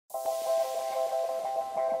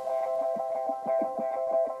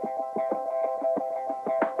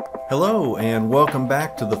Hello and welcome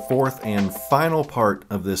back to the fourth and final part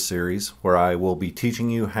of this series where I will be teaching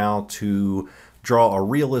you how to draw a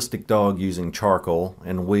realistic dog using charcoal,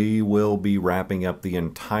 and we will be wrapping up the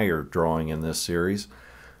entire drawing in this series.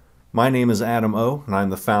 My name is Adam O, and I'm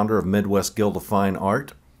the founder of Midwest Guild of Fine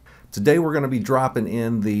Art. Today we're going to be dropping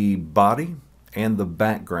in the body and the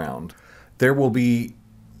background. There will be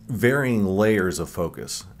varying layers of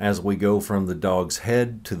focus as we go from the dog's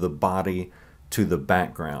head to the body to the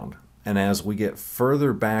background. And as we get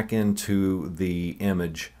further back into the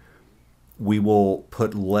image, we will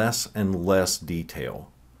put less and less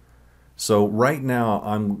detail. So right now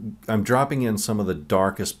I'm dropping in some of the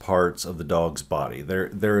darkest parts of the dog's body.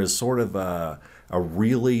 There is sort of a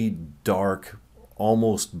really dark,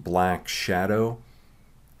 almost black shadow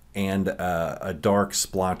and a dark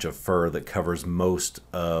splotch of fur that covers most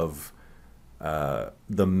of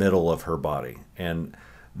the middle of her body. And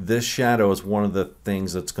this shadow is one of the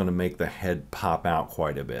things that's going to make the head pop out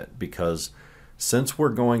quite a bit, because since we're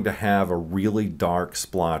going to have a really dark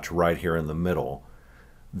splotch right here in the middle,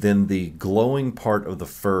 then the glowing part of the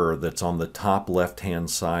fur that's on the top left-hand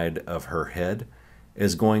side of her head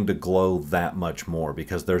is going to glow that much more,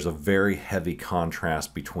 because there's a very heavy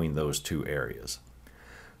contrast between those two areas.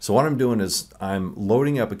 So what I'm doing is I'm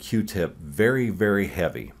loading up a Q-tip very, very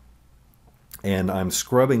heavy, and I'm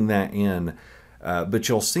scrubbing that in. But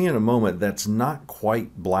you'll see in a moment that's not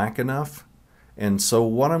quite black enough. And so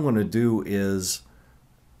what I'm going to do is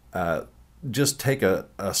just take a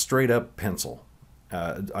straight up pencil.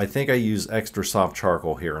 I think I use extra soft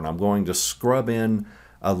charcoal here, and I'm going to scrub in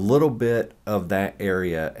a little bit of that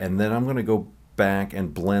area, and then I'm going to go back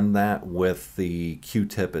and blend that with the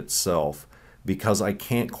Q-tip itself, because I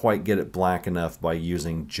can't quite get it black enough by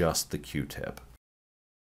using just the Q-tip.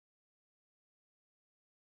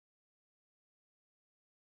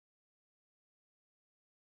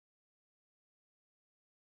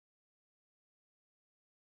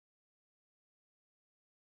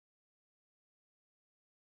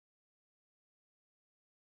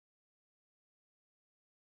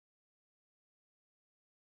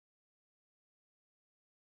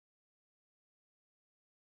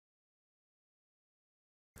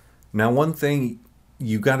 Now, one thing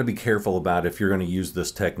you got to be careful about if you're going to use this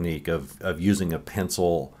technique of using a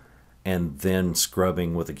pencil and then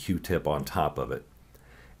scrubbing with a Q-tip on top of it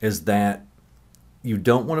is that you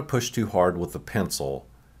don't want to push too hard with the pencil,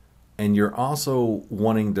 and you're also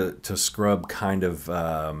wanting to scrub kind of,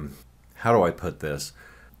 how do I put this,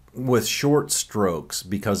 with short strokes,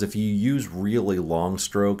 because if you use really long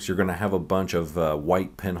strokes, you're going to have a bunch of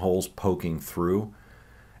white pinholes poking through.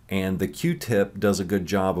 And the Q-tip does a good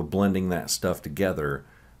job of blending that stuff together,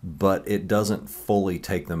 but it doesn't fully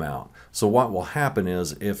take them out. So what will happen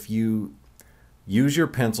is if you use your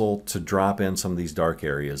pencil to drop in some of these dark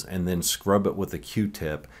areas and then scrub it with a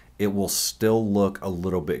Q-tip, it will still look a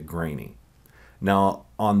little bit grainy. Now,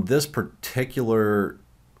 on this particular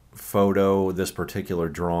photo, this particular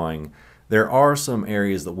drawing, there are some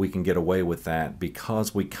areas that we can get away with that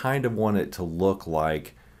because we kind of want it to look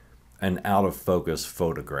like an out-of-focus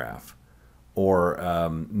photograph, or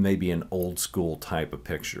maybe an old-school type of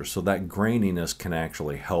picture. So that graininess can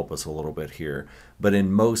actually help us a little bit here. But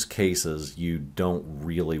in most cases, you don't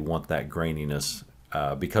really want that graininess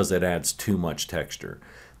because it adds too much texture.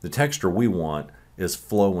 The texture we want is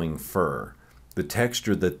flowing fur. The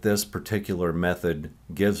texture that this particular method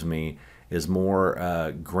gives me is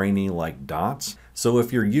more grainy, like dots. So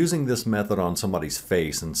if you're using this method on somebody's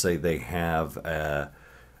face and say they have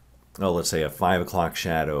let's say a 5 o'clock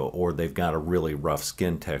shadow, or they've got a really rough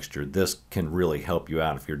skin texture, this can really help you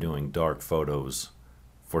out if you're doing dark photos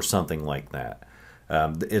for something like that.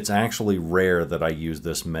 It's actually rare that I use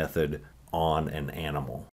this method on an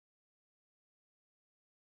animal.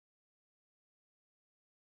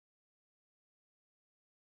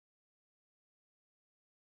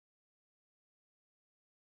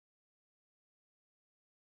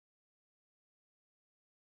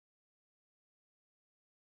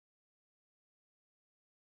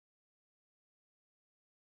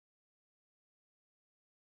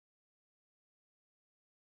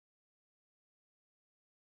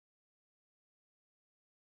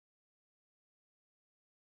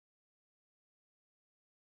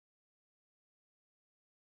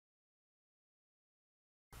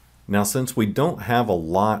 Now, since we don't have a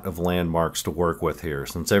lot of landmarks to work with here,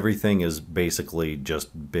 since everything is basically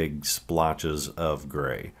just big splotches of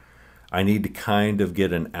gray, I need to kind of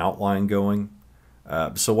get an outline going.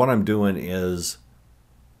 So what I'm doing is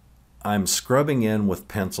I'm scrubbing in with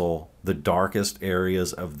pencil the darkest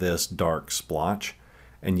areas of this dark splotch,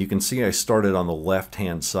 And you can see I started on the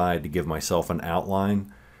left-hand side to give myself an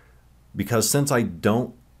outline, because since I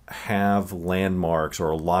don't have landmarks or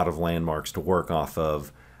a lot of landmarks to work off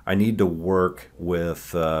of, I need to work with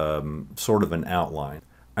sort of an outline.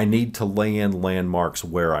 I need to lay in landmarks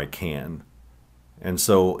where I can. And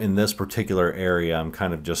so in this particular area, I'm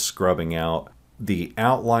kind of just scrubbing out the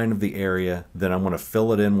outline of the area. Then I'm going to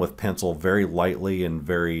fill it in with pencil very lightly and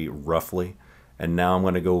very roughly. And now I'm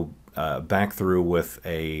going to go back through with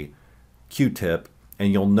a Q-tip,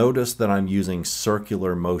 and you'll notice that I'm using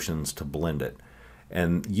circular motions to blend it.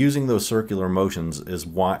 And using those circular motions is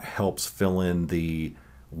what helps fill in the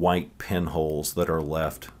white pinholes that are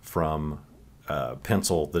left from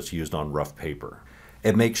pencil that's used on rough paper.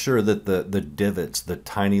 It makes sure that the divots, the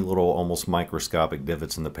tiny little almost microscopic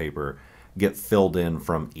divots in the paper, get filled in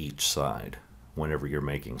from each side whenever you're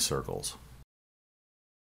making circles.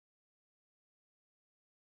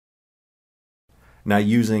 Now,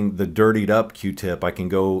 using the dirtied up Q-tip, I can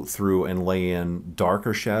go through and lay in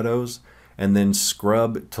darker shadows and then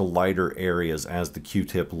scrub to lighter areas as the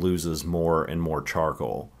Q-tip loses more and more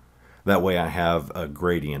charcoal. That way I have a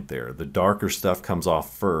gradient there. The darker stuff comes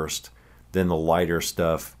off first, then the lighter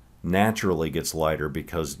stuff naturally gets lighter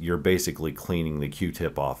because you're basically cleaning the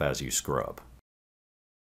Q-tip off as you scrub.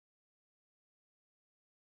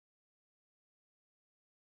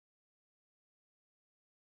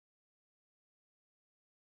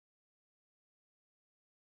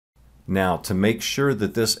 Now, to make sure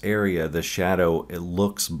that this area, the shadow, it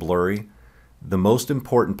looks blurry, the most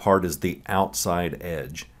important part is the outside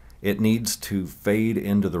edge. It needs to fade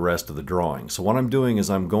into the rest of the drawing. So what I'm doing is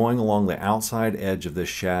I'm going along the outside edge of this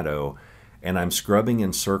shadow and I'm scrubbing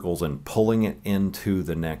in circles and pulling it into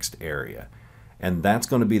the next area. And that's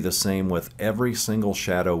going to be the same with every single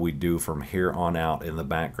shadow we do from here on out in the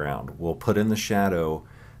background. We'll put in the shadow,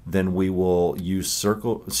 then we will use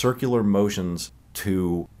circular motions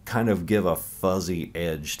to kind of give a fuzzy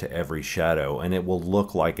edge to every shadow, and it will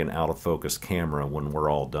look like an out of focus camera when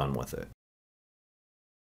we're all done with it.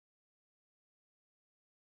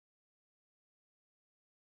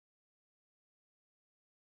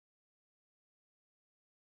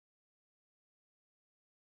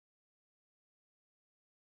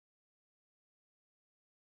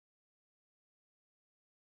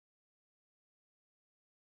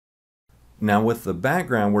 Now with the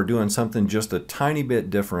background, we're doing something just a tiny bit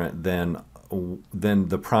different than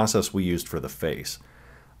the process we used for the face.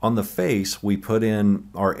 On the face, we put in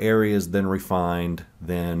our areas, then refined,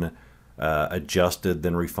 then adjusted,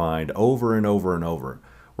 then refined, over and over and over.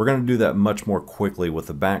 We're going to do that much more quickly with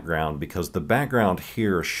the background because the background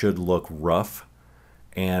here should look rough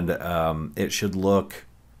and it should look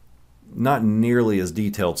not nearly as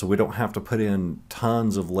detailed, so we don't have to put in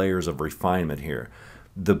tons of layers of refinement here.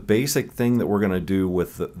 The basic thing that we're going to do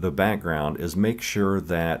with the background is make sure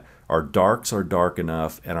that our darks are dark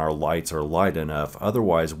enough and our lights are light enough.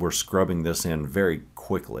 Otherwise, we're scrubbing this in very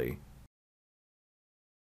quickly.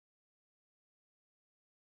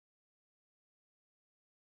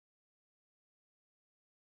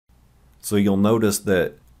 So you'll notice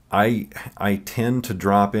that I tend to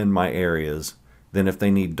drop in my areas. Then if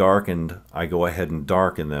they need darkened, I go ahead and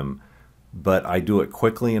darken them. But I do it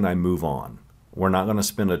quickly and I move on. We're not going to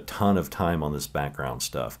spend a ton of time on this background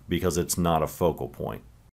stuff because it's not a focal point.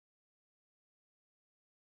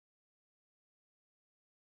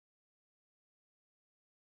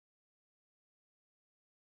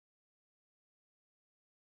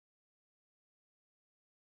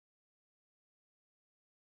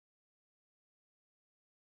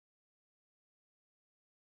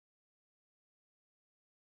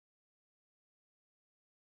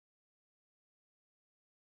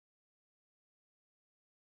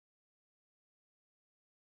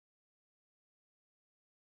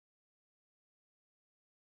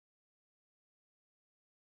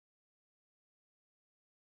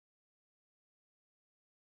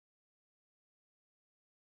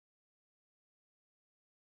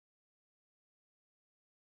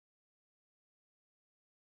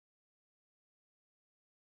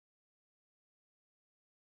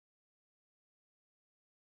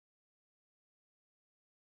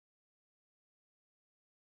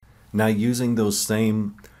 Now using those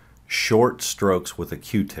same short strokes with a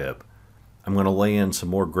Q-tip, I'm going to lay in some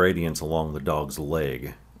more gradients along the dog's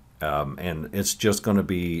leg. And it's just going to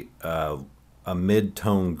be a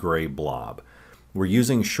mid-tone gray blob. We're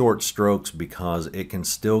using short strokes because it can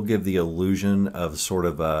still give the illusion of sort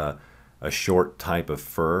of a short type of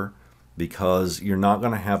fur, because you're not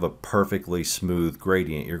going to have a perfectly smooth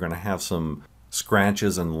gradient. You're going to have some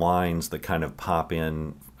scratches and lines that kind of pop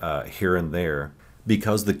in here and there,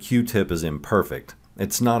 because the Q-tip is imperfect.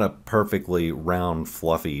 It's not a perfectly round,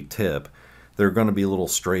 fluffy tip. There are going to be little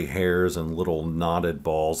stray hairs and little knotted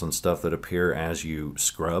balls and stuff that appear as you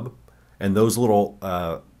scrub. And those little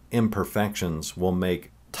imperfections will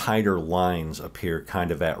make tighter lines appear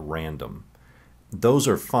kind of at random. Those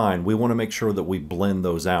are fine. We want to make sure that we blend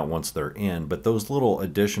those out once they're in, but those little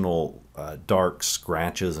additional dark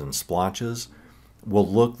scratches and splotches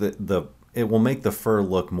will it will make the fur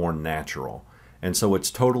look more natural. And so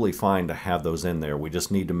it's totally fine to have those in there. We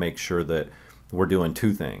just need to make sure that we're doing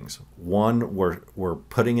two things. One, we're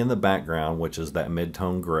putting in the background, which is that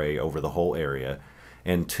mid-tone gray over the whole area.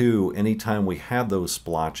 And two, anytime we have those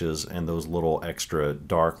splotches and those little extra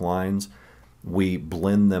dark lines, we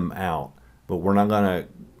blend them out. But we're not going to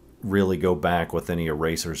really go back with any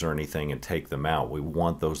erasers or anything and take them out. We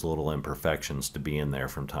want those little imperfections to be in there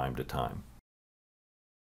from time to time.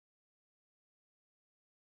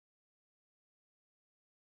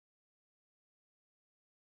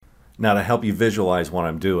 Now, to help you visualize what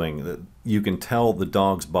I'm doing, you can tell the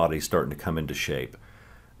dog's body starting to come into shape.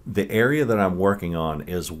 The area that I'm working on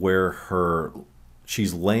is where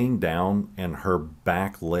she's laying down and her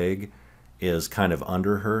back leg is kind of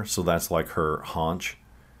under her, so that's like her haunch.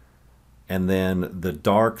 And then the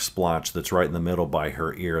dark splotch that's right in the middle by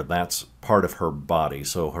her ear, that's part of her body.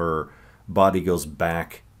 So her body goes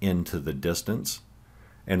back into the distance.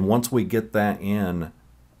 And once we get that in,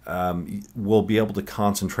 we'll be able to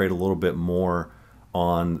concentrate a little bit more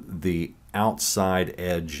on the outside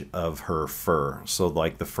edge of her fur. So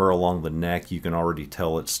like the fur along the neck, you can already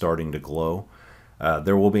tell it's starting to glow.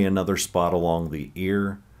 There will be another spot along the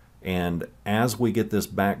ear. And as we get this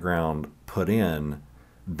background put in,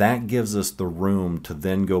 that gives us the room to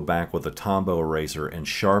then go back with a Tombow eraser and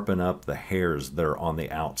sharpen up the hairs that are on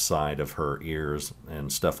the outside of her ears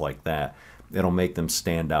and stuff like that. It'll make them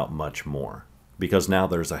stand out much more, because now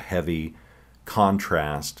there's a heavy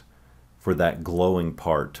contrast for that glowing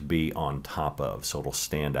part to be on top of, so it'll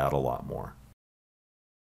stand out a lot more.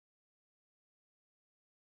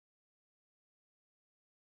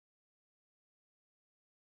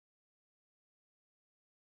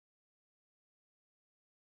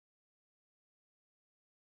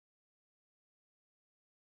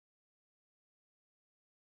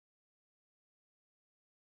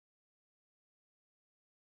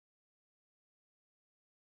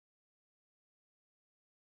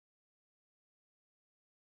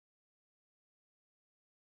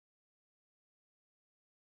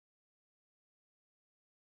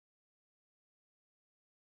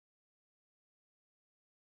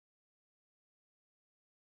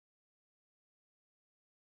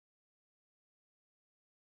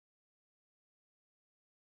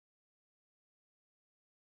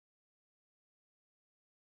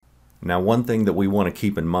 Now, one thing that we want to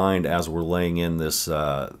keep in mind as we're laying in this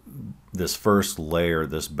first layer,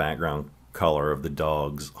 this background color of the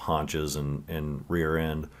dog's haunches and rear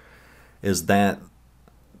end, is that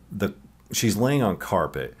she's laying on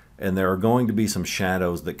carpet, and there are going to be some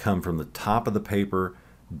shadows that come from the top of the paper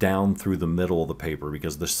down through the middle of the paper,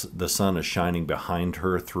 because the sun is shining behind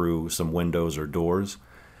her through some windows or doors.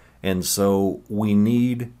 And so we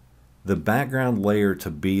need the background layer to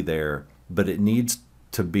be there, but it needs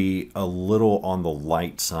to be a little on the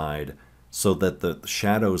light side so that the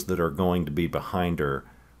shadows that are going to be behind her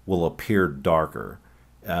will appear darker.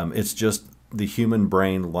 It's just the human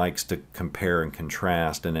brain likes to compare and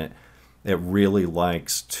contrast, and it really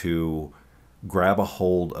likes to grab a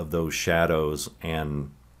hold of those shadows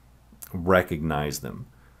and recognize them.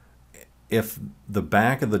 If the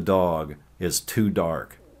back of the dog is too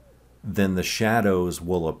dark, then the shadows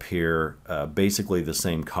will appear basically the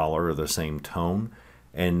same color or the same tone,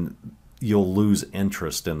 and you'll lose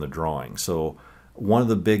interest in the drawing. So one of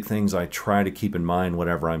the big things I try to keep in mind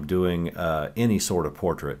whenever I'm doing any sort of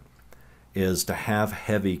portrait is to have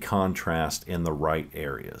heavy contrast in the right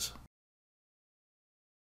areas.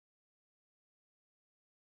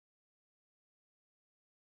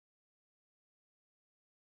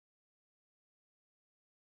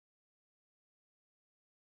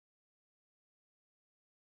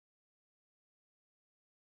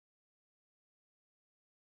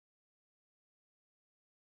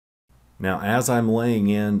 Now, as I'm laying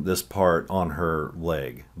in this part on her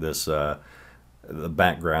leg, the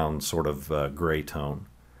background sort of gray tone,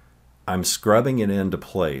 I'm scrubbing it into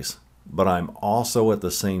place, but I'm also at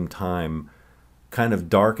the same time kind of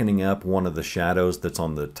darkening up one of the shadows that's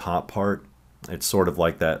on the top part. It's sort of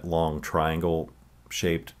like that long triangle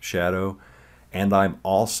shaped shadow. And I'm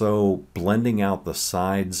also blending out the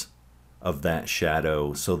sides of that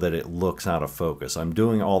shadow so that it looks out of focus. I'm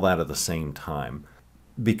doing all that at the same time.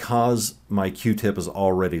 because my Q-tip is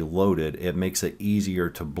already loaded, it makes it easier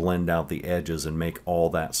to blend out the edges and make all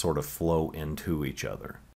that sort of flow into each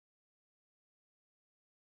other.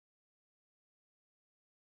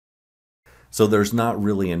 So there's not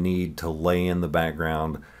really a need to lay in the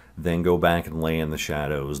background, then go back and lay in the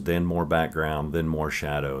shadows, then more background, then more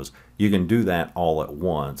shadows. You can do that all at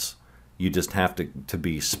once. You just have to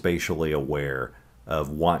be spatially aware of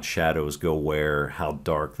what shadows go where, how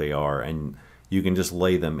dark they are, and you can just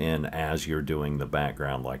lay them in as you're doing the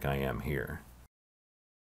background like I am here.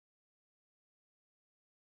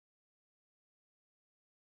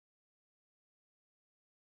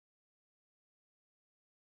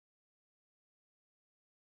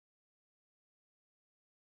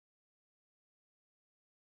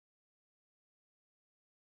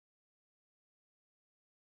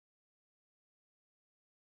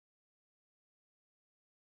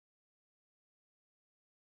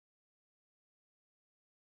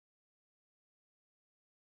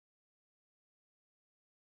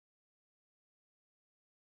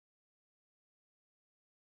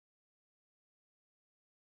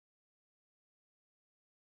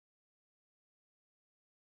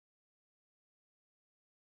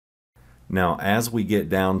 Now, as we get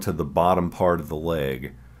down to the bottom part of the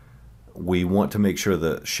leg, we want to make sure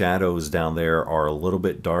the shadows down there are a little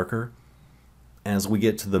bit darker. As we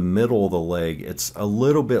get to the middle of the leg, it's a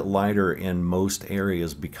little bit lighter in most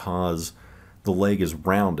areas because the leg is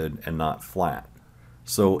rounded and not flat.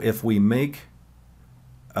 So if we make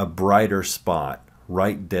a brighter spot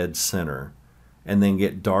right dead center and then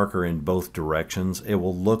get darker in both directions, it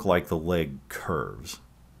will look like the leg curves.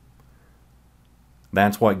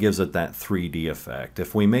 That's what gives it that 3D effect.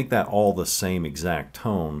 If we make that all the same exact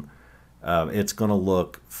tone, it's going to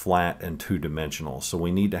look flat and two-dimensional. So we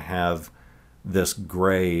need to have this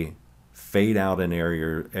gray fade out in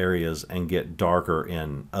areas and get darker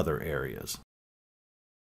in other areas.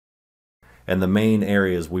 And the main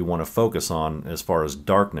areas we want to focus on as far as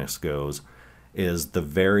darkness goes is the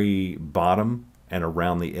very bottom and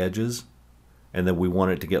around the edges, and then we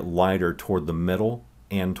want it to get lighter toward the middle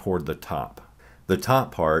and toward the top. The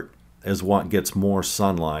top part is what gets more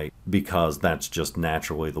sunlight because that's just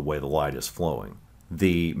naturally the way the light is flowing.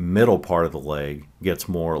 The middle part of the leg gets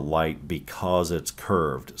more light because it's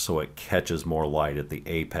curved, so it catches more light at the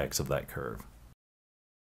apex of that curve.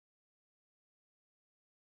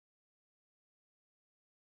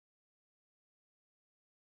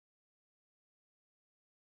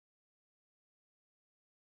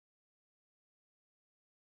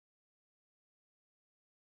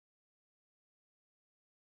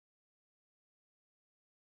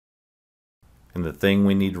 And the thing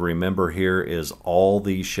we need to remember here is all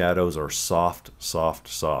these shadows are soft, soft,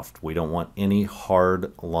 soft. We don't want any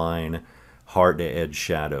hard line, hard to edge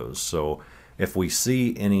shadows. So if we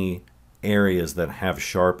see any areas that have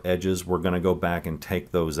sharp edges, we're going to go back and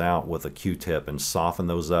take those out with a Q-tip and soften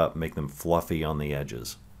those up, make them fluffy on the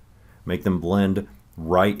edges. Make them blend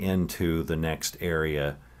right into the next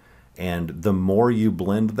area. And the more you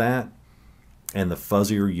blend that and the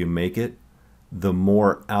fuzzier you make it, the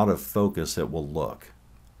more out of focus it will look.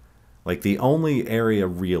 Like the only area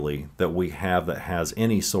really that we have that has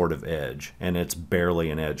any sort of edge, and it's barely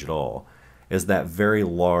an edge at all, is that very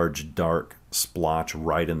large dark splotch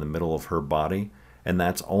right in the middle of her body, and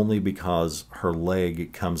that's only because her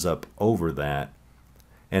leg comes up over that,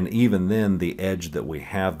 and even then the edge that we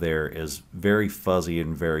have there is very fuzzy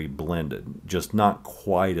and very blended, just not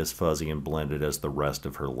quite as fuzzy and blended as the rest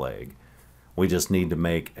of her leg. We just need to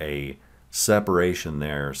make a separation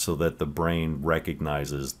there so that the brain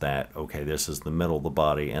recognizes that, okay, this is the middle of the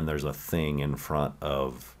body and there's a thing in front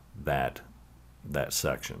of that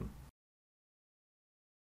section.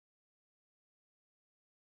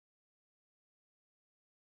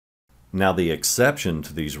 Now the exception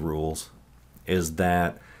to these rules is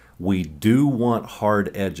that we do want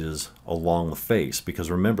hard edges along the face, because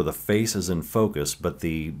remember, the face is in focus but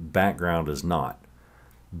the background is not.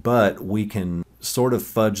 But we can sort of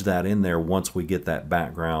fudge that in there once we get that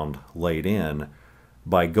background laid in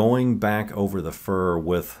by going back over the fur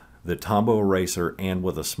with the Tombow eraser and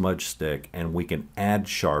with a smudge stick, and we can add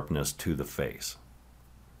sharpness to the face.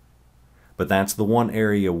 But that's the one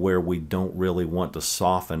area where we don't really want to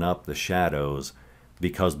soften up the shadows,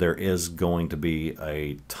 because there is going to be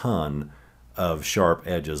a ton of sharp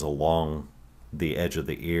edges along the edge of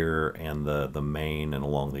the ear and the mane and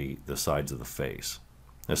along the sides of the face,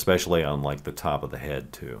 especially on like the top of the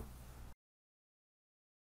head too.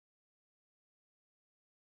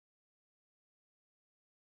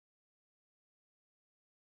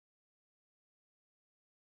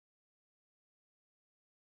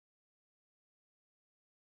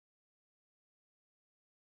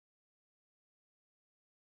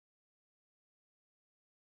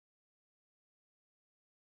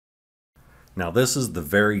 Now this is the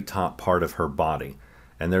very top part of her body,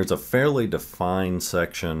 and there's a fairly defined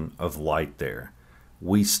section of light there.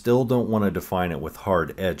 We still don't want to define it with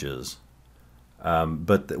hard edges,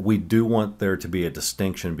 but we do want there to be a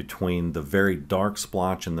distinction between the very dark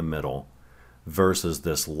splotch in the middle versus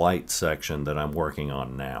this light section that I'm working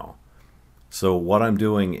on now. So what I'm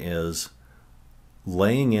doing is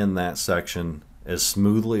laying in that section as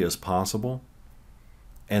smoothly as possible,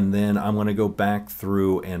 and then I'm going to go back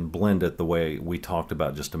through and blend it the way we talked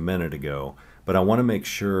about just a minute ago. But I want to make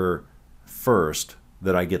sure first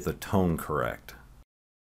that I get the tone correct.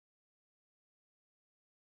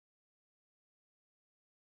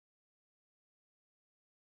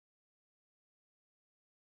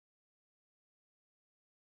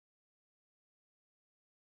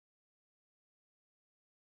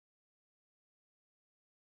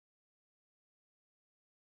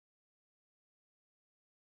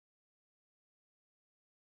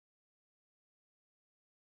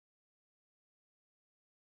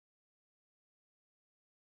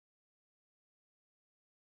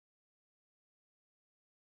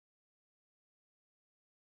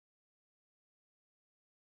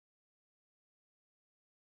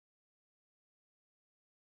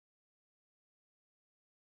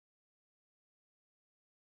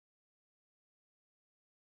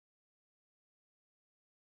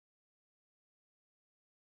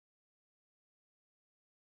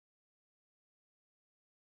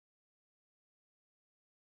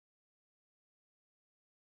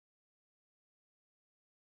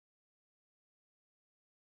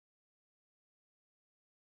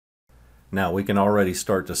 Now we can already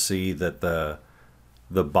start to see that the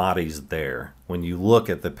body's there. When you look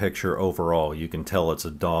at the picture overall, you can tell it's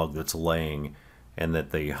a dog that's laying and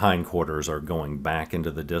that the hindquarters are going back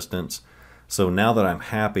into the distance. So now that I'm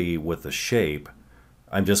happy with the shape,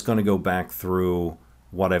 I'm just going to go back through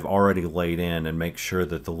what I've already laid in and make sure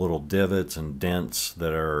that the little divots and dents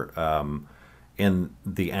that are in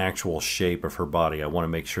the actual shape of her body, I want to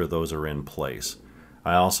make sure those are in place.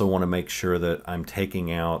 I also want to make sure that I'm taking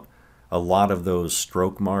out a lot of those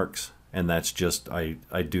stroke marks, and that's just, I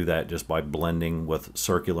do that just by blending with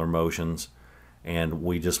circular motions, and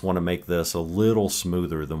we just want to make this a little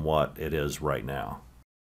smoother than what it is right now.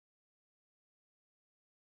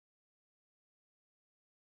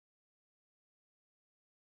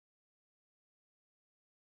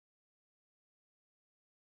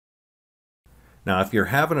 Now, if you're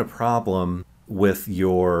having a problem with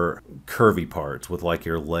your curvy parts, with like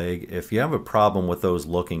your leg, if you have a problem with those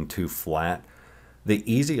looking too flat, the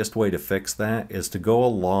easiest way to fix that is to go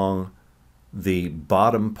along the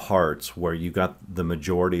bottom parts where you got the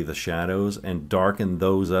majority of the shadows and darken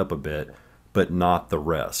those up a bit, but not the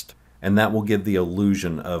rest. And that will give the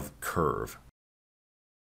illusion of curve.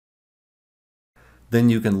 Then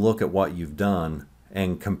you can look at what you've done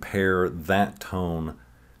and compare that tone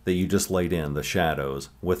that you just laid in, the shadows,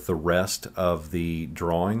 with the rest of the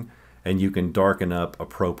drawing, and you can darken up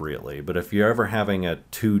appropriately. But if you're ever having a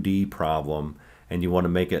 2D problem and you want to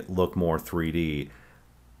make it look more 3D,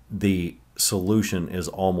 the solution is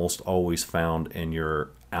almost always found in your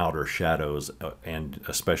outer shadows, and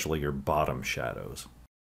especially your bottom shadows.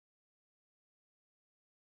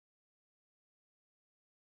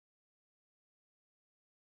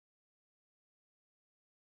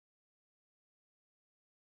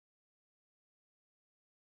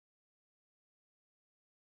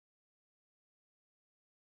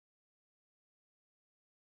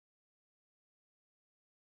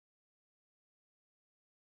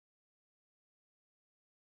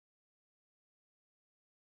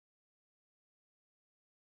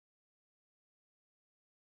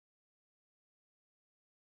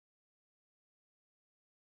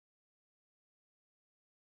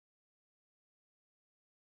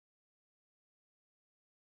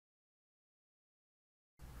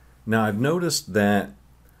 Now I've noticed that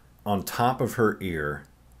on top of her ear,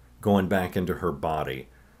 going back into her body,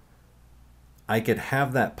 I could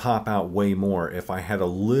have that pop out way more if I had a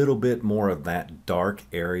little bit more of that dark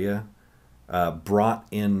area brought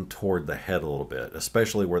in toward the head a little bit,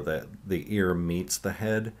 especially where the ear meets the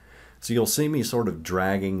head. So you'll see me sort of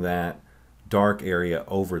dragging that dark area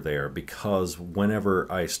over there, because whenever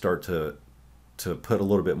I start to put a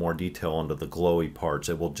little bit more detail into the glowy parts,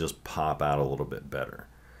 it will just pop out a little bit better.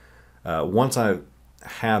 Once I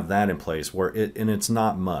have that in place, and it's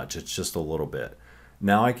not much, it's just a little bit.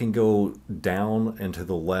 Now I can go down and to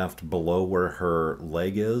the left below where her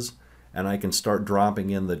leg is, and I can start dropping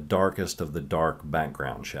in the darkest of the dark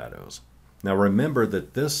background shadows. Now remember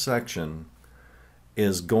that this section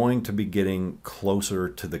is going to be getting closer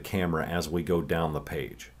to the camera as we go down the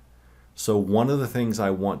page. So one of the things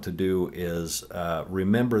I want to do is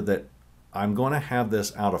remember that I'm going to have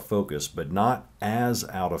this out of focus, but not as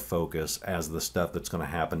out of focus as the stuff that's going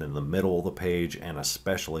to happen in the middle of the page and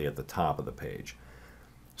especially at the top of the page.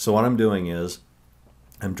 So what I'm doing is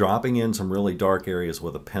I'm dropping in some really dark areas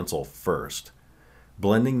with a pencil first,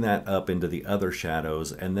 blending that up into the other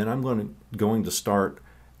shadows, and then I'm going to start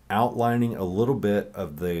outlining a little bit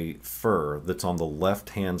of the fur that's on the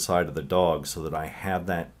left-hand side of the dog so that I have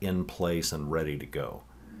that in place and ready to go.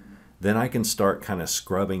 Then I can start kind of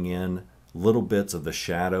scrubbing in little bits of the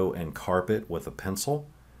shadow and carpet with a pencil.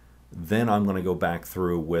 Then I'm going to go back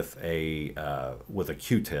through with a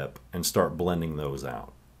Q-tip and start blending those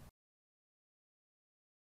out.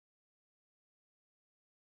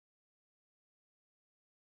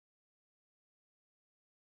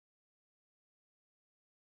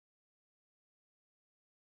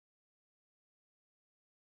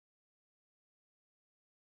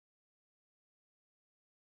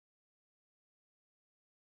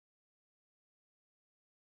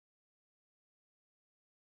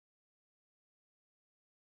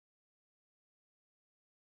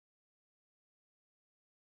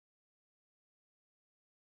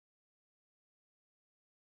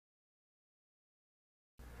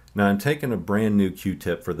 Now I'm taking a brand new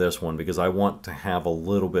Q-tip for this one because I want to have a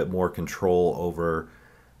little bit more control over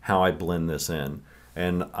how I blend this in.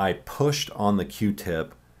 And I pushed on the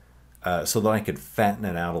Q-tip so that I could fatten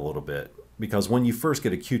it out a little bit. Because when you first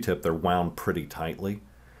get a Q-tip, they're wound pretty tightly.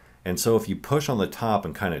 And so if you push on the top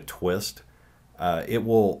and kind of twist, it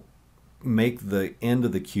will make the end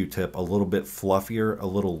of the Q-tip a little bit fluffier, a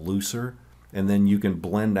little looser, and then you can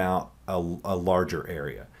blend out a larger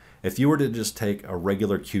area. If you were to just take a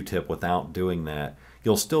regular Q-tip without doing that,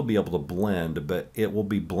 you'll still be able to blend, but it will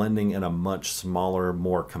be blending in a much smaller,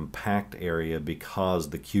 more compact area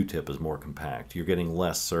because the Q-tip is more compact. You're getting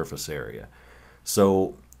less surface area.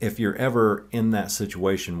 So if you're ever in that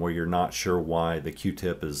situation where you're not sure why the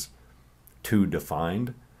Q-tip is too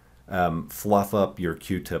defined, fluff up your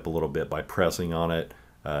Q-tip a little bit by pressing on it,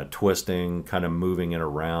 twisting, kind of moving it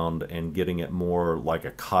around and getting it more like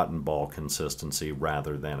a cotton ball consistency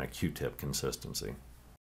rather than a Q-tip consistency.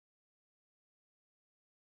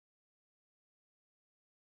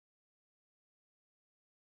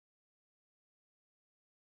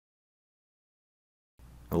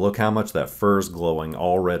 Now look how much that fur's glowing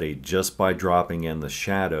already just by dropping in the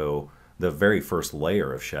shadow, the very first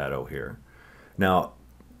layer of shadow here. Now,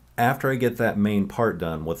 after I get that main part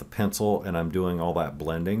done with a pencil and I'm doing all that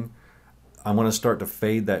blending, I'm going to start to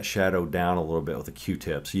fade that shadow down a little bit with a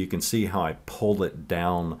Q-tip. So you can see how I pulled it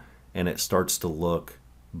down and it starts to look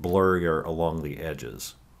blurrier along the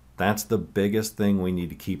edges. That's the biggest thing we need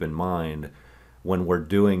to keep in mind when we're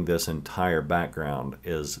doing this entire background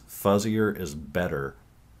is fuzzier is better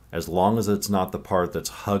as long as it's not the part that's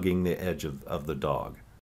hugging the edge of the dog.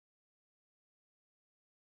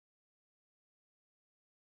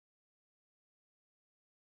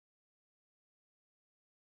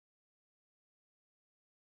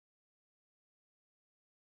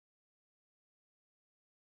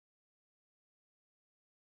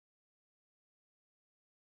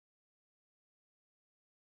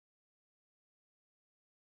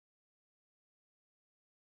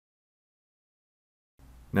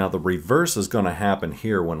 Now the reverse is going to happen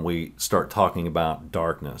here when we start talking about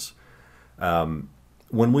darkness. When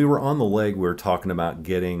we were on the leg, we were talking about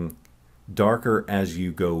getting darker as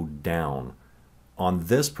you go down. On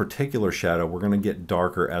this particular shadow, we're going to get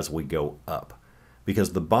darker as we go up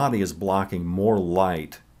because the body is blocking more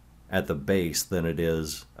light at the base than it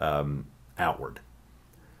is outward.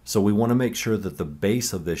 So we want to make sure that the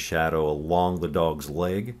base of this shadow along the dog's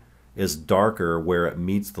leg is darker where it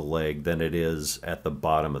meets the leg than it is at the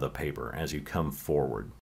bottom of the paper as you come forward.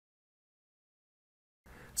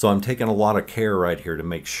 So I'm taking a lot of care right here to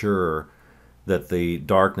make sure that the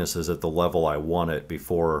darkness is at the level I want it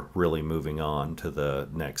before really moving on to the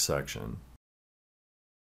next section.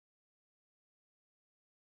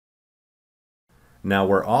 Now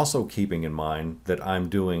we're also keeping in mind that I'm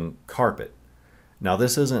doing carpet. Now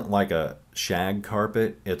this isn't like a shag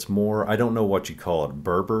carpet, it's more, I don't know what you call it,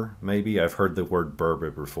 Berber maybe? I've heard the word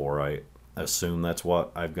Berber before, I assume that's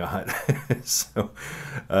what I've got. So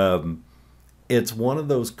it's one of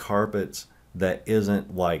those carpets that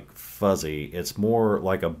isn't like fuzzy, it's more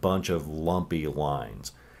like a bunch of lumpy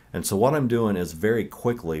lines. And so what I'm doing is very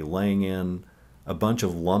quickly laying in a bunch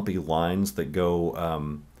of lumpy lines that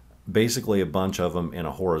go, basically a bunch of them in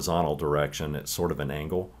a horizontal direction at sort of an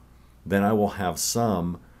angle. Then I will have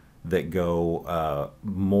some that go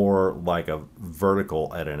more like a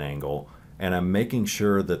vertical at an angle, and I'm making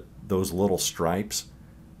sure that those little stripes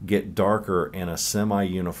get darker in a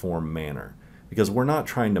semi-uniform manner, because we're not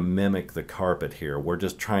trying to mimic the carpet here. We're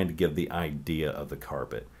just trying to give the idea of the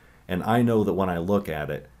carpet. And I know that when I look at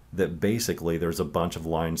it, that basically there's a bunch of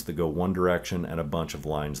lines that go one direction and a bunch of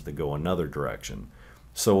lines that go another direction.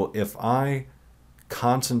 So if I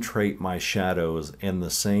concentrate my shadows in the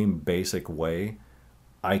same basic way,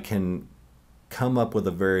 I can come up with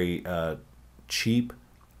a very cheap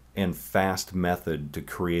and fast method to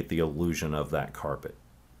create the illusion of that carpet.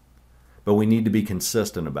 But we need to be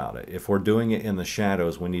consistent about it. If we're doing it in the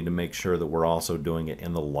shadows, we need to make sure that we're also doing it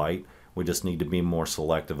in the light. We just need to be more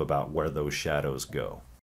selective about where those shadows go.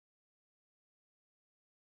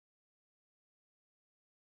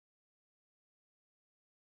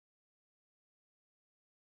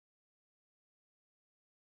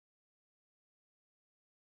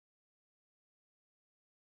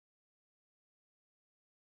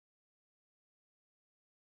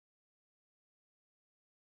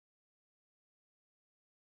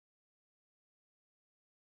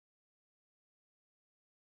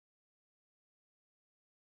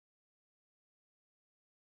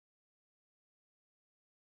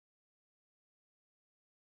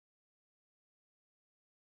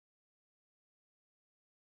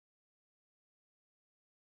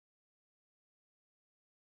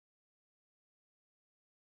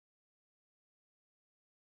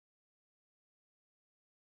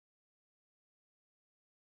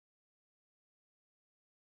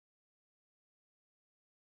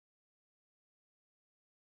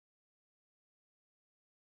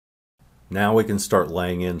 Now we can start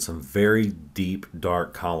laying in some very deep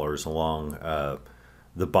dark colors along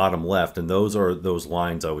the bottom left, and those are those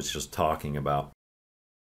lines I was just talking about.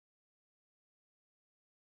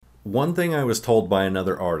 One thing I was told by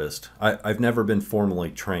another artist, I've never been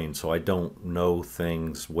formally trained, so I don't know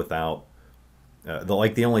things without,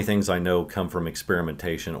 the only things I know come from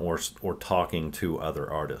experimentation or talking to other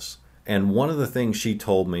artists. And one of the things she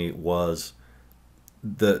told me was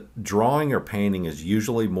the drawing or painting is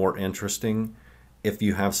usually more interesting if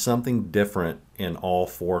you have something different in all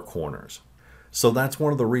four corners. So that's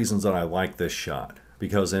one of the reasons that I like this shot,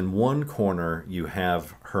 because in one corner you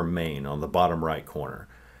have her mane on the bottom right corner,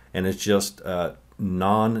 and it's just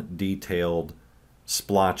non-detailed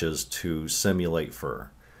splotches to simulate fur.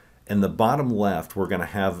 In the bottom left, we're going to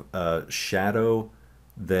have a shadow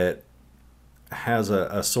that has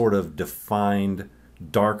a sort of defined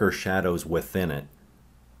darker shadows within it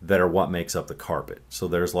that are what makes up the carpet. So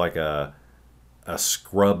there's like a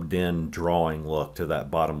scrubbed in drawing look to that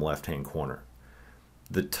bottom left hand corner.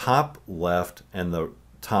 The top left and the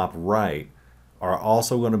top right are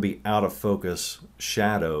also going to be out of focus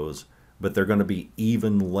shadows, but they're going to be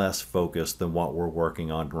even less focused than what we're working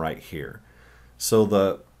on right here. So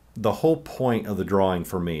the whole point of the drawing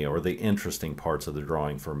for me, or the interesting parts of the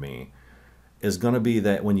drawing for me, is going to be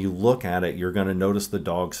that when you look at it, you're going to notice the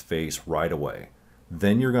dog's face right away.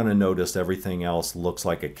 Then you're going to notice everything else looks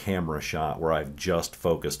like a camera shot where I've just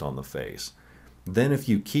focused on the face. Then if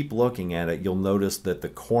you keep looking at it, you'll notice that the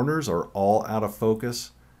corners are all out of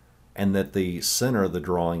focus and that the center of the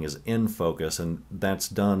drawing is in focus, and that's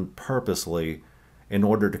done purposely in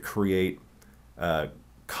order to create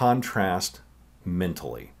contrast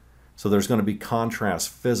mentally. So there's going to be contrast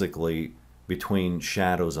physically between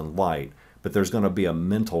shadows and light, but there's going to be a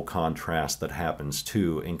mental contrast that happens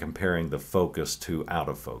too in comparing the focus to out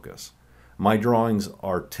of focus. My drawings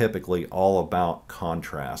are typically all about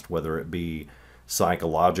contrast, whether it be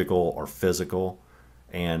psychological or physical,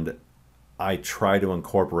 and I try to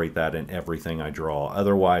incorporate that in everything I draw.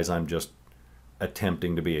 Otherwise, I'm just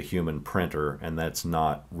attempting to be a human printer, and that's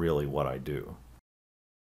not really what I do.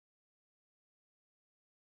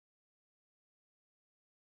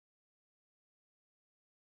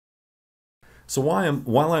 So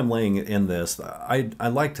while I'm laying in this, I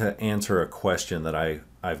like to answer a question that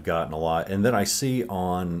I've gotten a lot and that I see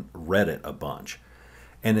on Reddit a bunch.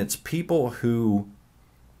 And it's people who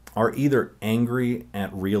are either angry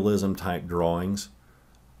at realism type drawings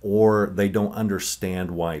or they don't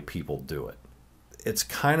understand why people do it. It's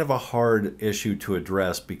kind of a hard issue to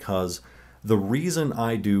address because the reason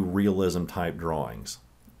I do realism type drawings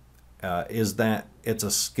is that it's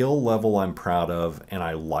a skill level I'm proud of and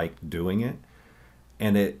I like doing it.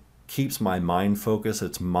 And it keeps my mind focused.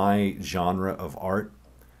 It's my genre of art.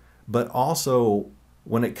 But also,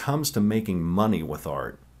 when it comes to making money with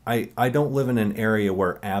art, I don't live in an area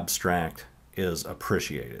where abstract is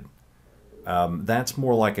appreciated. That's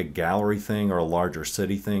more like a gallery thing or a larger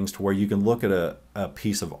city things, to where you can look at a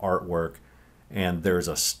piece of artwork and there's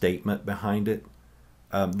a statement behind it.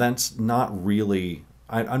 That's not really,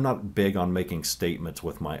 I'm not big on making statements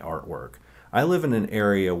with my artwork. I live in an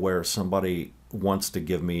area where somebody wants to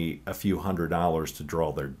give me a few $100s to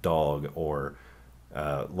draw their dog, or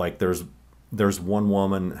like there's one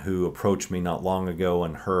woman who approached me not long ago,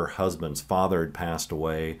 and her husband's father had passed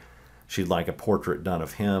away. She'd like a portrait done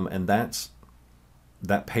of him, and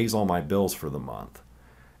that pays all my bills for the month.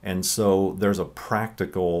 And so there's a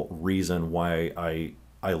practical reason why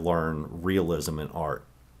I learn realism in art.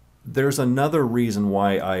 There's another reason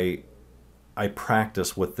why I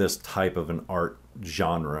practice with this type of an art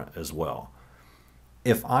genre as well.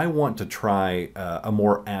 If I want to try a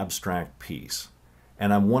more abstract piece,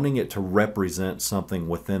 and I'm wanting it to represent something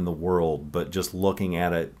within the world, but just looking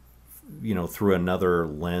at it, through another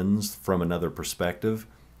lens, from another perspective,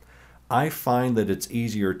 I find that it's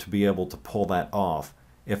easier to be able to pull that off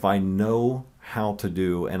if I know how to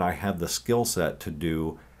do, and I have the skill set to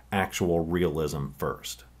do, actual realism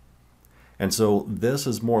first. And so this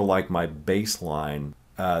is more like my baseline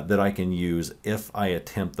that I can use if I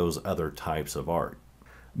attempt those other types of art.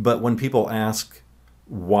 But when people ask,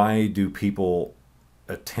 why do people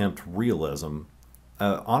attempt realism?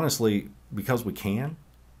 Honestly, because we can,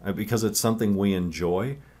 because it's something we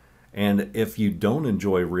enjoy. And if you don't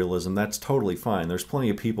enjoy realism, that's totally fine. There's plenty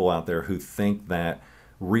of people out there who think that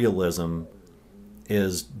realism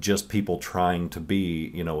is just people trying to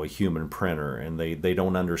be, a human printer, and they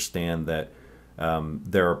don't understand that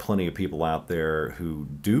there are plenty of people out there who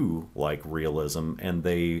do like realism, and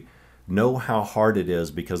they know how hard it is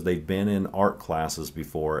because they've been in art classes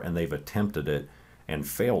before and they've attempted it and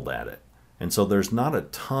failed at it. And so there's not a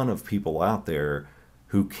ton of people out there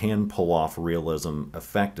who can pull off realism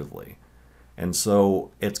effectively. And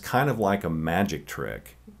so it's kind of like a magic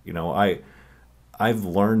trick. I've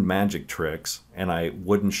learned magic tricks, and I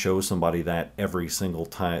wouldn't show somebody that every single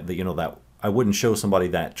time that I wouldn't show somebody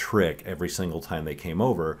that trick every single time they came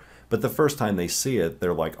over, but the first time they see it,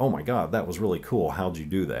 they're like, "Oh my God, that was really cool. How'd you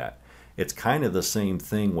do that?" It's kind of the same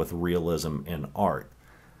thing with realism in art.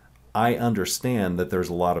 I understand that there's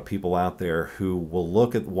a lot of people out there who will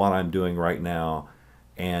look at what I'm doing right now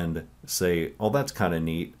and say, "Oh, that's kind of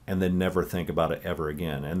neat," and then never think about it ever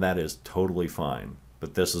again. And that is totally fine.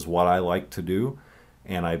 But this is what I like to do,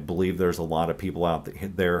 and I believe there's a lot of people out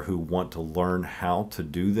there who want to learn how to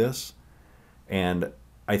do this. And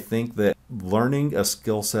I think that learning a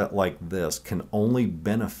skill set like this can only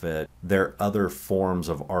benefit their other forms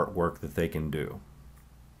of artwork that they can do.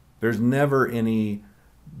 There's never any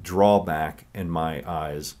drawback in my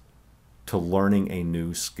eyes to learning a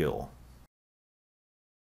new skill.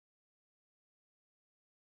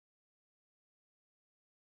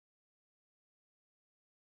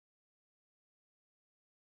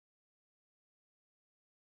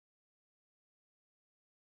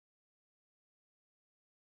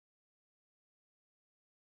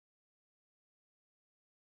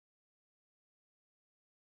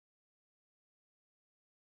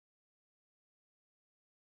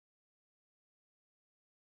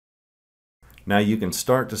 Now you can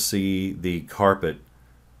start to see the carpet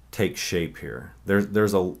take shape here.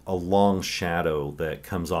 There's a long shadow that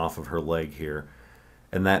comes off of her leg here,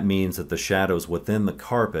 and that means that the shadows within the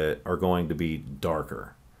carpet are going to be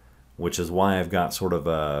darker, which is why I've got sort of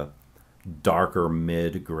a darker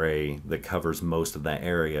mid-gray that covers most of that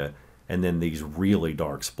area, and then these really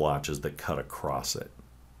dark splotches that cut across it.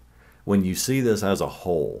 When you see this as a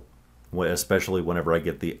whole, especially whenever I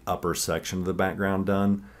get the upper section of the background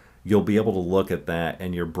done, you'll be able to look at that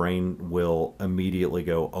and your brain will immediately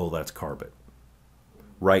go, "Oh, that's carpet."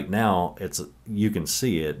 Right now, you can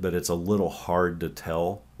see it, but it's a little hard to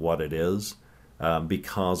tell what it is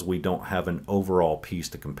because we don't have an overall piece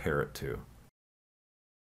to compare it to.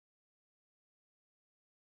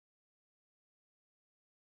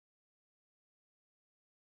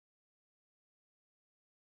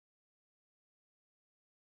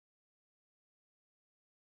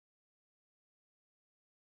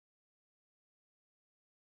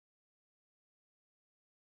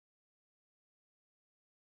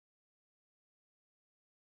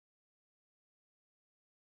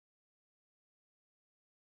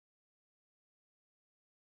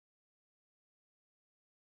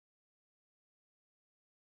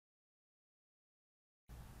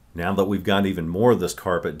 Now that we've got even more of this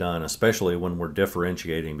carpet done, especially when we're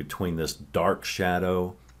differentiating between this dark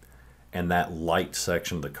shadow and that light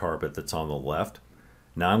section of the carpet that's on the left,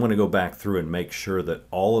 now I'm going to go back through and make sure that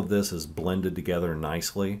all of this is blended together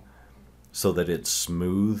nicely so that it's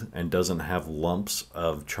smooth and doesn't have lumps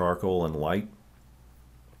of charcoal and light.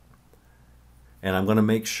 And I'm going to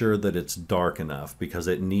make sure that it's dark enough because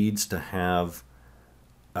it needs to have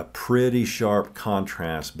a pretty sharp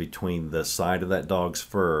contrast between the side of that dog's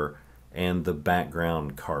fur and the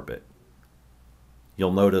background carpet.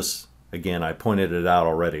 you'll notice, again, I pointed it out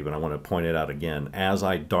already, but I want to point it out again. As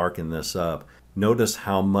I darken this up, notice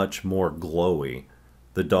how much more glowy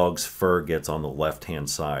the dog's fur gets on the left-hand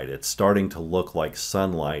side. It's starting to look like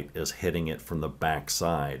sunlight is hitting it from the back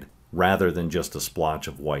side rather than just a splotch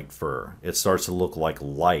of white fur. It starts to look like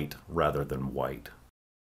light rather than white.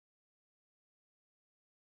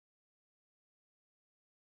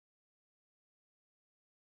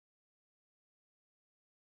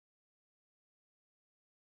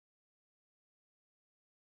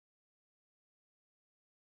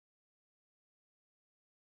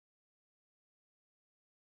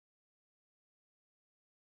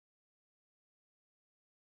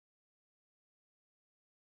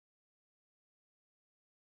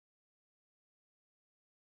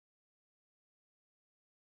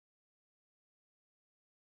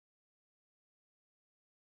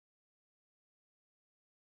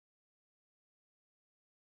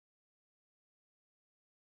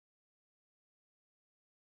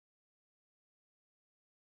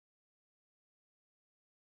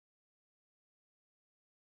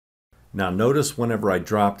 Now notice whenever I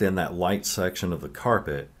dropped in that light section of the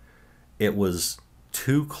carpet, it was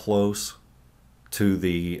too close to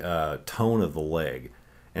the tone of the leg.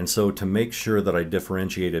 And so to make sure that I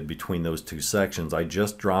differentiated between those two sections, I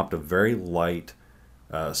just dropped a very light,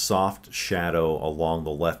 soft shadow along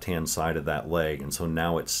the left-hand side of that leg. And so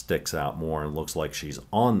now it sticks out more and looks like she's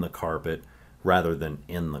on the carpet rather than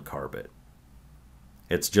in the carpet.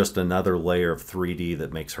 It's just another layer of 3D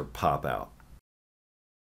that makes her pop out.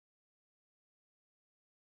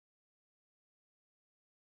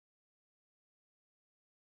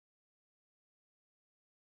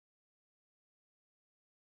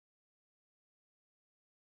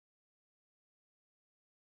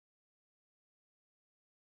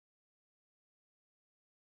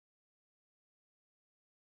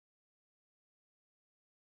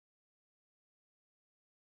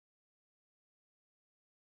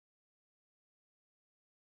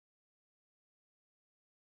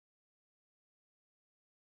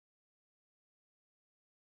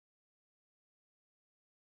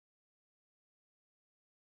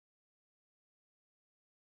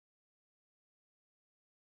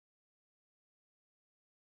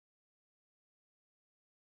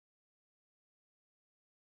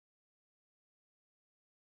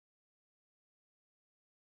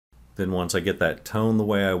 Then once I get that tone the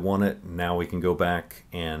way I want it, now we can go back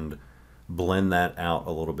and blend that out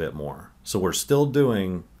a little bit more. So we're still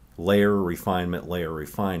doing layer refinement,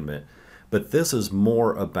 but this is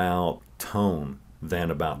more about tone than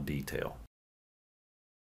about detail.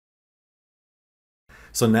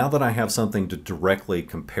 So now that I have something to directly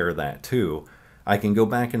compare that to, I can go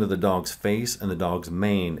back into the dog's face and the dog's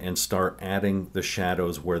mane and start adding the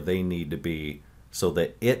shadows where they need to be so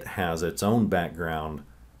that it has its own background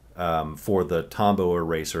for the Tombow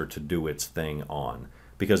eraser to do its thing on.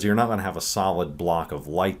 Because you're not going to have a solid block of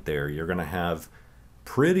light there. You're going to have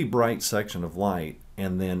pretty bright section of light,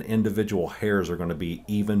 and then individual hairs are going to be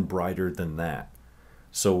even brighter than that.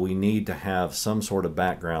 So we need to have some sort of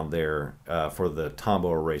background there for the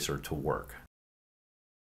Tombow eraser to work.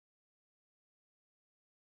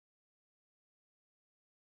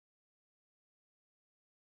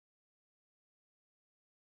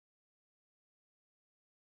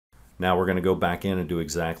 Now we're going to go back in and do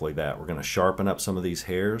exactly that. We're going to sharpen up some of these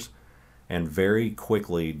hairs and very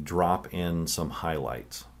quickly drop in some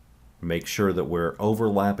highlights. Make sure that we're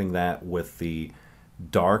overlapping that with the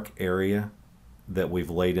dark area that we've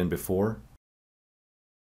laid in before.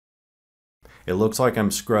 It looks like I'm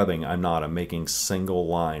scrubbing. I'm not. I'm making single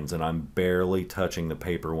lines, and I'm barely touching the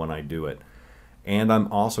paper when I do it. And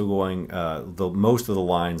I'm also going, most of the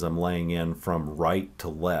lines I'm laying in from right to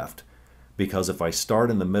left, because if I start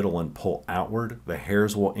in the middle and pull outward, the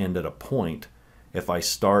hairs will end at a point. If I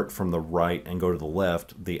start from the right and go to the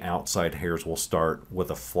left, the outside hairs will start with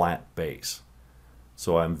a flat base.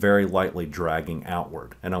 So I'm very lightly dragging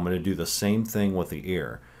outward. And I'm going to do the same thing with the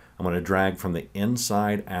ear. I'm going to drag from the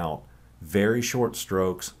inside out, very short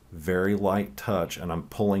strokes, very light touch, and I'm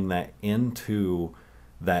pulling that into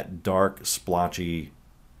that dark, splotchy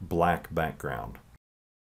black background.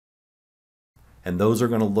 And those are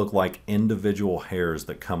going to look like individual hairs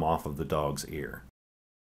that come off of the dog's ear.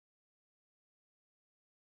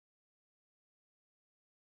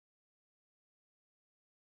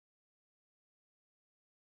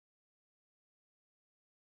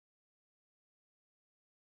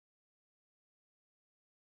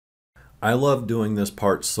 I love doing this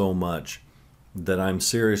part so much that I'm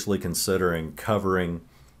seriously considering covering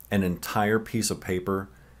an entire piece of paper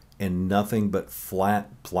in nothing but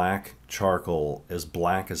flat black charcoal, as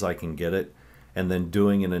black as I can get it, and then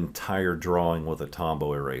doing an entire drawing with a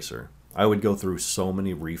Tombow eraser. I would go through so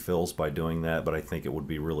many refills by doing that, but I think it would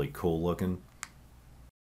be really cool looking.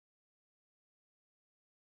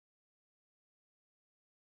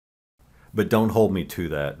 But don't hold me to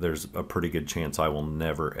that. There's a pretty good chance I will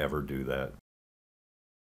never ever do that.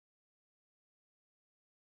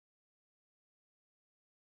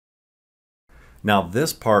 Now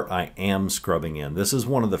this part I am scrubbing in. This is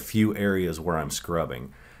one of the few areas where I'm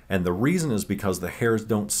scrubbing. And the reason is because the hairs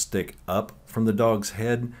don't stick up from the dog's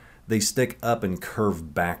head. They stick up and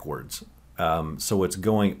curve backwards. So it's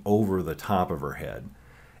going over the top of her head.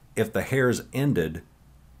 If the hairs ended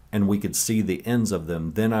and we could see the ends of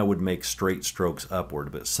them, then I would make straight strokes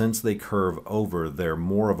upward. But since they curve over, they're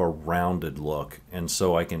more of a rounded look. And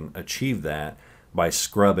so I can achieve that by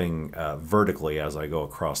scrubbing vertically as I go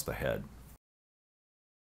across the head.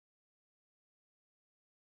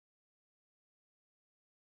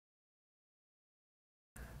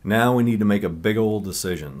 Now we need to make a big old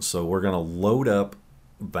decision. So we're going to load up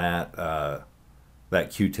that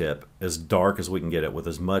Q-tip as dark as we can get it with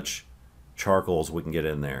as much charcoal as we can get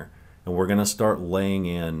in there. And we're going to start laying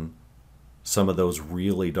in some of those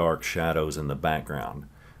really dark shadows in the background.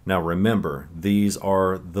 Now remember, these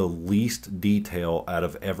are the least detail out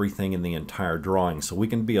of everything in the entire drawing, so we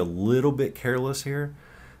can be a little bit careless here.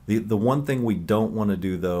 The one thing we don't want to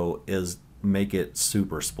do though is make it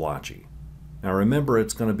super splotchy. Now remember,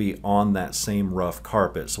 it's going to be on that same rough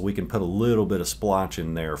carpet, so we can put a little bit of splotch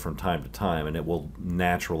in there from time to time and it will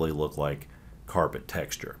naturally look like carpet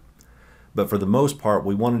texture. But for the most part,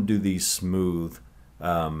 we want to do these smooth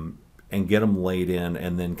and get them laid in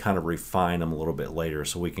and then kind of refine them a little bit later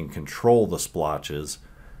so we can control the splotches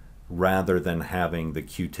rather than having the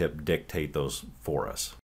Q-tip dictate those for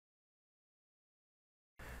us.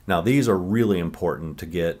 Now these are really important to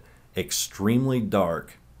get extremely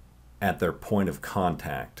dark at their point of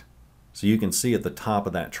contact. So you can see at the top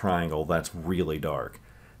of that triangle that's really dark.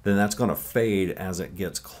 Then that's going to fade as it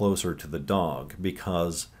gets closer to the dog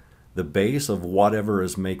because the base of whatever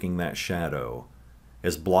is making that shadow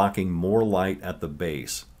is blocking more light at the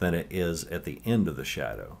base than it is at the end of the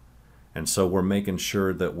shadow. And so we're making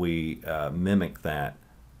sure that we mimic that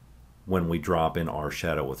when we drop in our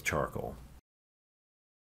shadow with charcoal.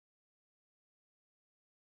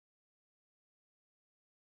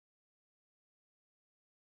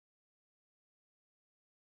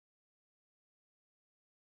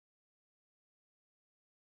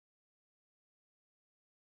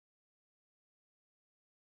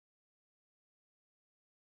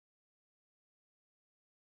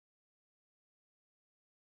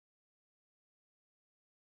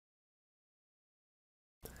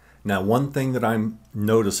 Now, one thing that I'm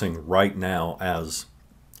noticing right now as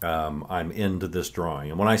I'm into this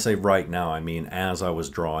drawing, and when I say right now, I mean as I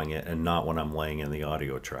was drawing it and not when I'm laying in the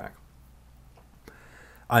audio track.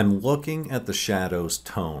 I'm looking at the shadow's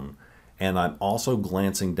tone, and I'm also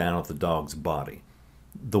glancing down at the dog's body.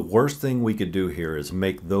 The worst thing we could do here is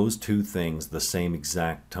make those two things the same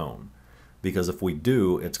exact tone, because if we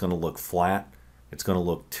do, it's going to look flat, it's going to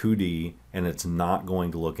look 2D, and it's not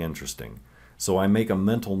going to look interesting. So I make a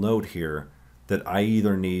mental note here that I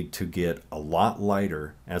either need to get a lot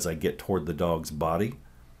lighter as I get toward the dog's body,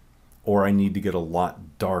 or I need to get a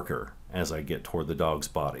lot darker as I get toward the dog's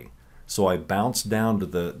body. So I bounce down to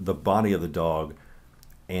the body of the dog,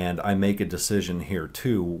 and I make a decision here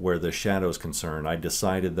too where the shadow is concerned. I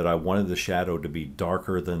decided that I wanted the shadow to be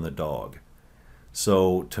darker than the dog.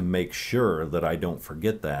 So to make sure that I don't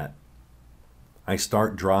forget that, I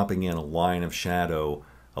start dropping in a line of shadow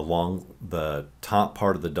along the top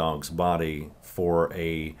part of the dog's body for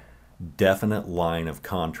a definite line of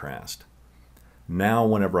contrast. Now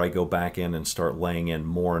whenever I go back in and start laying in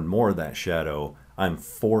more and more of that shadow, I'm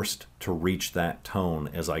forced to reach that tone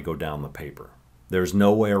as I go down the paper. There's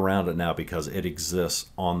no way around it now because it exists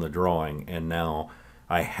on the drawing, and now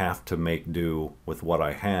I have to make do with what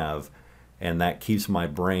I have, and that keeps my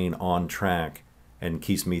brain on track and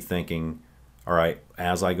keeps me thinking, all right,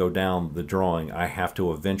 as I go down the drawing, I have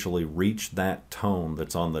to eventually reach that tone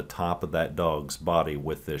that's on the top of that dog's body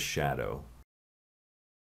with this shadow.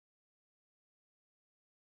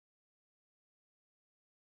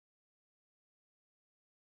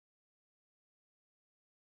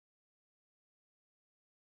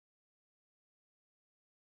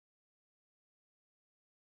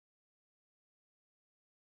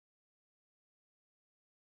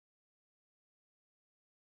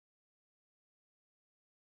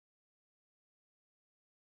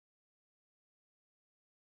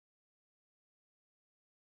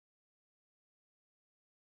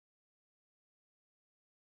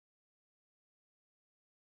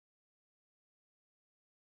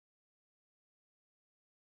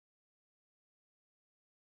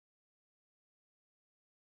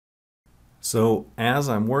 So as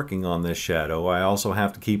I'm working on this shadow, I also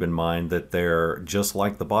have to keep in mind that there, just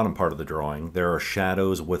like the bottom part of the drawing, there are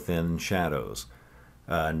shadows within shadows,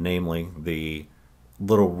 namely the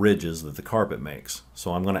little ridges that the carpet makes.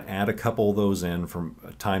 So I'm going to add a couple of those in from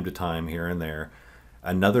time to time here and there.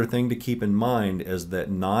 Another thing to keep in mind is that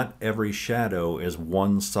not every shadow is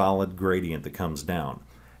one solid gradient that comes down.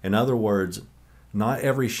 In other words, not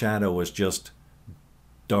every shadow is just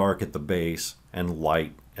dark at the base and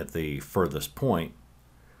light at the furthest point.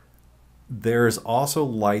 There's also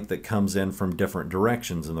light that comes in from different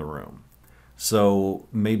directions in the room. So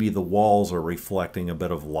maybe the walls are reflecting a bit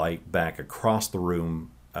of light back across the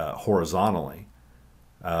room horizontally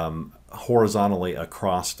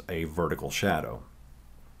across a vertical shadow.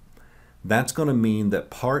 That's going to mean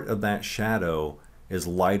that part of that shadow is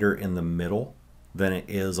lighter in the middle than it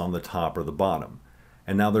is on the top or the bottom.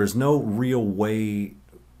 And now there's no real way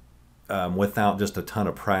without just a ton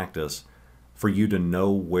of practice for you to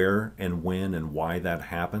know where and when and why that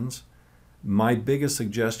happens. My biggest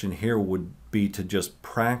suggestion here would be to just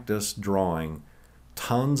practice drawing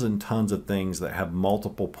tons and tons of things that have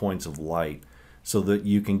multiple points of light so that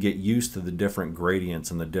you can get used to the different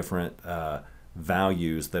gradients and the different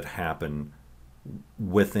values that happen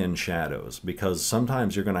within shadows. Because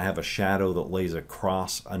sometimes you're going to have a shadow that lays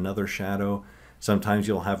across another shadow. Sometimes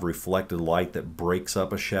you'll have reflected light that breaks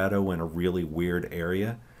up a shadow in a really weird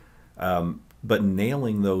area. But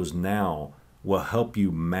nailing those now will help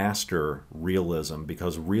you master realism,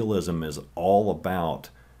 because realism is all about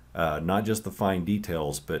not just the fine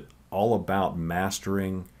details, but all about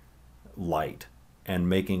mastering light and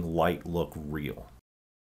making light look real.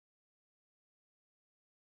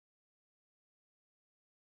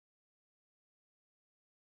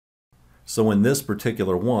 So in this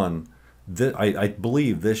particular one, I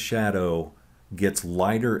believe this shadow gets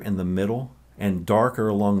lighter in the middle and darker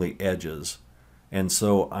along the edges. And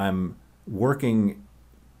so I'm working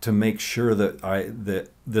to make sure that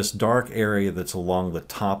this dark area that's along the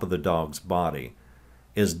top of the dog's body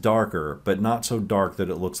is darker, but not so dark that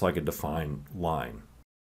it looks like a defined line.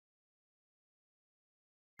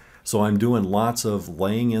 So I'm doing lots of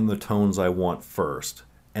laying in the tones I want first,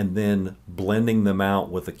 and then blending them out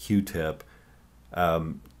with a Q-tip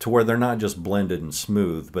to where they're not just blended and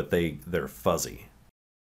smooth, but they're fuzzy.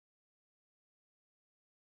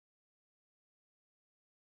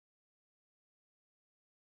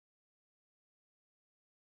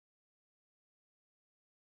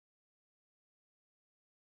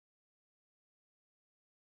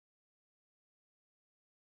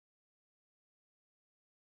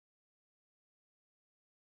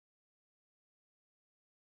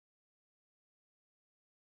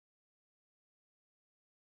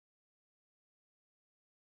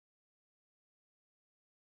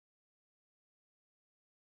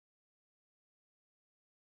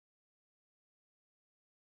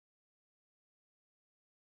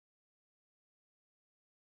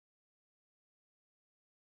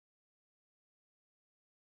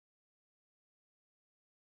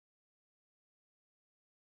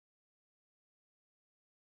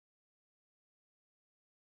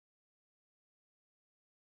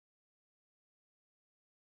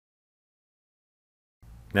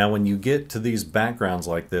 Now, when you get to these backgrounds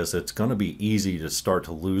like this, it's going to be easy to start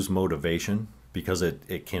to lose motivation because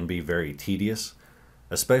it can be very tedious,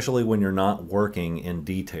 especially when you're not working in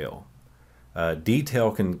detail.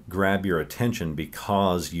 Detail can grab your attention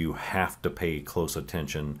because you have to pay close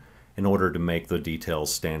attention in order to make the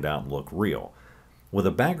details stand out and look real. With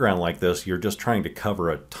a background like this, you're just trying to cover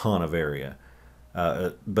a ton of area.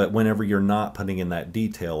 But whenever you're not putting in that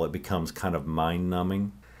detail, it becomes kind of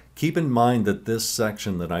mind-numbing. Keep in mind that this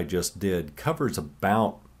section that I just did covers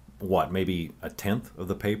about, maybe a tenth of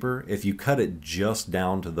the paper. If you cut it just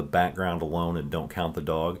down to the background alone and don't count the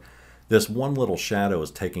dog, this one little shadow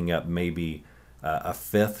is taking up maybe a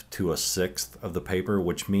fifth to a sixth of the paper,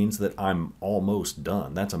 which means that I'm almost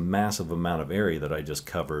done. That's a massive amount of area that I just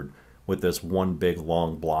covered with this one big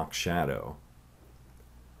long block shadow.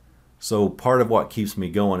 So part of what keeps me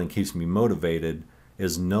going and keeps me motivated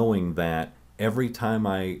is knowing that every time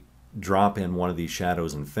I drop in one of these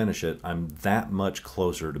shadows and finish it, I'm that much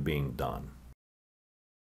closer to being done.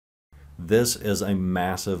 This is a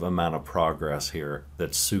massive amount of progress here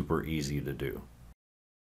that's super easy to do.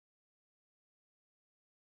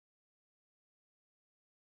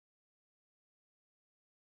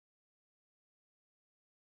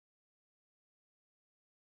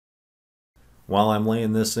 While I'm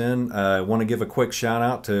laying this in, I want to give a quick shout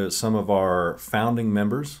out to some of our founding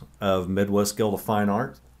members of Midwest Guild of Fine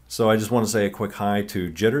Art. So I just want to say a quick hi to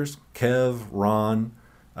Jitters, Kev, Ron,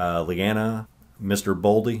 Leanna, Mr.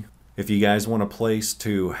 Boldy, If you guys want a place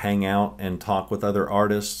to hang out and talk with other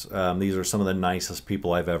artists, these are some of the nicest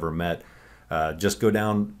people I've ever met. Just go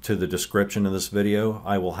down to the description of this video.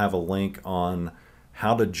 I will have a link on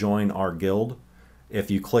how to join our guild. If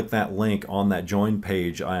you click that link on that join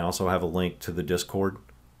page, I also have a link to the Discord.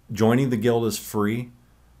 Joining the guild is free.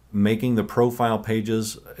 Making the profile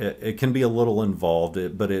pages, it can be a little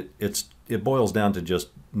involved, but it boils down to just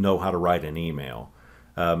know how to write an email.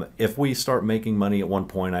 If we start making money at one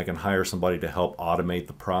point, I can hire somebody to help automate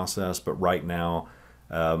the process, but right now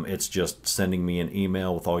it's just sending me an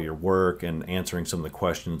email with all your work and answering some of the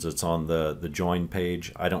questions that's on the join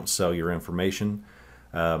page. I don't sell your information.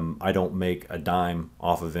 I don't make a dime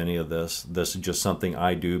off of any of this. This is just something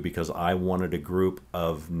I do because I wanted a group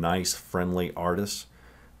of nice, friendly artists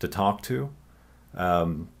to talk to.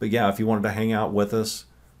 But yeah, if you wanted to hang out with us,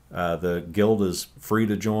 the guild is free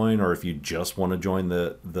to join, or if you just want to join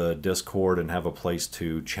the Discord and have a place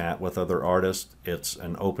to chat with other artists, it's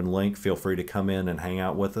an open link. Feel free to come in and hang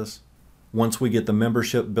out with us. Once we get the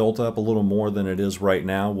membership built up a little more than it is right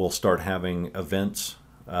now, we'll start having events.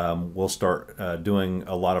 We'll start doing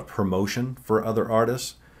a lot of promotion for other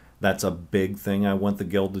artists. That's a big thing I want the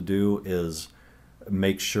guild to do, is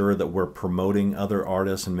make sure that we're promoting other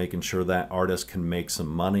artists and making sure that artist can make some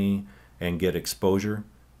money and get exposure.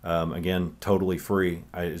 Again, totally free.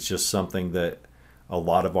 It's just something that a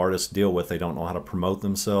lot of artists deal with. They don't know how to promote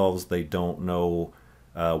themselves. They don't know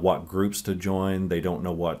what groups to join. They don't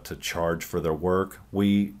know what to charge for their work.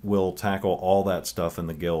 We will tackle all that stuff in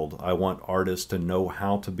the guild. I want artists to know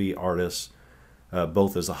how to be artists,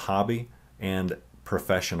 both as a hobby and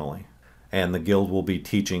professionally. And the guild will be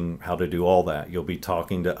teaching how to do all that. You'll be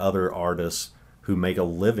talking to other artists who make a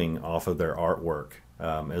living off of their artwork,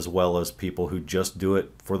 as well as people who just do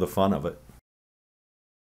it for the fun of it.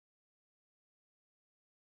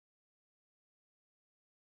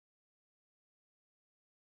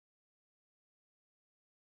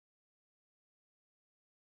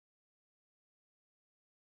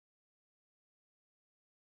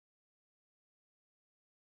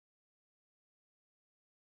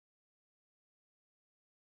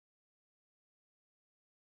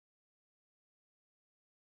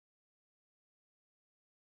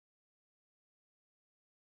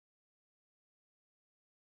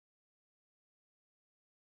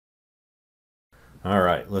 All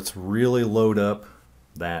right, let's really load up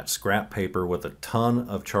that scrap paper with a ton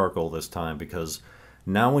of charcoal this time, because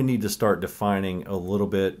now we need to start defining a little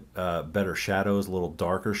bit better shadows, a little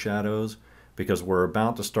darker shadows, because we're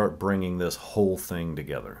about to start bringing this whole thing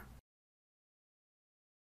together.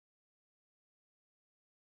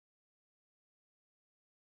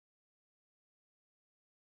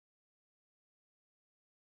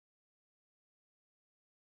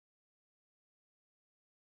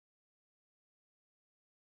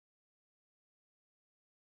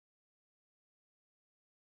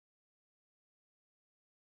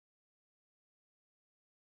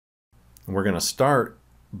 We're going to start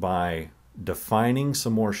by defining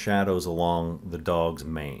some more shadows along the dog's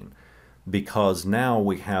mane, because now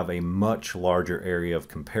we have a much larger area of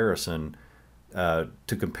comparison to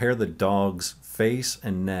compare the dog's face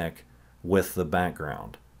and neck with the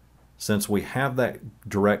background. Since we have that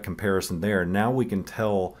direct comparison there, now we can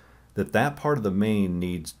tell that that part of the mane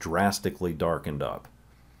needs drastically darkened up.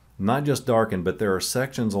 Not just darkened, but there are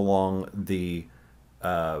sections along the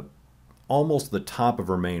almost the top of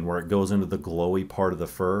her mane where it goes into the glowy part of the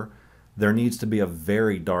fur. There needs to be a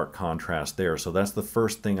very dark contrast there. So that's the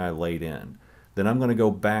first thing I laid in. Then I'm going to go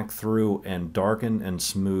back through and darken and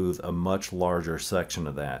smooth a much larger section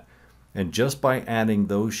of that. And just by adding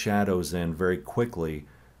those shadows in very quickly,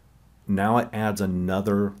 now it adds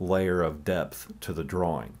another layer of depth to the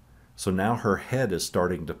drawing. So now her head is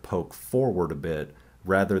starting to poke forward a bit,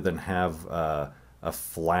 rather than have a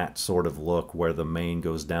flat sort of look where the mane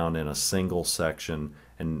goes down in a single section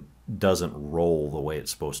and doesn't roll the way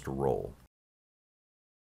it's supposed to roll.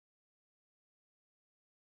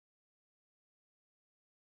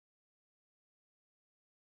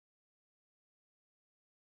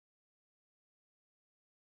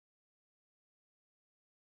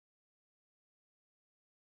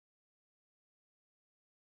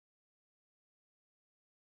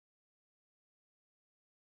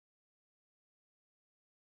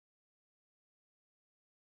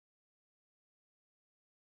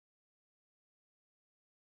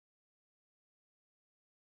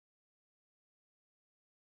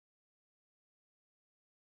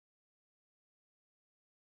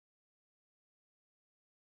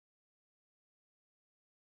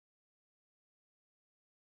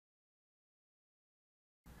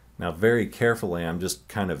 Now very carefully I'm just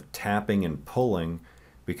kind of tapping and pulling,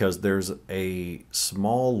 because there's a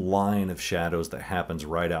small line of shadows that happens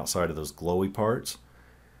right outside of those glowy parts.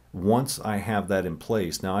 Once I have that in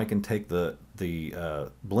place, now I can take the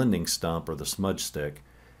blending stump or the smudge stick,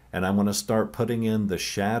 and I'm going to start putting in the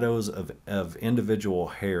shadows of individual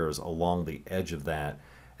hairs along the edge of that,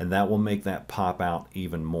 and that will make that pop out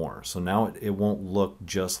even more. So now it won't look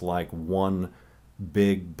just like one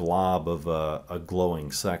big blob of a glowing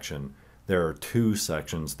section. There are two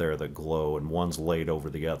sections there that glow, and one's laid over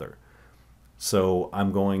the other. So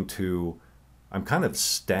I'm kind of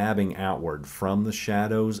stabbing outward from the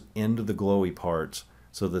shadows into the glowy parts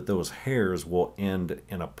so that those hairs will end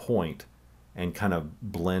in a point and kind of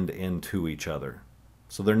blend into each other.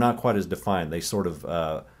 So they're not quite as defined. They sort of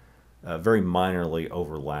very minorly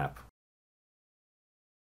overlap.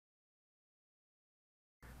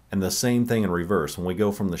 And the same thing in reverse. When we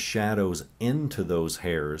go from the shadows into those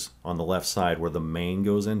hairs on the left side where the mane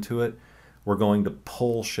goes into it, we're going to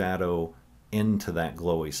pull shadow into that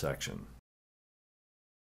glowy section.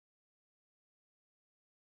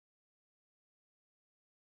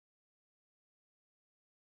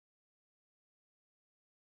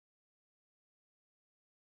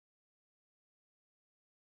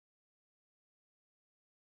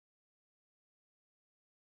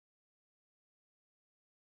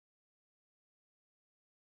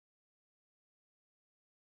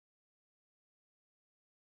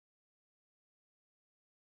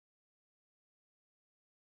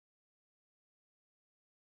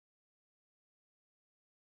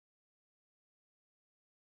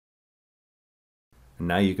 And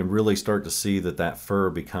now you can really start to see that that fur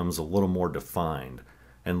becomes a little more defined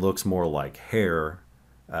and looks more like hair.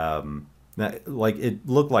 Like it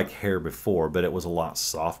looked like hair before, but it was a lot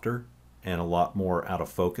softer and a lot more out of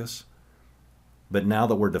focus. But now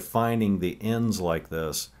that we're defining the ends like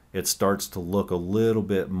this, it starts to look a little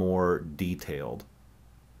bit more detailed.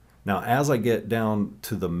 Now, as I get down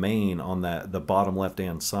to the mane on the bottom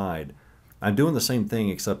left-hand side, I'm doing the same thing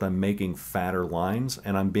except I'm making fatter lines,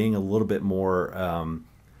 and I'm being a little bit more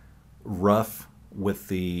rough with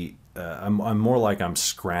the, I'm more like I'm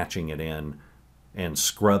scratching it in and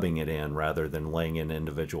scrubbing it in rather than laying in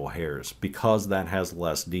individual hairs. Because that has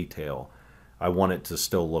less detail, I want it to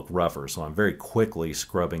still look rougher, so I'm very quickly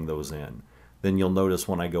scrubbing those in. Then you'll notice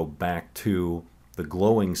when I go back to the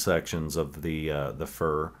glowing sections of the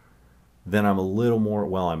fur, then I'm a little more,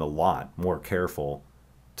 well, I'm a lot more careful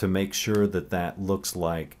to make sure that that looks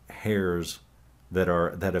like hairs that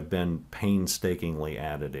have been painstakingly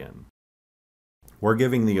added in. We're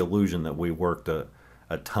giving the illusion that we worked a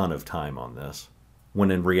ton of time on this, when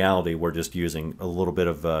in reality we're just using a little bit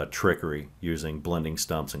of trickery using blending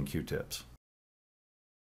stumps and Q-tips.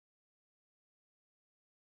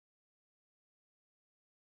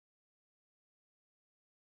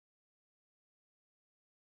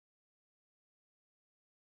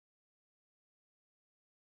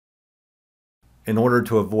 In order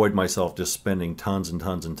to avoid myself just spending tons and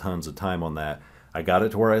tons and tons of time on that, I got it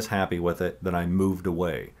to where I was happy with it, then I moved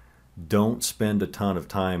away. Don't spend a ton of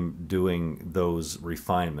time doing those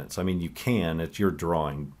refinements. I mean, you can, it's your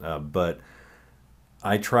drawing, but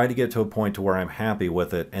I try to get to a point to where I'm happy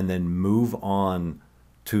with it and then move on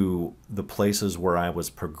to the places where I was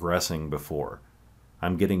progressing before.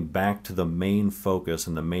 I'm getting back to the main focus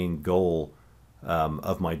and the main goal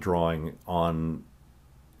of my drawing on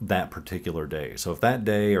that particular day. So if that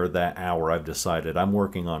day or that hour I've decided I'm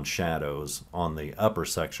working on shadows on the upper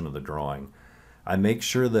section of the drawing, I make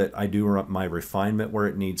sure that I do my refinement where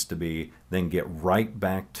it needs to be, then get right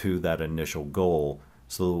back to that initial goal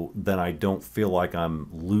so that I don't feel like I'm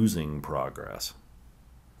losing progress.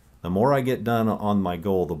 The more I get done on my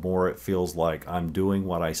goal, the more it feels like I'm doing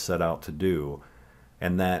what I set out to do,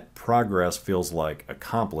 and that progress feels like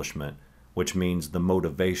accomplishment, which means the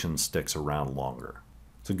motivation sticks around longer.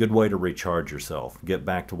 It's a good way to recharge yourself, get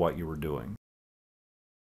back to what you were doing.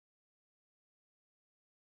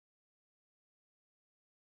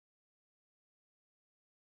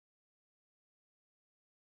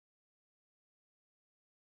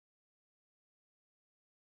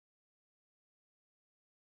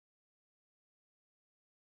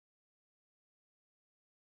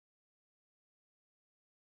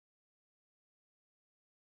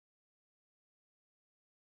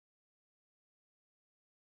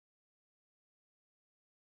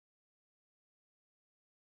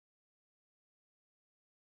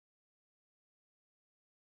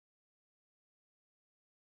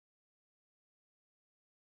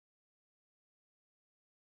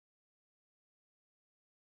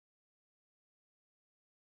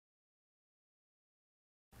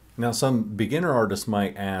 Now, some beginner artists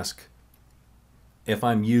might ask, if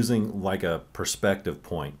I'm using like a perspective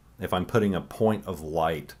point, if I'm putting a point of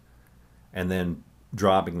light and then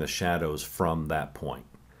dropping the shadows from that point.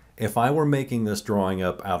 If I were making this drawing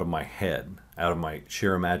up out of my head, out of my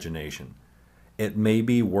sheer imagination, it may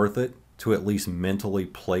be worth it to at least mentally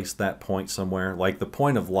place that point somewhere. Like the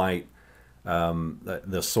point of light,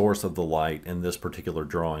 the source of the light in this particular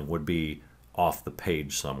drawing would be off the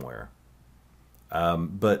page somewhere.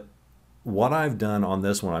 But what I've done on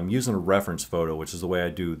this one, I'm using a reference photo, which is the way I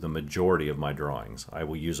do the majority of my drawings. I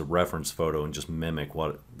will use a reference photo and just mimic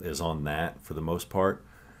what is on that for the most part.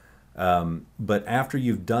 But after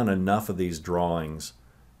you've done enough of these drawings,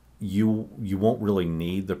 you won't really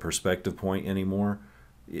need the perspective point anymore.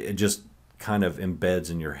 It just kind of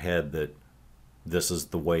embeds in your head that this is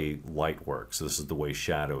the way light works. This is the way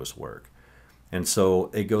shadows work. And so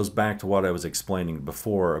it goes back to what I was explaining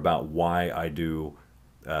before about why I do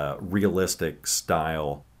realistic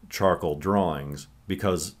style charcoal drawings,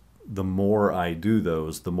 because the more I do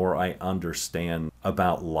those, the more I understand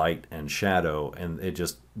about light and shadow, and it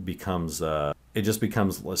just becomes a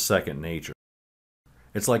second nature.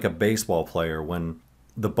 It's like a baseball player. When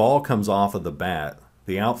the ball comes off of the bat,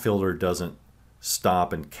 the outfielder doesn't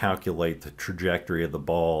stop and calculate the trajectory of the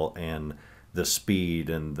ball and the speed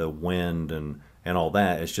and the wind and all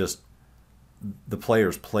that. It's just the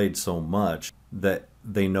players played so much that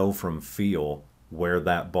they know from feel where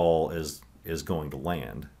that ball is going to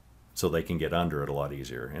land, so they can get under it a lot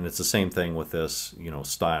easier. And it's the same thing with this,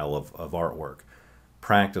 style of artwork.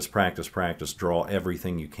 Practice, practice, practice. Draw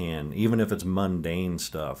everything you can, even if it's mundane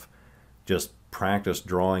stuff. Just practice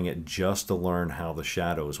drawing it just to learn how the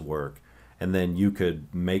shadows work. And then you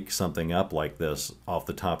could make something up like this off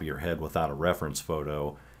the top of your head without a reference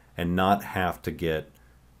photo and not have to get,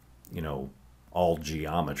 all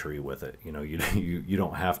geometry with it. You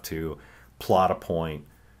don't have to plot a point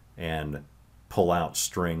and pull out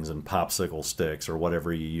strings and popsicle sticks or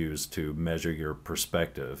whatever you use to measure your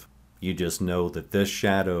perspective. You just know that this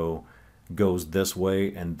shadow goes this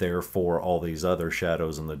way, and therefore all these other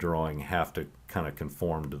shadows in the drawing have to kind of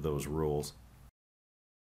conform to those rules.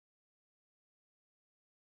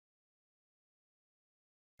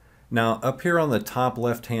 Now, up here on the top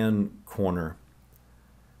left-hand corner,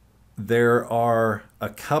 there are a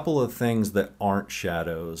couple of things that aren't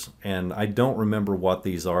shadows, and I don't remember what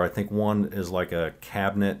these are. I think one is like a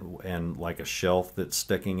cabinet and like a shelf that's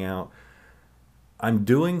sticking out. I'm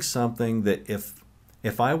doing something that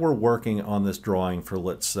if I were working on this drawing for,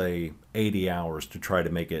 let's say, 80 hours to try to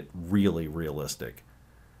make it really realistic,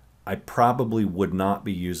 I probably would not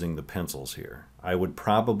be using the pencils here. I would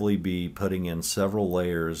probably be putting in several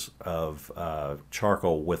layers of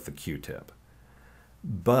charcoal with the Q-tip.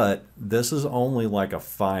 But this is only like a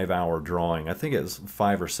 5-hour drawing. I think it's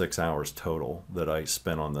 5 or 6 hours total that I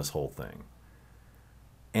spent on this whole thing.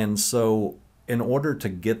 And so in order to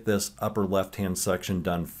get this upper left-hand section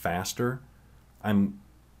done faster, I'm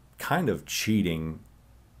kind of cheating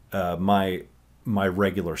my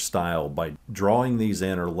regular style by drawing these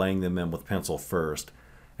in or laying them in with pencil first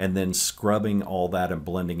and then scrubbing all that and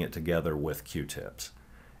blending it together with Q-tips.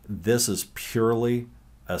 This is purely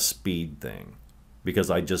a speed thing, because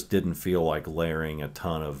I just didn't feel like layering a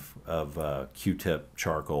ton of Q-tip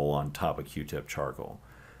charcoal on top of Q-tip charcoal.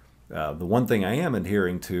 The one thing I am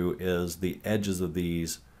adhering to is the edges of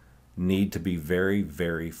these need to be very,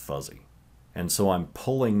 very fuzzy. And so I'm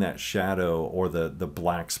pulling that shadow or the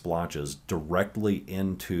black splotches directly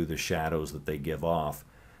into the shadows that they give off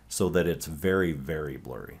so that it's very, very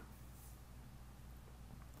blurry.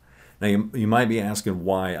 Now you might be asking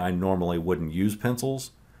why I normally wouldn't use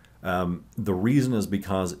pencils. The reason is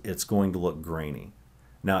because it's going to look grainy.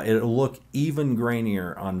 Now it'll look even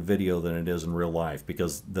grainier on video than it is in real life,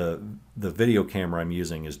 because the video camera I'm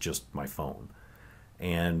using is just my phone.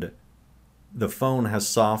 And the phone has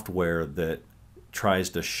software that tries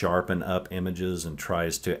to sharpen up images and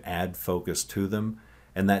tries to add focus to them,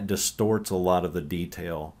 and that distorts a lot of the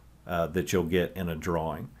detail that you'll get in a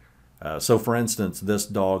drawing. So for instance, this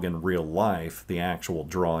dog in real life, the actual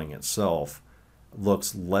drawing itself,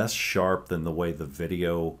 looks less sharp than the way the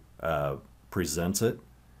video presents it.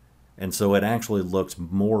 And so it actually looks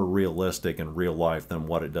more realistic in real life than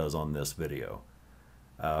what it does on this video.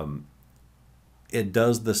 It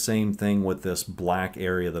does the same thing with this black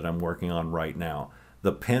area that I'm working on right now.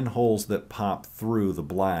 The pinholes that pop through the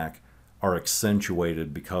black are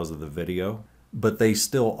accentuated because of the video, but they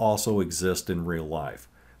still also exist in real life.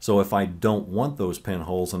 So if I don't want those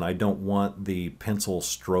pinholes and I don't want the pencil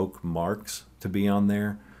stroke marks to be on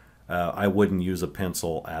there, I wouldn't use a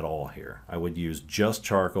pencil at all here. I would use just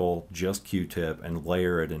charcoal, just Q-tip, and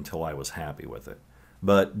layer it until I was happy with it.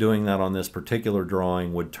 But doing that on this particular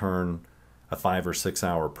drawing would turn a 5 or 6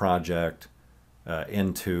 hour project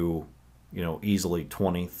into, easily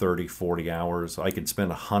 20, 30, 40 hours. I could spend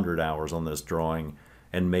 100 hours on this drawing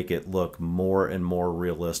and make it look more and more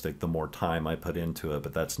realistic the more time I put into it,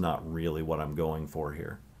 but that's not really what I'm going for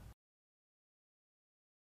here.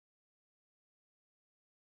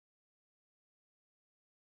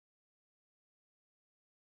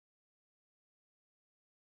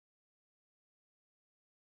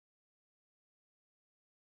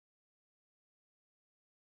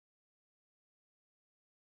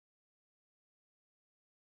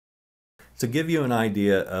 To give you an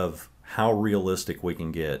idea of how realistic we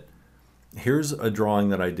can get, here's a drawing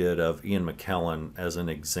that I did of Ian McKellen as an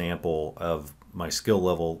example of my skill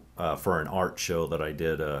level for an art show that I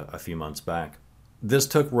did a few months back. This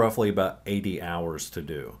took roughly about 80 hours to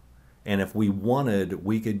do. And if we wanted,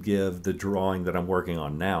 we could give the drawing that I'm working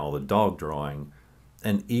on now, the dog drawing,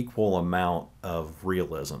 an equal amount of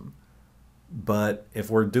realism. But if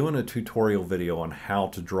we're doing a tutorial video on how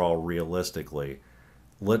to draw realistically,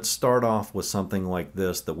 let's start off with something like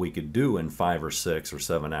this that we could do in 5 or 6 or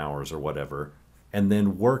 7 hours or whatever, and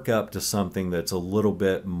then work up to something that's a little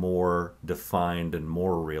bit more defined and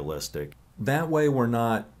more realistic. That way we're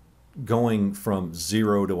not going from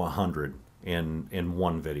 0 to 100 in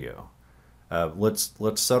one video. Let's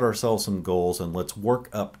set ourselves some goals and let's work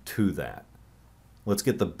up to that. Let's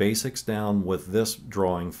get the basics down with this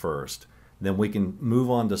drawing first. Then we can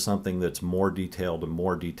move on to something that's more detailed,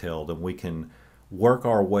 and we can work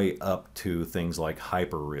our way up to things like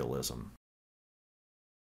hyperrealism.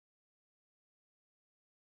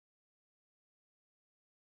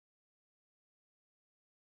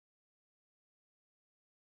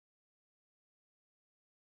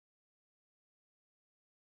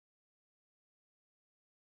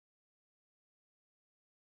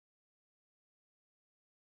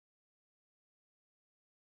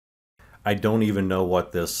 I don't even know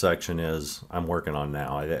what this section is I'm working on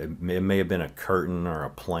now. It may have been a curtain or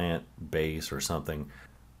a plant base or something.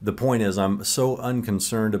 The point is, I'm so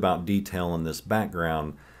unconcerned about detail in this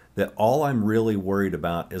background that all I'm really worried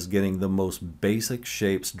about is getting the most basic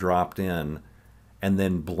shapes dropped in and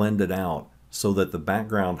then blended out so that the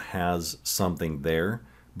background has something there,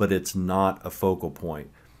 but it's not a focal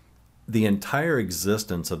point. The entire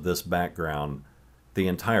existence of this background, the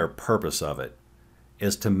entire purpose of it,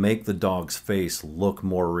 is to make the dog's face look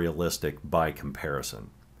more realistic by comparison.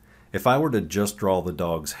 If I were to just draw the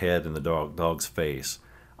dog's head and the dog's face,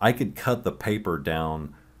 I could cut the paper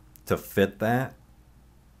down to fit that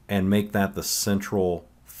and make that the central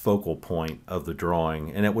focal point of the drawing,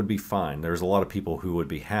 and it would be fine. There's a lot of people who would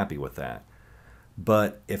be happy with that.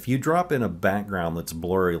 But if you drop in a background that's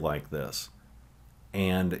blurry like this,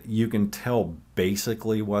 and you can tell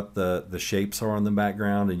basically what the shapes are in the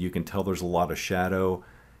background, and you can tell there's a lot of shadow,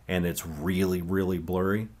 and it's really, really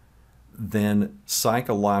blurry, then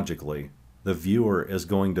psychologically, the viewer is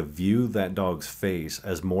going to view that dog's face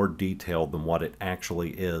as more detailed than what it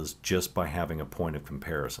actually is just by having a point of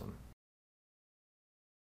comparison.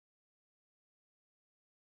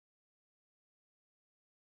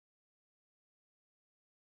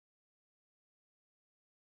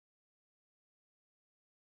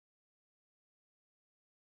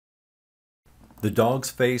 The dog's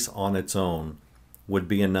face on its own would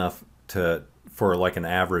be enough for like an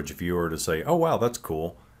average viewer to say, oh wow, that's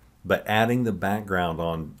cool. But adding the background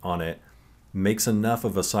on it makes enough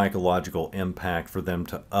of a psychological impact for them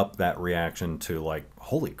to up that reaction to like,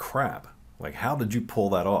 holy crap, like how did you pull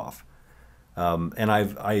that off? And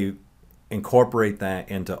I incorporate that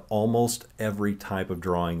into almost every type of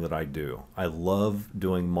drawing that I do. I love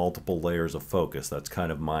doing multiple layers of focus. That's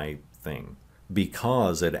kind of my thing,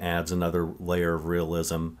 because it adds another layer of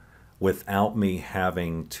realism without me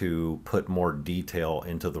having to put more detail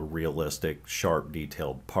into the realistic, sharp,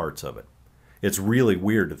 detailed parts of it. It's really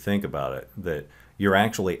weird to think about it, that you're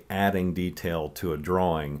actually adding detail to a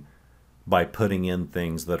drawing by putting in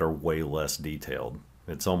things that are way less detailed.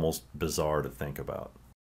 It's almost bizarre to think about.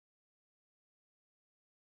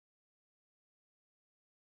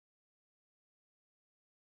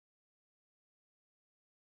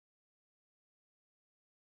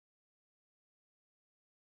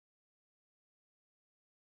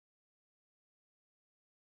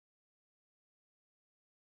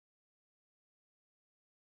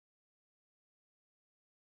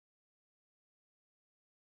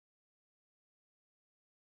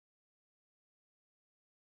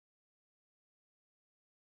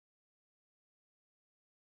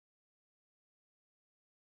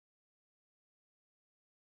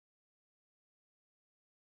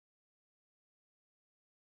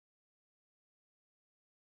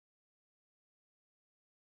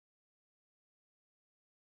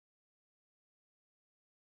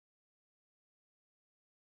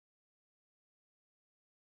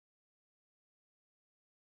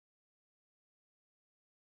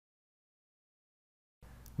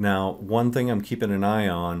 Now, one thing I'm keeping an eye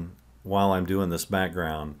on while I'm doing this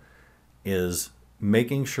background is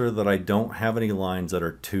making sure that I don't have any lines that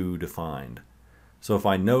are too defined. So if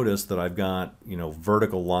I notice that I've got,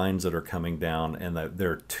 vertical lines that are coming down and that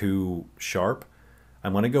they're too sharp,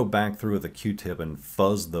 I'm going to go back through with a Q-tip and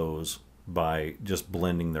fuzz those by just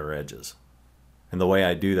blending their edges. And the way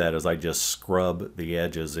I do that is I just scrub the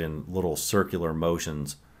edges in little circular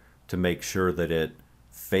motions to make sure that it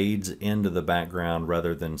fades into the background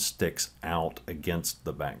rather than sticks out against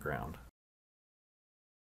the background.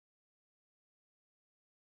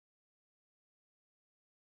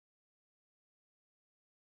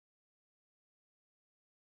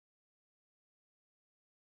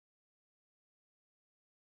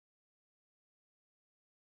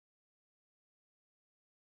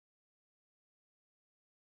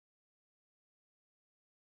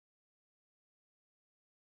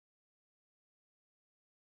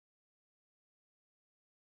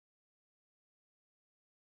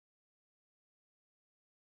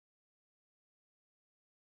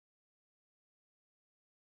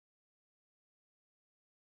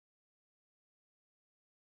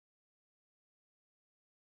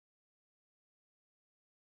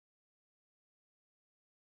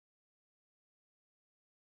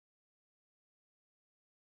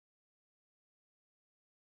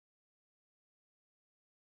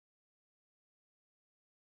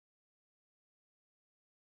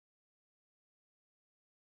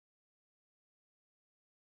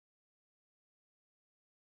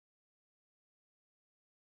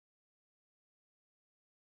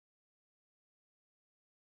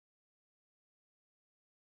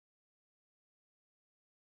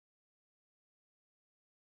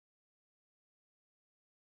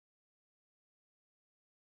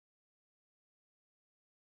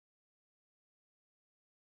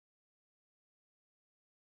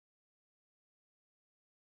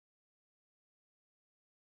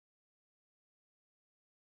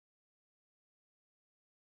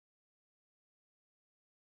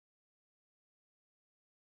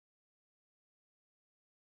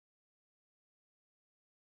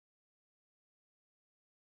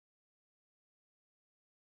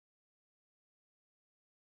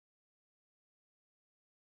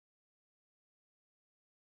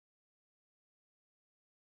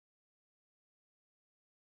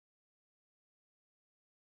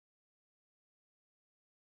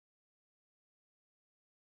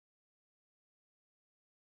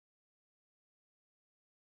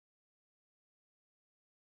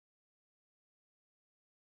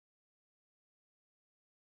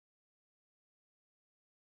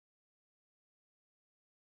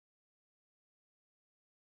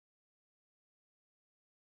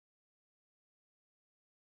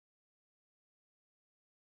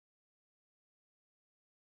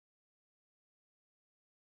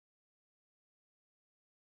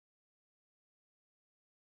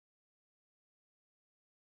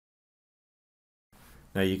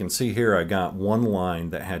 Now you can see here I got one line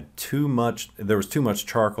that had there was too much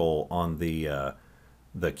charcoal on the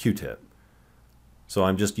Q-tip. So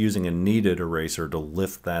I'm just using a kneaded eraser to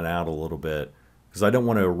lift that out a little bit because I don't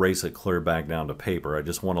want to erase it clear back down to paper. I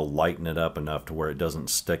just want to lighten it up enough to where it doesn't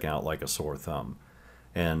stick out like a sore thumb.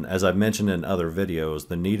 And as I've mentioned in other videos,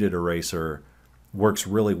 the kneaded eraser works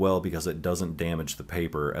really well because it doesn't damage the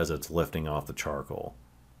paper as it's lifting off the charcoal.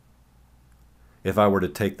 If I were to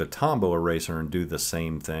take the Tombow eraser and do the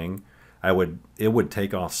same thing, it would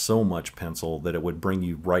take off so much pencil that it would bring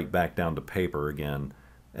you right back down to paper again,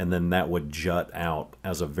 and then that would jut out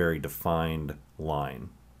as a very defined line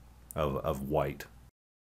of white.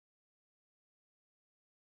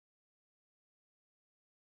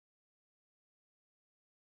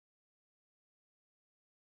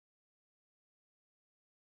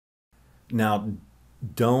 Now,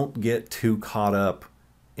 don't get too caught up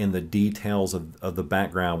in the details of the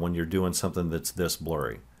background when you're doing something that's this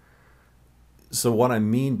blurry. So what I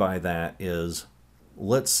mean by that is,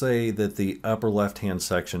 let's say that the upper left-hand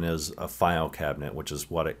section is a file cabinet, which is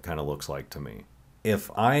what it kind of looks like to me. If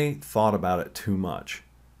I thought about it too much,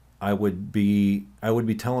 I would be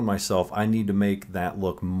telling myself I need to make that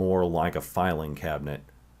look more like a filing cabinet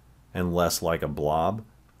and less like a blob.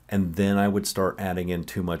 And then I would start adding in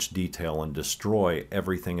too much detail and destroy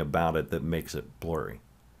everything about it that makes it blurry.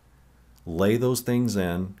 Lay those things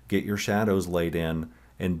in, get your shadows laid in,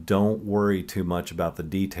 and don't worry too much about the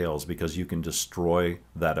details because you can destroy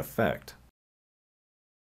that effect.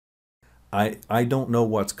 I don't know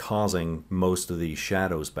what's causing most of these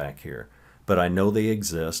shadows back here, but I know they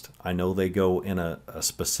exist. I know they go in a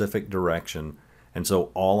specific direction, and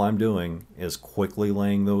so all I'm doing is quickly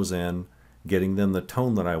laying those in, getting them the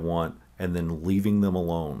tone that I want, and then leaving them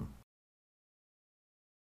alone.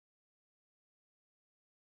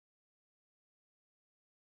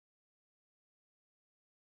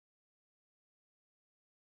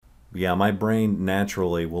 Yeah, my brain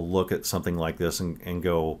naturally will look at something like this and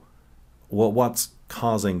go, well, what's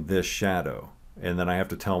causing this shadow? And then I have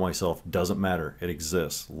to tell myself, doesn't matter, it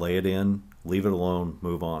exists. Lay it in, leave it alone,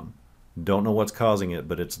 move on. Don't know what's causing it,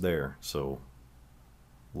 but it's there, so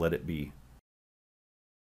let it be.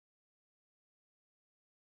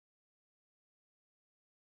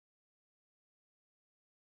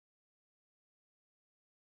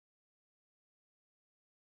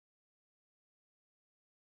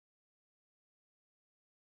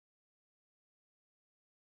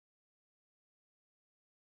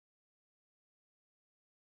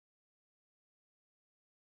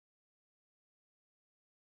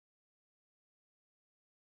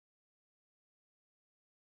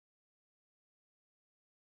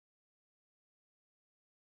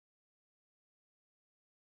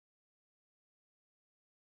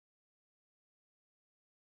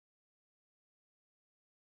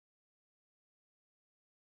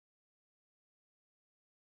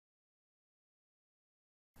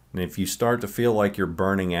 And if you start to feel like you're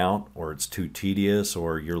burning out or it's too tedious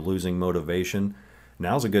or you're losing motivation,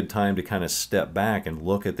 now's a good time to kind of step back and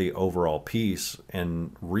look at the overall piece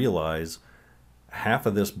and realize half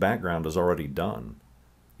of this background is already done.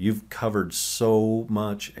 You've covered so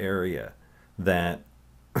much area that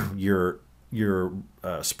you're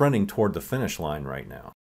sprinting toward the finish line right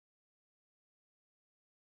now.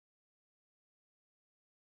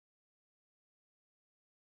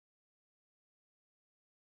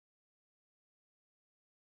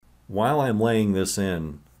 While I'm laying this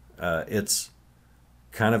in, it's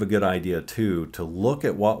kind of a good idea too to look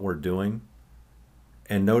at what we're doing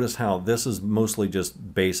and notice how this is mostly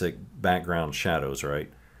just basic background shadows, right?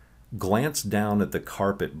 Glance down at the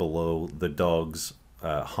carpet below the dog's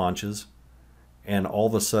haunches, and all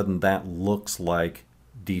of a sudden that looks like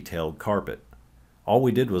detailed carpet. All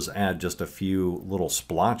we did was add just a few little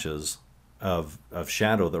splotches of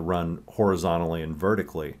shadow that run horizontally and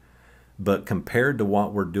vertically. But compared to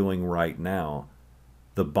what we're doing right now,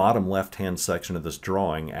 the bottom left-hand section of this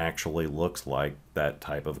drawing actually looks like that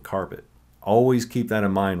type of carpet. Always keep that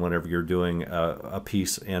in mind whenever you're doing a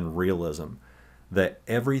piece in realism, that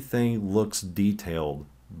everything looks detailed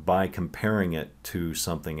by comparing it to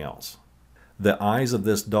something else. The eyes of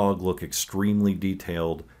this dog look extremely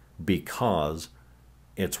detailed because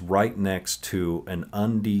it's right next to an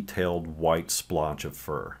undetailed white splotch of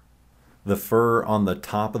fur. The fur on the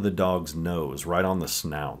top of the dog's nose, right on the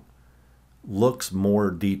snout, looks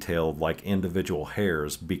more detailed like individual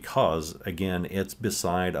hairs because, again, it's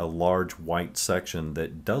beside a large white section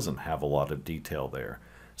that doesn't have a lot of detail there.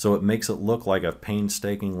 So it makes it look like I've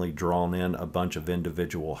painstakingly drawn in a bunch of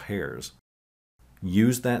individual hairs.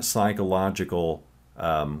 Use that psychological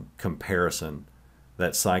comparison,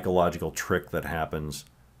 that psychological trick that happens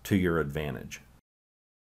to your advantage.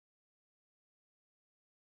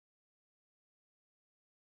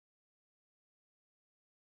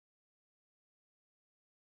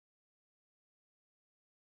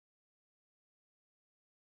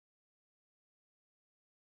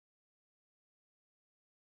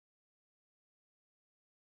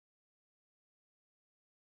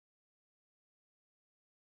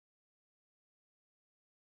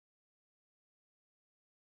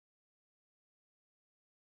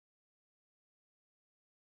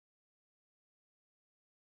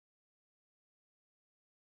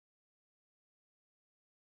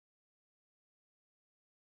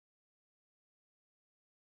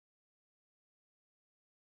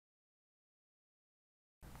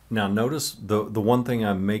 Now notice the one thing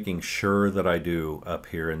I'm making sure that I do up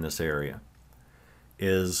here in this area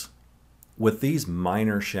is with these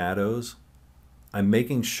minor shadows, I'm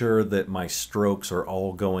making sure that my strokes are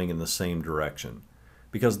all going in the same direction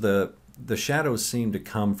because the shadows seem to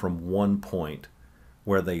come from one point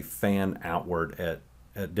where they fan outward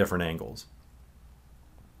at different angles.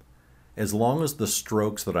 As long as the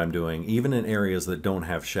strokes that I'm doing, even in areas that don't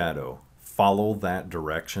have shadow, follow that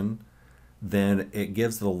direction, then it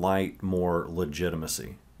gives the light more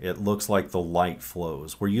legitimacy. It looks like the light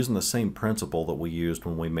flows. We're using the same principle that we used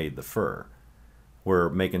when we made the fur. We're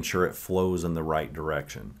making sure it flows in the right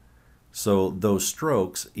direction. So those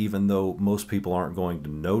strokes, even though most people aren't going to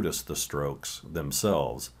notice the strokes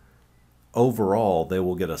themselves, overall they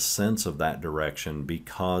will get a sense of that direction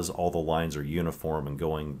because all the lines are uniform and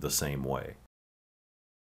going the same way.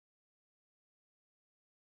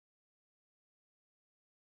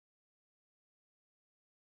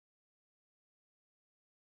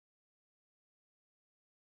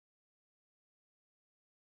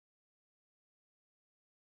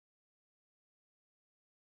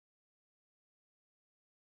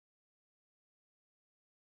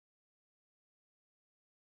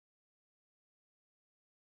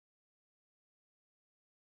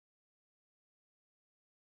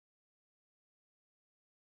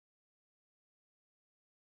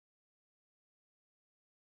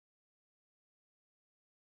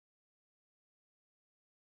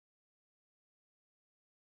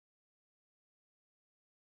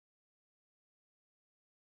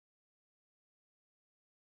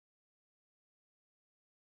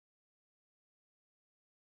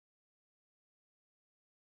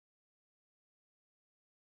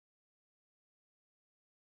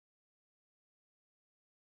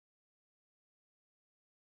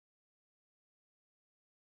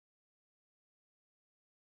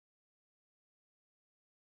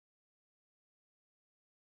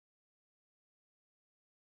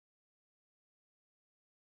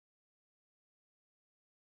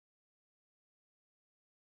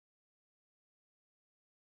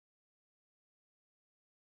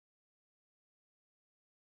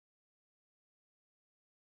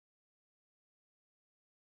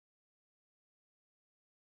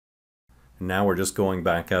 Now we're just going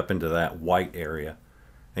back up into that white area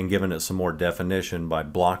and giving it some more definition by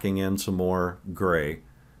blocking in some more gray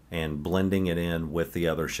and blending it in with the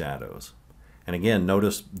other shadows. And again,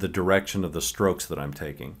 notice the direction of the strokes that I'm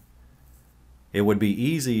taking. It would be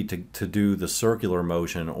easy to do the circular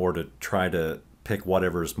motion or to try to pick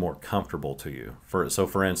whatever is more comfortable to you. So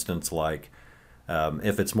for instance, like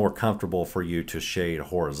if it's more comfortable for you to shade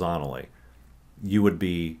horizontally, you would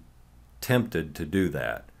be tempted to do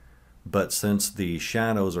that. But since the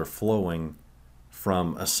shadows are flowing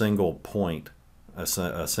from a single point, a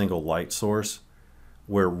single light source,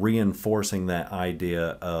 we're reinforcing that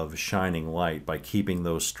idea of shining light by keeping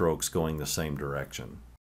those strokes going the same direction.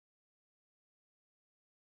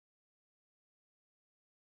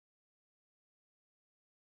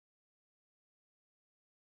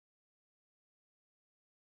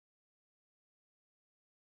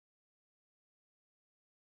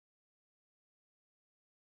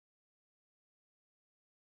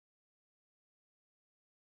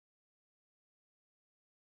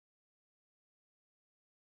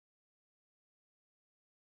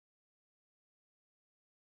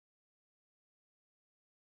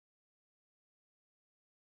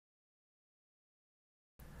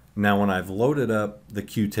 Now when I've loaded up the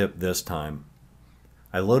Q-tip this time,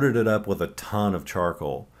 I loaded it up with a ton of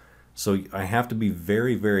charcoal. So I have to be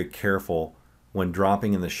very, very careful when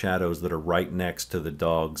dropping in the shadows that are right next to the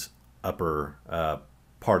dog's upper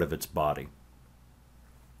part of its body.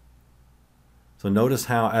 So notice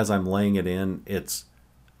how as I'm laying it in, it's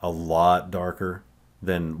a lot darker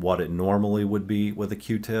than what it normally would be with a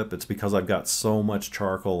Q-tip. It's because I've got so much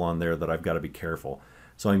charcoal on there that I've got to be careful.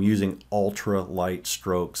 So I'm using ultra light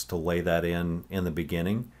strokes to lay that in the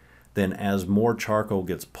beginning. Then as more charcoal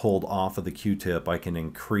gets pulled off of the Q-tip, I can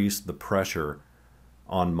increase the pressure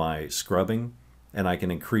on my scrubbing, and I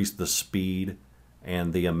can increase the speed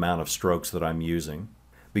and the amount of strokes that I'm using.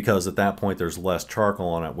 Because at that point there's less charcoal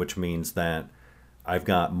on it, which means that I've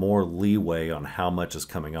got more leeway on how much is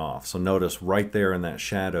coming off. So notice right there in that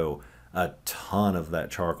shadow, a ton of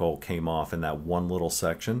that charcoal came off in that one little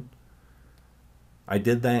section. I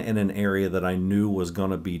did that in an area that I knew was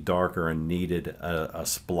going to be darker and needed a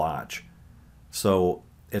splotch. So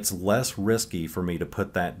it's less risky for me to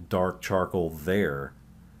put that dark charcoal there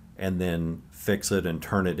and then fix it and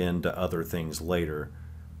turn it into other things later.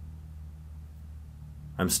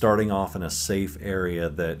 I'm starting off in a safe area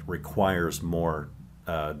that requires more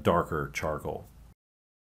darker charcoal.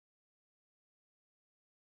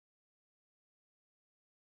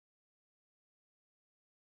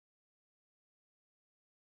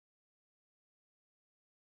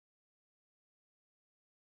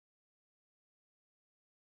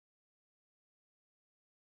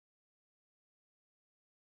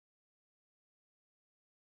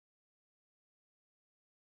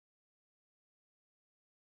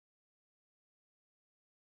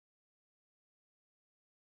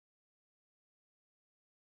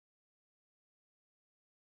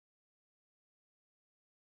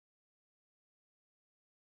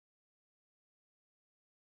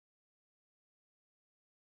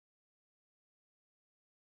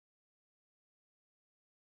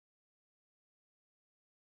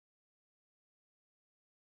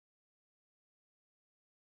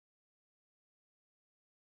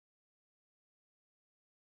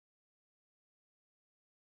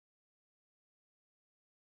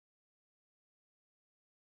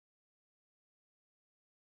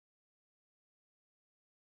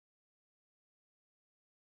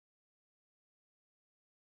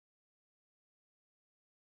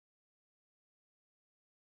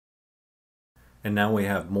 And now we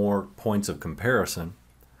have more points of comparison.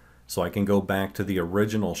 So I can go back to the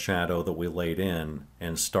original shadow that we laid in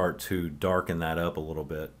and start to darken that up a little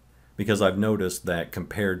bit. Because I've noticed that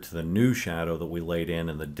compared to the new shadow that we laid in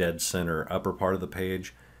the dead center upper part of the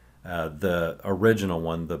page, the original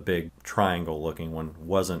one, the big triangle looking one,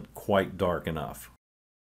 wasn't quite dark enough.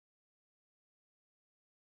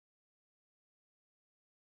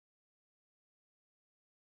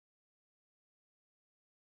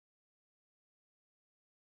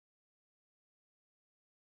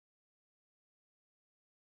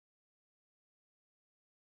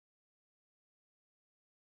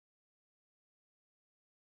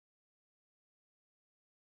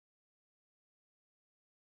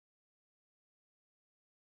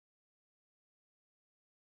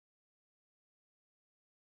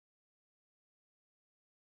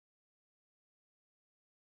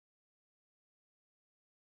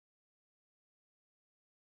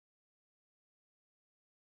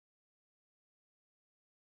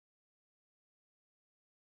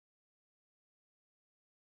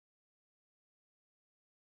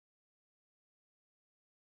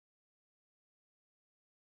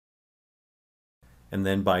 And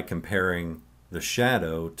then by comparing the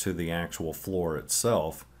shadow to the actual floor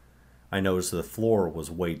itself, I noticed the floor was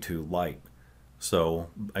way too light. So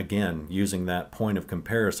again, using that point of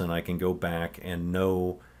comparison, I can go back and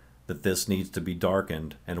know that this needs to be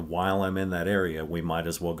darkened. And while I'm in that area, we might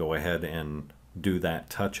as well go ahead and do that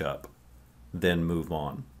touch up, then move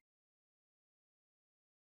on.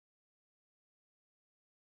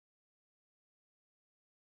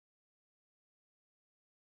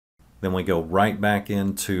 Then we go right back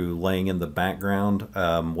into laying in the background,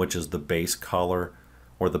 which is the base color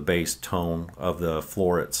or the base tone of the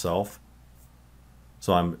floor itself.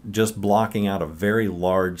 So I'm just blocking out a very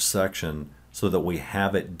large section so that we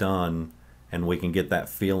have it done and we can get that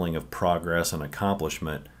feeling of progress and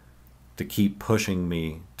accomplishment to keep pushing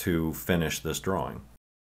me to finish this drawing.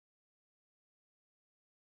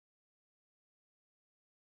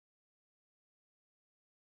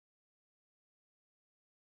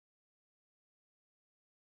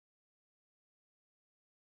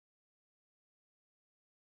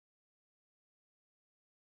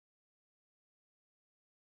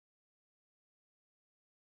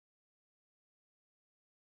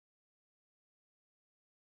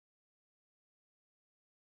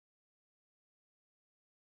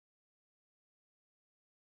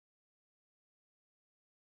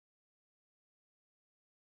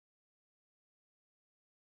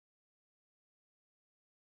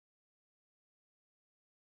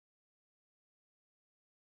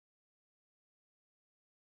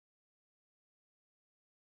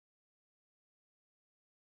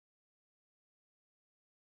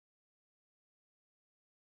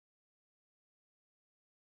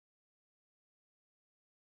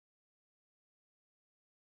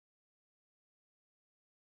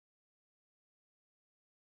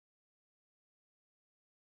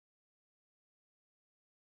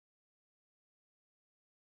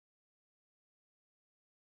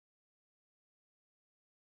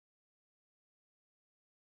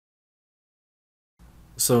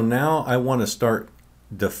 So now I want to start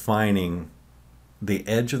defining the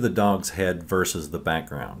edge of the dog's head versus the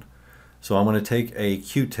background. So I'm going to take a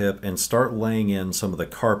Q-tip and start laying in some of the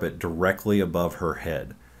carpet directly above her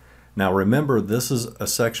head. Now remember, this is a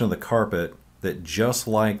section of the carpet that, just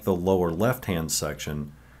like the lower left-hand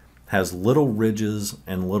section, has little ridges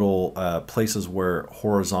and little places where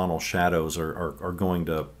horizontal shadows are going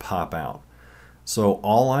to pop out. So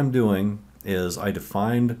all I'm doing is I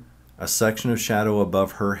defined a section of shadow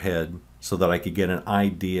above her head so that I could get an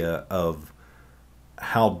idea of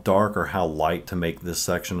how dark or how light to make this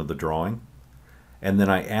section of the drawing. And then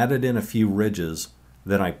I added in a few ridges.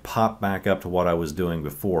 Then I popped back up to what I was doing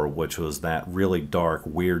before, which was that really dark,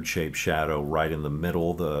 weird shaped shadow right in the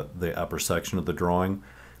middle of the upper section of the drawing.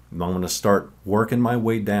 I'm going to start working my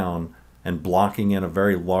way down and blocking in a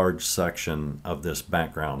very large section of this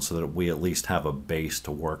background so that we at least have a base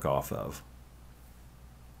to work off of.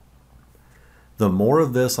 The more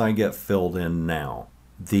of this I get filled in now,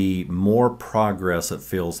 the more progress it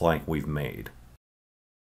feels like we've made.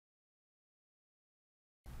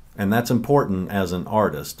 And that's important as an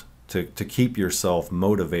artist to keep yourself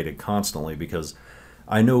motivated constantly, because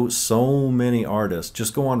I know so many artists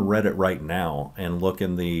just go on Reddit right now and look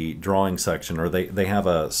in the drawing section, or they have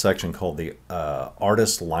a section called the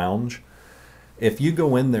Artist Lounge. If you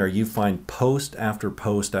go in there, you find post after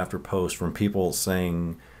post after post from people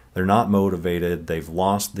saying they're not motivated, they've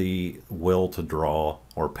lost the will to draw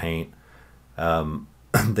or paint.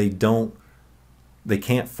 They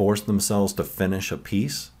can't force themselves to finish a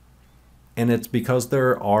piece. And it's because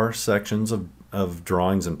there are sections of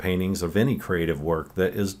drawings and paintings of any creative work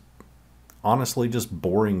that is honestly just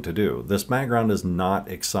boring to do. This background is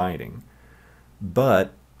not exciting,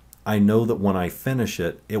 but I know that when I finish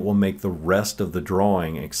it, it will make the rest of the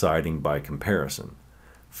drawing exciting by comparison.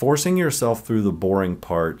 Forcing yourself through the boring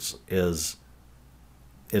parts it's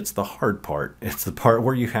the hard part. It's the part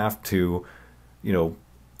where you have to,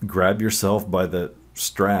 grab yourself by the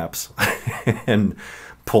straps and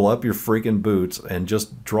pull up your freaking boots and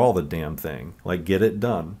just draw the damn thing. Like, get it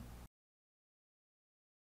done.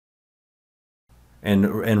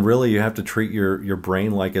 And really, you have to treat your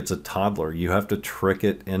brain like it's a toddler. You have to trick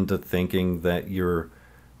it into thinking that you're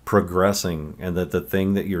progressing and that the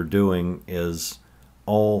thing that you're doing is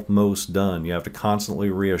almost done. You have to constantly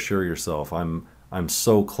reassure yourself, I'm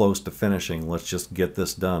so close to finishing. Let's just get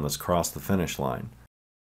this done. Let's cross the finish line.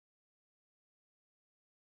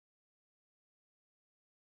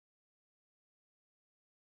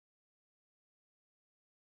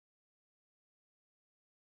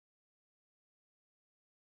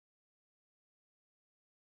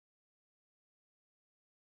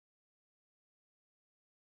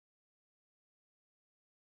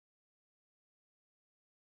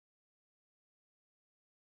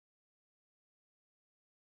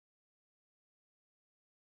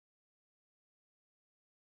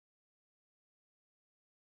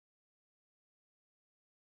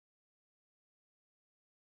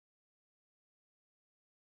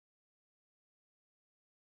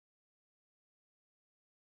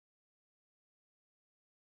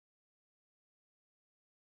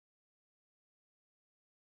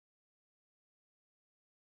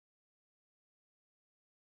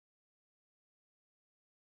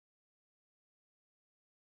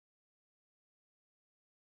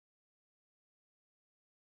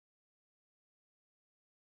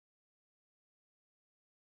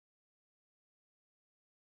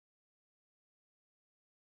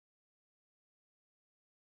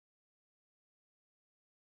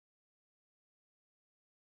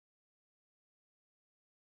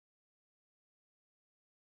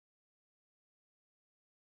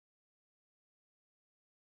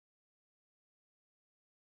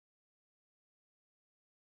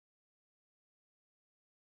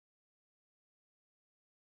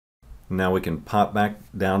 Now we can pop back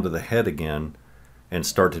down to the head again and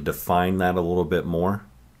start to define that a little bit more.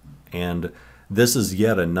 And this is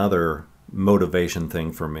yet another motivation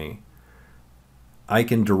thing for me. I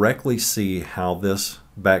can directly see how this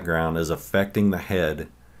background is affecting the head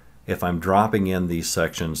if I'm dropping in these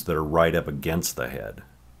sections that are right up against the head.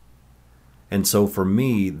 And so for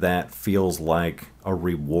me, that feels like a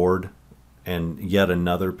reward and yet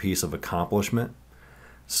another piece of accomplishment.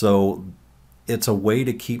 So it's a way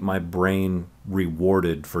to keep my brain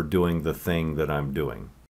rewarded for doing the thing that I'm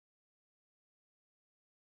doing.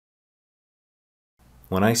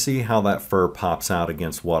 When I see how that fur pops out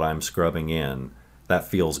against what I'm scrubbing in, that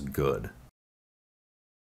feels good.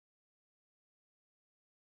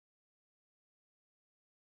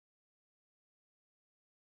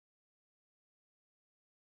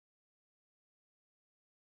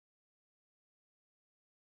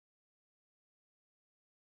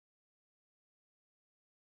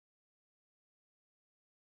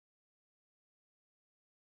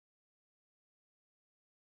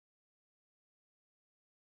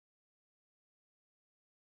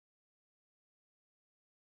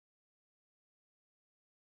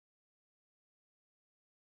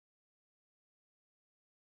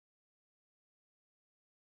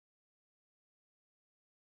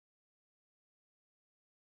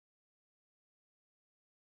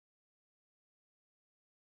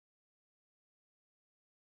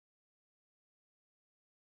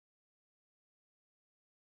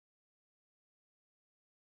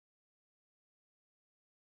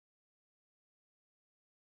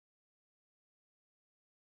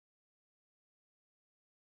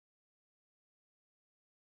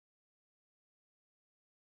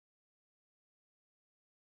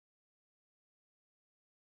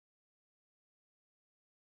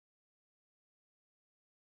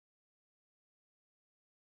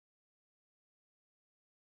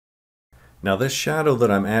 Now this shadow that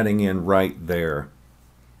I'm adding in right there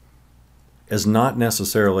is not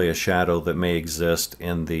necessarily a shadow that may exist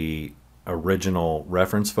in the original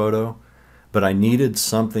reference photo, but I needed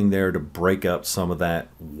something there to break up some of that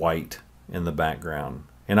white in the background.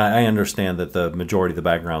 And I understand that the majority of the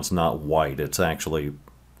background's not white, it's actually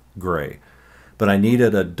gray. But I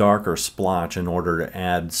needed a darker splotch in order to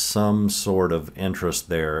add some sort of interest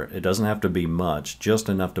there. It doesn't have to be much, just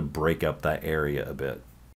enough to break up that area a bit.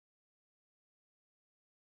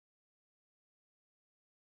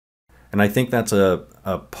 And I think that's a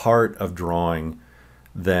part of drawing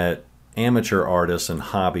that amateur artists and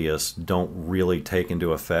hobbyists don't really take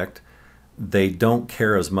into effect. They don't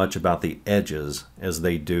care as much about the edges as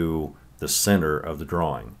they do the center of the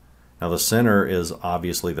drawing. Now the center is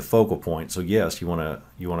obviously the focal point, so yes, you want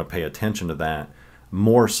to pay attention to that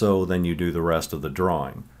more so than you do the rest of the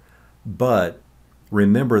drawing. But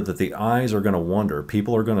remember that the eyes are going to wander.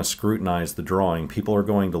 People are going to scrutinize the drawing. People are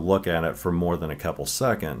going to look at it for more than a couple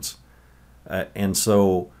seconds. And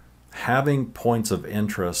so having points of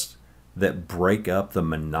interest that break up the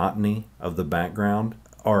monotony of the background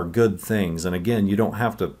are good things. And again, you don't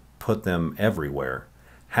have to put them everywhere.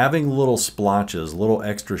 Having little splotches, little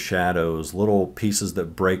extra shadows, little pieces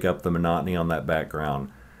that break up the monotony on that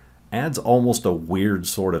background adds almost a weird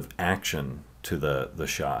sort of action to the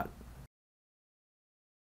shot.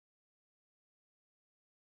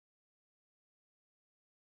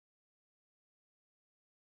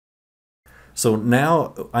 So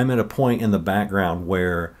now I'm at a point in the background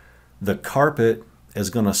where the carpet is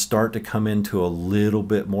going to start to come into a little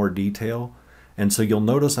bit more detail. And so you'll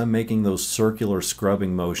notice I'm making those circular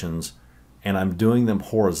scrubbing motions and I'm doing them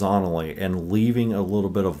horizontally and leaving a little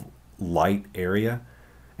bit of light area.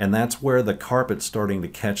 And that's where the carpet's starting to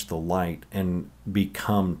catch the light and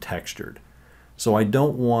become textured. So I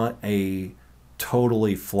don't want a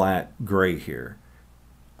totally flat gray here.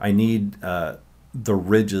 I need the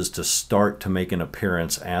ridges to start to make an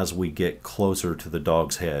appearance as we get closer to the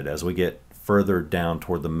dog's head, as we get further down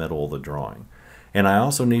toward the middle of the drawing. And I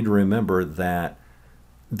also need to remember that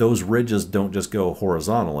those ridges don't just go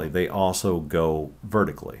horizontally, they also go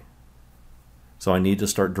vertically. So I need to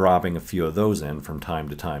start dropping a few of those in from time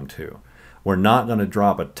to time too. We're not going to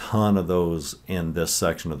drop a ton of those in this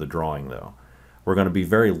section of the drawing though. We're going to be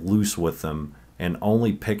very loose with them and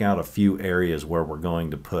only pick out a few areas where we're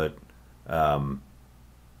going to put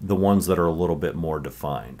the ones that are a little bit more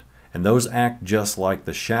defined. And those act just like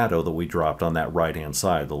the shadow that we dropped on that right hand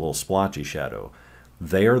side, the little splotchy shadow.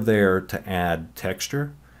 They're there to add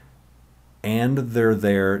texture, and they're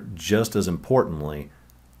there, just as importantly,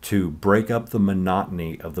 to break up the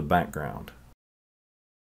monotony of the background.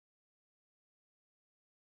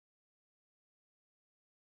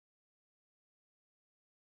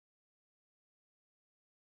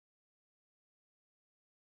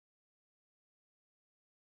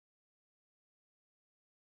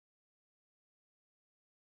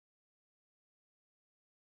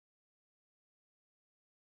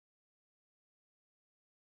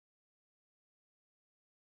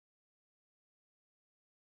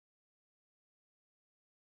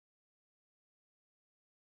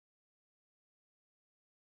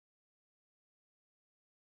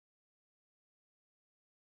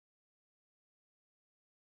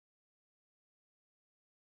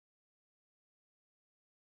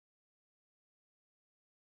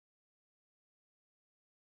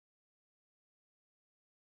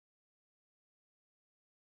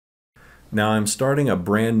 Now I'm starting a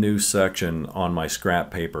brand new section on my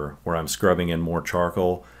scrap paper where I'm scrubbing in more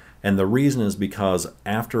charcoal, and the reason is because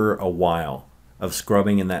after a while of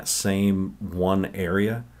scrubbing in that same one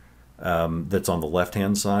area that's on the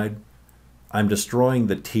left-hand side, I'm destroying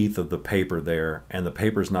the teeth of the paper there, and the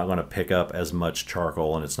paper's not going to pick up as much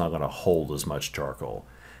charcoal, and it's not going to hold as much charcoal.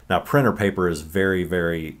 Now, printer paper is very,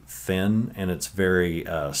 very thin, and it's very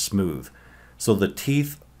smooth. So the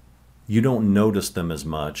teeth, you don't notice them as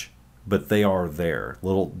much, but they are there,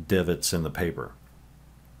 little divots in the paper.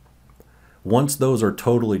 Once those are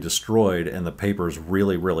totally destroyed and the paper is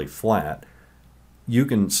really, really flat, you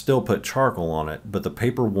can still put charcoal on it, but the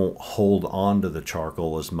paper won't hold on to the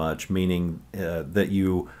charcoal as much, meaning that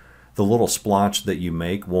the little splotch that you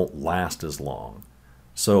make won't last as long.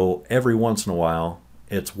 So every once in a while,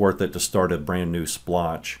 it's worth it to start a brand new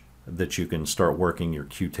splotch that you can start working your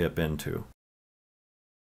Q-tip into.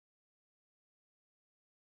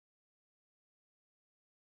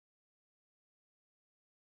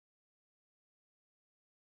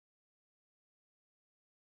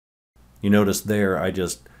 You notice there I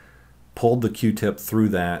just pulled the Q-tip through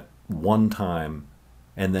that one time,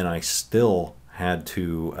 and then I still had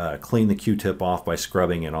to clean the Q-tip off by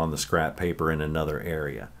scrubbing it on the scrap paper in another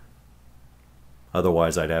area.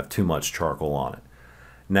 Otherwise I'd have too much charcoal on it.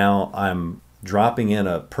 Now I'm dropping in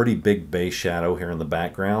a pretty big base shadow here in the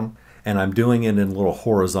background, and I'm doing it in little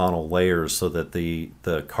horizontal layers so that the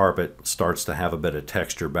carpet starts to have a bit of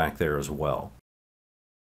texture back there as well.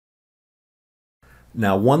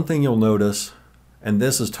 Now, one thing you'll notice, and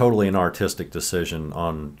this is totally an artistic decision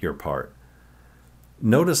on your part,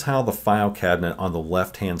 notice how the file cabinet on the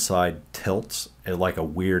left-hand side tilts at like a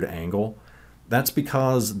weird angle. That's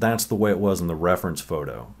because that's the way it was in the reference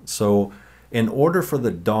photo. So in order for the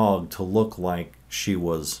dog to look like she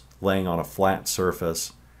was laying on a flat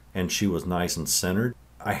surface and she was nice and centered,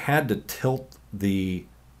 I had to tilt the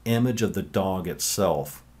image of the dog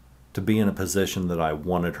itself to be in a position that I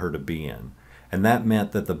wanted her to be in. And that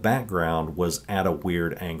meant that the background was at a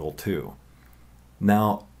weird angle too.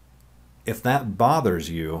 Now, if that bothers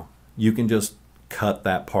you, you can just cut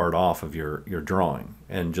that part off of your drawing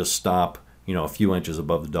and just stop, a few inches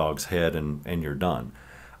above the dog's head and you're done.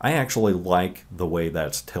 I actually like the way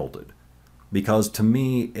that's tilted because to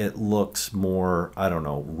me it looks more,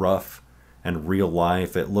 rough and real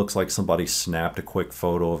life. It looks like somebody snapped a quick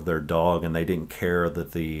photo of their dog and they didn't care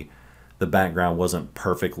that the background wasn't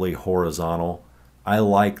perfectly horizontal. I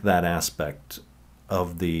like that aspect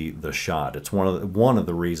of the shot. It's one of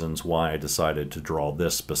the reasons why I decided to draw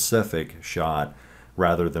this specific shot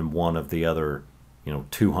rather than one of the other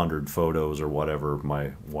 200 photos or whatever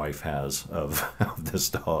my wife has of this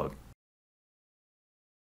dog.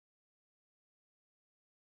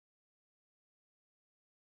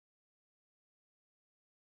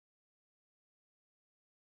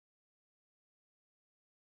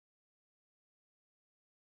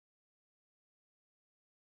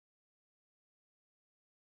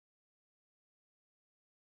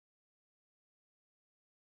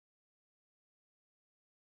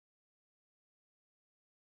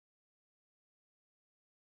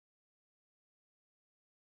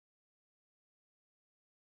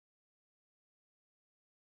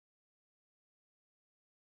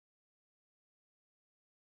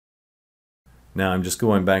 Now I'm just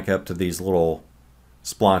going back up to these little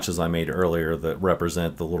splotches I made earlier that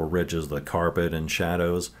represent the little ridges of the carpet and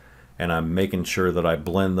shadows, and I'm making sure that I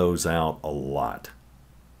blend those out a lot.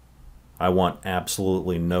 I want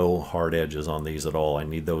absolutely no hard edges on these at all. I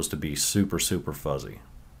need those to be super, super fuzzy.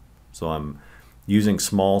 So I'm using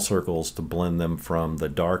small circles to blend them from the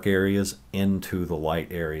dark areas into the light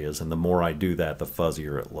areas, and the more I do that, the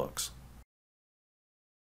fuzzier it looks.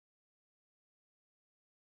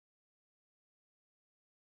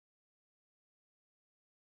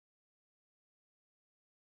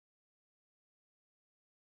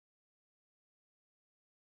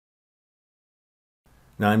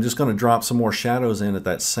 Now I'm just going to drop some more shadows in at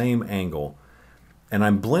that same angle, and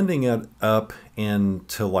I'm blending it up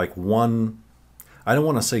into like one, I don't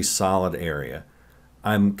want to say solid area.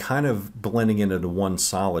 I'm kind of blending it into one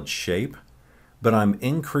solid shape, but I'm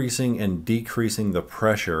increasing and decreasing the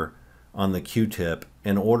pressure on the Q-tip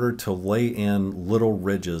in order to lay in little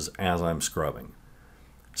ridges as I'm scrubbing.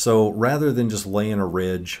 So rather than just laying a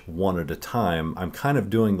ridge one at a time, I'm kind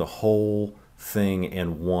of doing the whole thing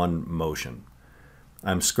in one motion.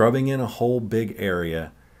 I'm scrubbing in a whole big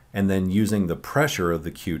area and then using the pressure of the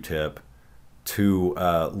Q-tip to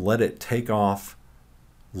let it take off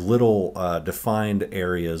little defined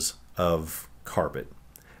areas of carpet.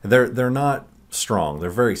 They're not strong, they're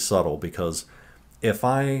very subtle, because if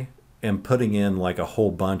I am putting in like a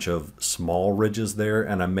whole bunch of small ridges there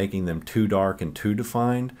and I'm making them too dark and too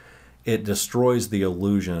defined, it destroys the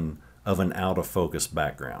illusion of an out of focus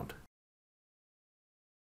background.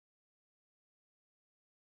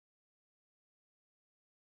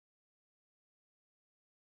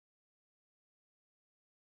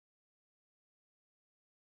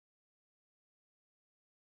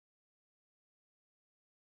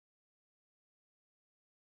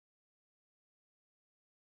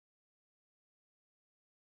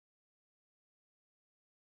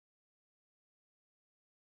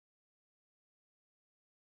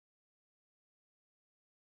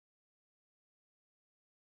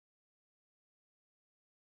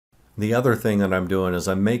 The other thing that I'm doing is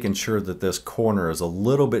I'm making sure that this corner is a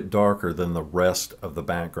little bit darker than the rest of the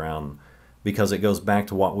background, because it goes back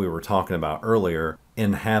to what we were talking about earlier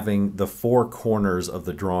in having the four corners of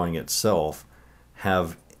the drawing itself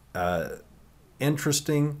have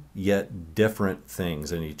interesting yet different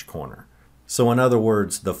things in each corner. So in other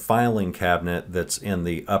words, the filing cabinet that's in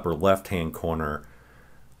the upper left-hand corner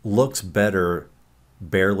looks better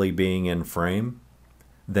barely being in frame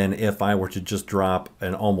than if I were to just drop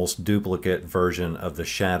an almost duplicate version of the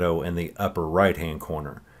shadow in the upper right-hand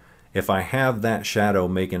corner. If I have that shadow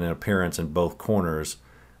making an appearance in both corners,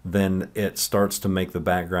 then it starts to make the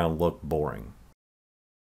background look boring.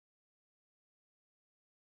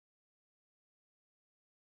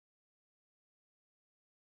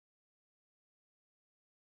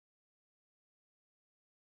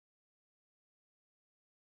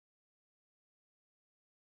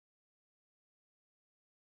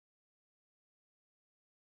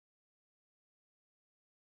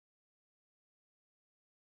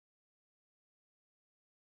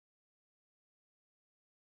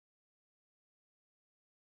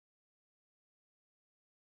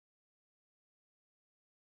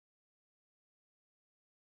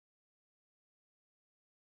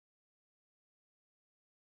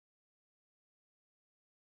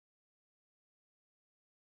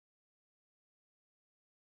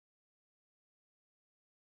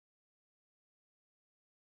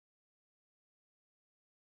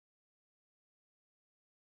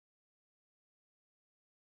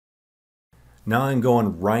 Now I'm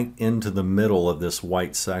going right into the middle of this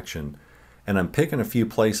white section, and I'm picking a few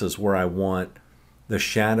places where I want the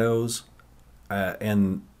shadows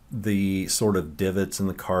and the sort of divots in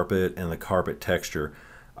the carpet and the carpet texture.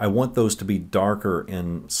 I want those to be darker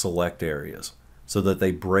in select areas so that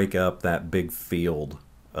they break up that big field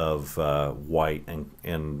of white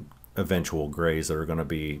and eventual grays that are going to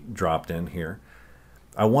be dropped in here.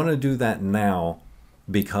 I want to do that now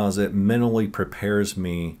because it mentally prepares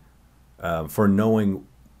me for knowing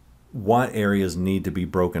what areas need to be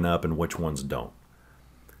broken up and which ones don't.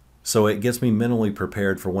 So it gets me mentally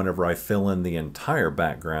prepared for whenever I fill in the entire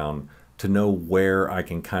background to know where I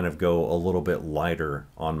can kind of go a little bit lighter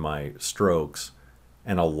on my strokes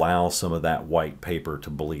and allow some of that white paper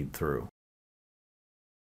to bleed through.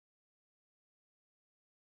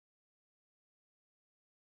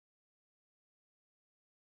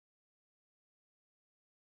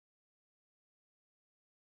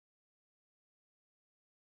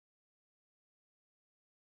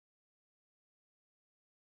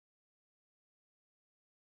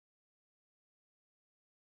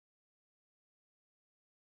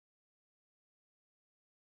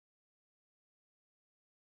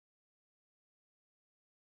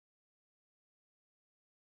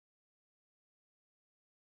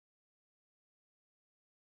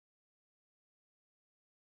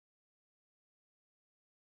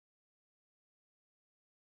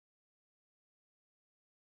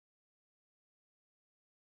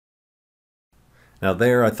 Now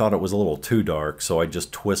there I thought it was a little too dark, so I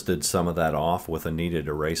just twisted some of that off with a kneaded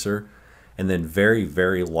eraser, and then very,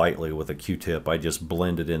 very lightly with a Q-tip I just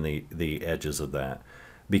blended in the edges of that.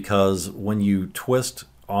 Because when you twist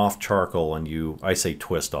off charcoal, and I say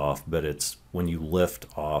twist off, but it's when you lift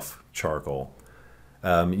off charcoal,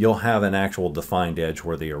 you'll have an actual defined edge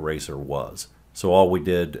where the eraser was. So all we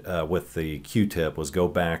did with the Q-tip was go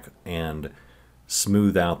back and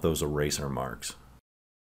smooth out those eraser marks.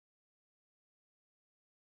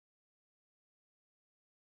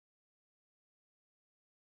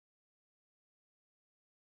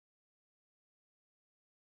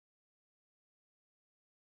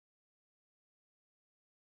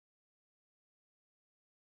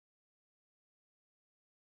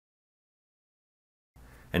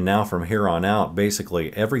 And now from here on out,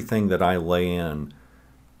 basically everything that I lay in,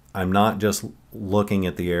 I'm not just looking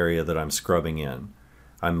at the area that I'm scrubbing in.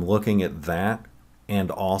 I'm looking at that and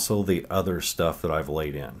also the other stuff that I've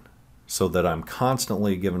laid in, so that I'm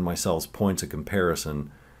constantly giving myself points of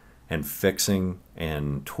comparison and fixing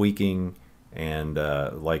and tweaking. And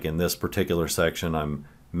like in this particular section, I'm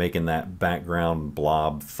making that background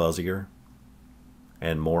blob fuzzier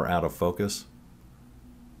and more out of focus.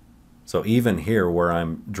 So even here where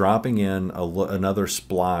I'm dropping in another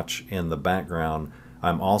splotch in the background,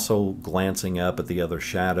 I'm also glancing up at the other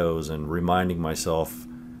shadows and reminding myself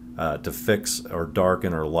to fix or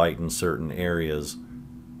darken or lighten certain areas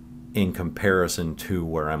in comparison to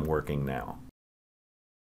where I'm working now.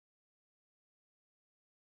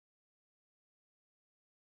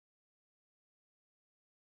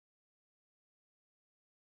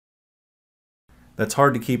 That's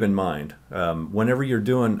hard to keep in mind. Whenever you're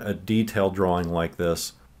doing a detailed drawing like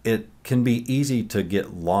this, it can be easy to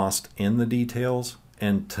get lost in the details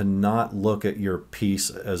and to not look at your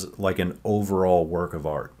piece as like an overall work of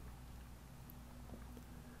art.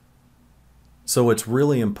 So it's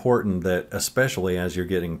really important that, especially as you're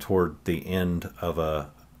getting toward the end of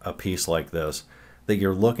a piece like this, that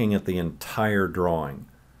you're looking at the entire drawing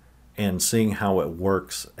and seeing how it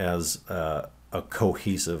works as a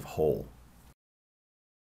cohesive whole.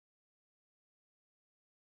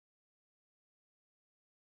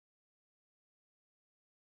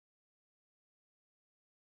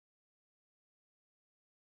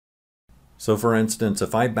 So for instance,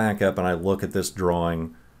 if I back up and I look at this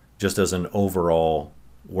drawing just as an overall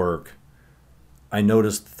work, I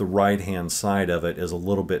noticed the right-hand side of it is a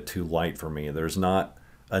little bit too light for me. There's not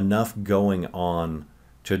enough going on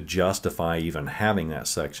to justify even having that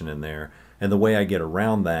section in there. And the way I get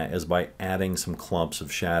around that is by adding some clumps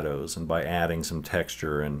of shadows and by adding some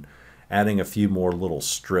texture and adding a few more little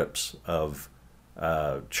strips of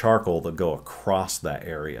charcoal that go across that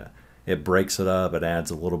area. It breaks it up, it adds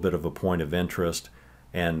a little bit of a point of interest,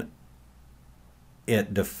 and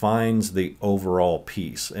it defines the overall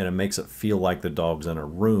piece, and it makes it feel like the dog's in a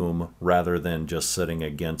room rather than just sitting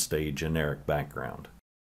against a generic background.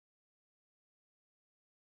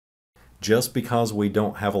 Just because we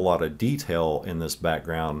don't have a lot of detail in this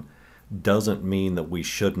background doesn't mean that we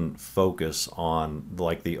shouldn't focus on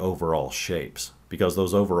like the overall shapes, because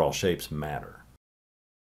those overall shapes matter.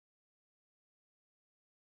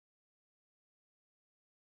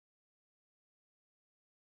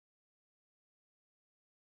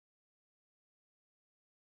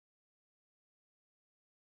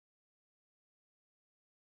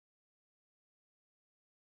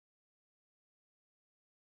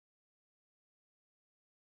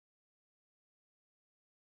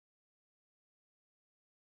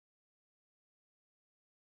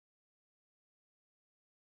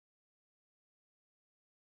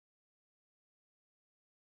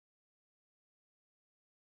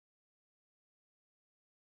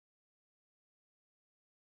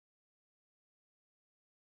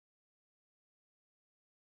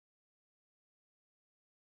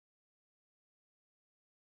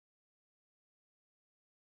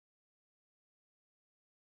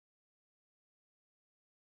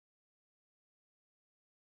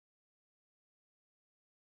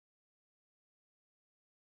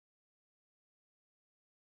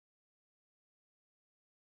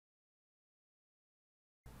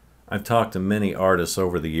 I've talked to many artists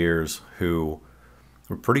over the years who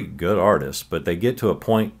were pretty good artists, but they get to a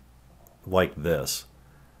point like this,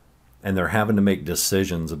 and they're having to make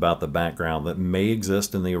decisions about the background that may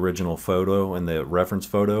exist in the original photo and the reference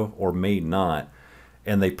photo, or may not.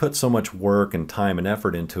 And they put so much work and time and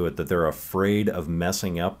effort into it that they're afraid of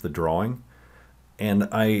messing up the drawing. And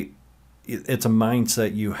it's a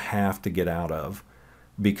mindset you have to get out of,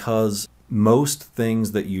 because most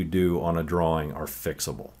things that you do on a drawing are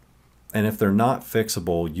fixable. And if they're not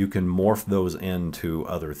fixable, you can morph those into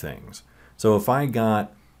other things. So if I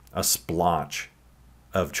got a splotch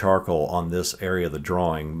of charcoal on this area of the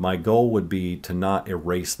drawing, my goal would be to not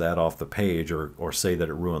erase that off the page or say that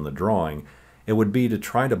it ruined the drawing. It would be to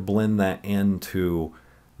try to blend that into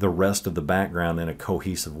the rest of the background in a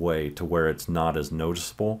cohesive way to where it's not as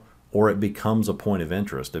noticeable, or it becomes a point of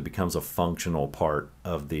interest. It becomes a functional part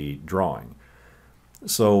of the drawing.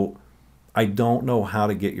 So I don't know how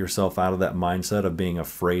to get yourself out of that mindset of being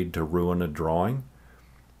afraid to ruin a drawing.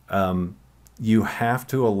 You have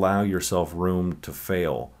to allow yourself room to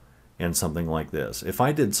fail in something like this. If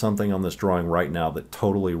I did something on this drawing right now that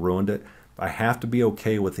totally ruined it, I have to be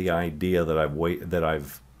okay with the idea that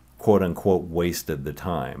I've quote unquote wasted the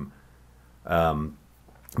time,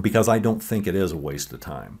 because I don't think it is a waste of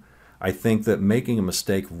time. I think that making a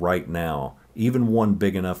mistake right now, even one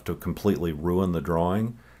big enough to completely ruin the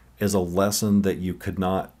drawing, is a lesson that you could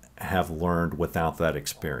not have learned without that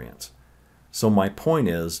experience. So my point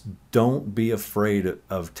is, don't be afraid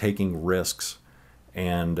of taking risks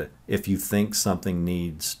And if you think something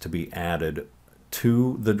needs to be added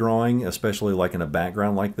to the drawing, especially like in a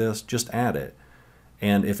background like this, just add it.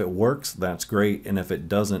 And if it works, that's great. And if it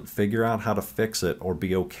doesn't, figure out how to fix it or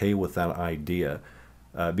be okay with that idea.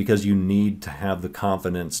 Because you need to have the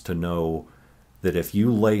confidence to know that if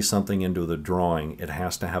you lay something into the drawing, it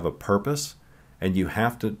has to have a purpose, and you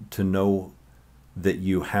have to know that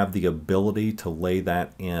you have the ability to lay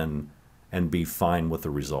that in and be fine with the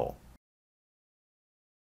result.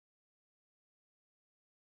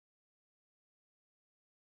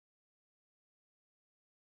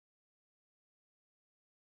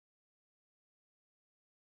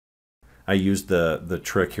 I used the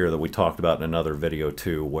trick here that we talked about in another video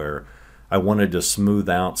too, where I wanted to smooth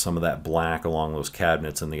out some of that black along those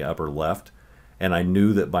cabinets in the upper left. And I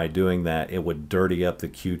knew that by doing that, it would dirty up the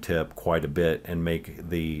Q-tip quite a bit and make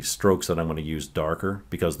the strokes that I'm going to use darker,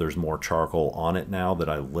 because there's more charcoal on it now that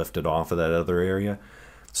I lifted off of that other area.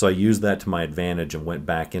 So I used that to my advantage and went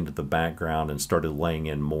back into the background and started laying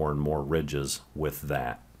in more and more ridges with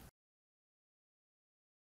that.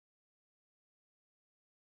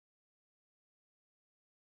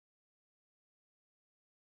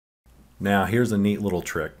 Now here's a neat little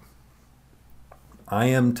trick. I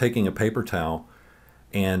am taking a paper towel,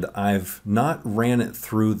 and I've not ran it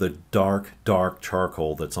through the dark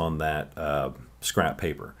charcoal that's on that scrap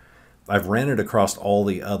paper. I've ran it across all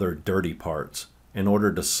the other dirty parts in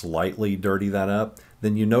order to slightly dirty that up.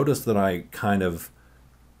 Then you notice that I kind of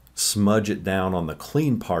smudge it down on the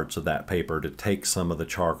clean parts of that paper to take some of the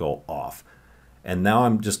charcoal off. And now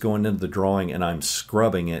I'm just going into the drawing and I'm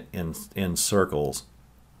scrubbing it in circles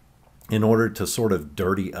in order to sort of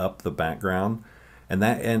dirty up the background. And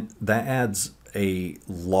that adds a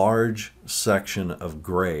large section of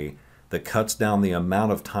gray that cuts down the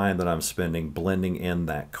amount of time that I'm spending blending in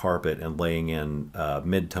that carpet and laying in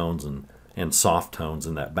midtones and soft tones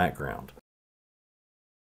in that background.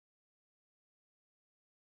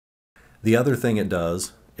 The other thing it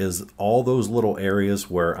does is all those little areas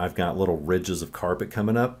where I've got little ridges of carpet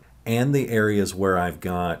coming up, and the areas where I've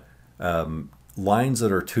got lines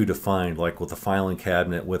that are too defined, like with the filing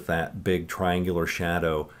cabinet with that big triangular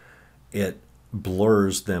shadow, it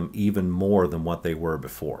blurs them even more than what they were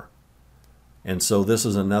before. And so this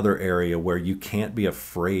is another area where you can't be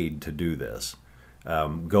afraid to do this.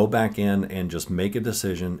 Go back in and just make a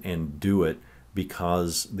decision and do it,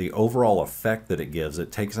 because the overall effect that it gives, it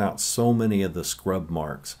takes out so many of the scrub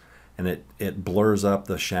marks, and it blurs up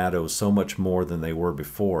the shadows so much more than they were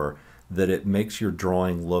before, that it makes your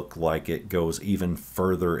drawing look like it goes even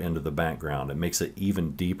further into the background. It makes it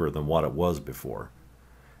even deeper than what it was before.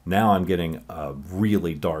 Now I'm getting a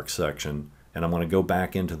really dark section, and I'm going to go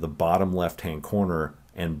back into the bottom left-hand corner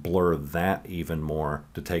and blur that even more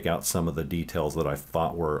to take out some of the details that I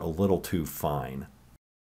thought were a little too fine.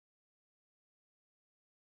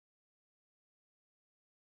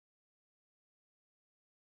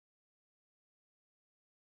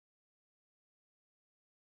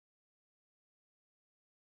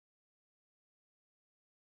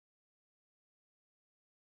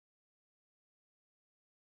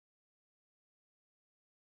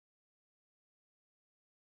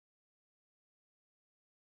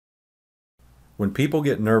 When people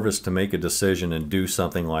get nervous to make a decision and do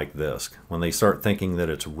something like this, when they start thinking that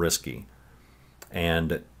it's risky,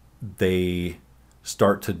 and they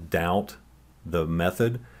start to doubt the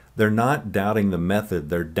method, they're not doubting the method,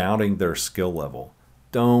 they're doubting their skill level.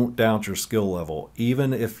 Don't doubt your skill level.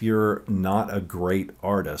 Even if you're not a great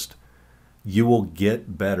artist, you will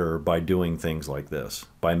get better by doing things like this,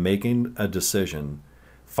 by making a decision,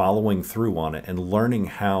 following through on it, and learning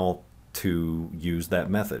how to use that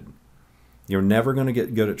method. You're never going to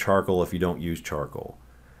get good at charcoal if you don't use charcoal.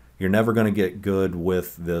 You're never going to get good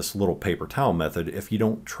with this little paper towel method if you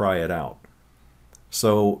don't try it out.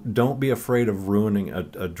 So don't be afraid of ruining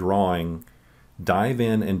a drawing. Dive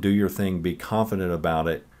in and do your thing. Be confident about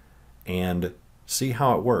it and see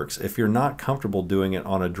how it works. If you're not comfortable doing it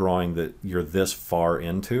on a drawing that you're this far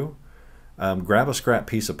into, grab a scrap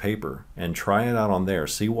piece of paper and try it out on there.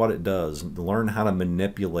 See what it does. Learn how to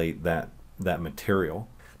manipulate that material.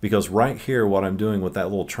 Because right here, what I'm doing with that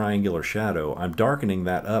little triangular shadow, I'm darkening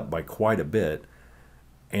that up by quite a bit,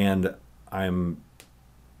 and I'm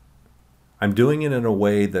doing it in a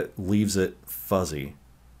way that leaves it fuzzy,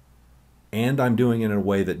 and I'm doing it in a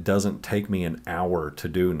way that doesn't take me an hour to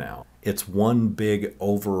do now. It's one big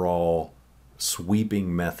overall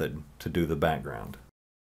sweeping method to do the background.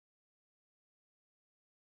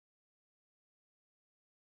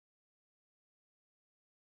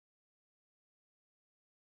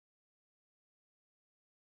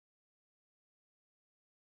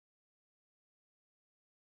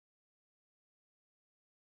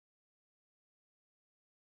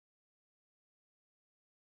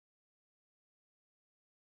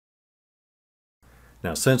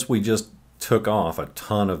 Now, since we just took off a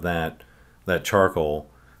ton of that charcoal,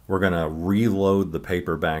 we're going to reload the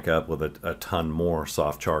paper back up with a ton more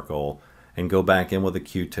soft charcoal and go back in with a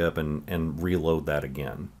Q-tip and reload that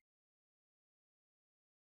again.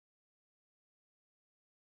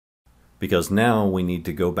 Because now we need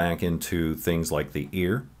to go back into things like the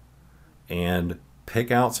ear and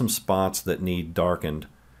pick out some spots that need darkened,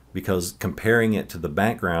 because comparing it to the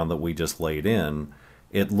background that we just laid in,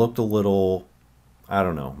 it looked a little, I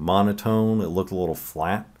don't know, monotone. It looked a little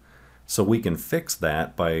flat. So we can fix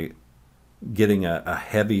that by getting a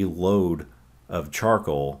heavy load of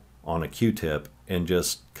charcoal on a Q-tip and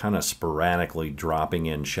just kind of sporadically dropping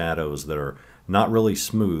in shadows that are not really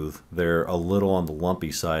smooth. They're a little on the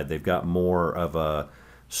lumpy side. They've got more of a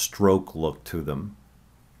stroke look to them.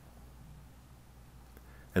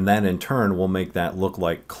 And that in turn will make that look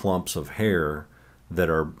like clumps of hair that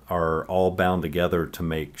are all bound together to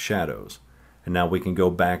make shadows. And now we can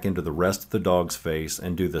go back into the rest of the dog's face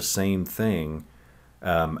and do the same thing,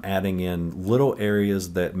 adding in little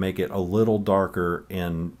areas that make it a little darker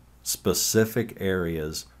in specific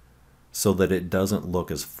areas so that it doesn't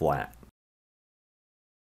look as flat.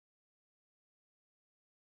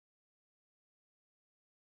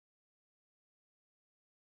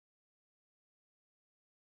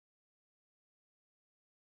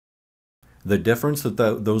 The difference that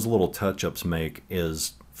those little touch-ups make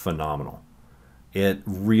is phenomenal. It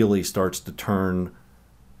really starts to turn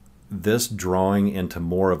this drawing into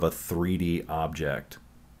more of a 3D object.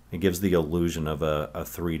 It gives the illusion of a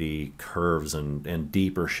 3D curves and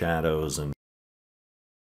deeper shadows.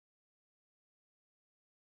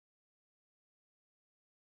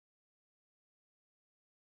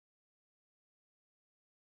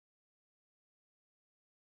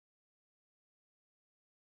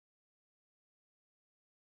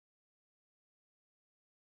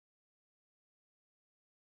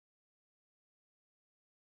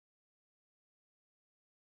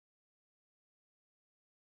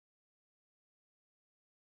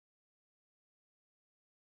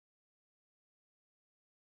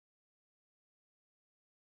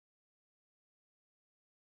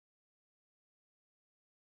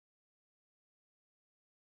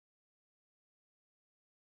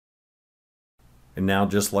 And now,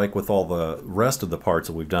 just like with all the rest of the parts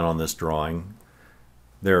that we've done on this drawing,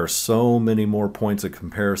 there are so many more points of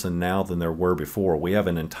comparison now than there were before. We have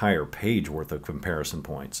an entire page worth of comparison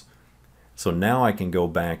points. So now I can go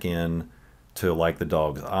back in to like the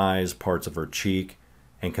dog's eyes, parts of her cheek,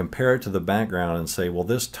 and compare it to the background and say, well,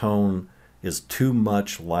 this tone is too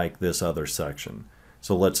much like this other section.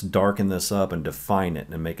 So let's darken this up and define it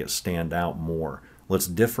and make it stand out more. Let's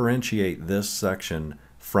differentiate this section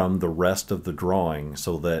from the rest of the drawing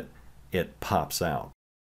so that it pops out.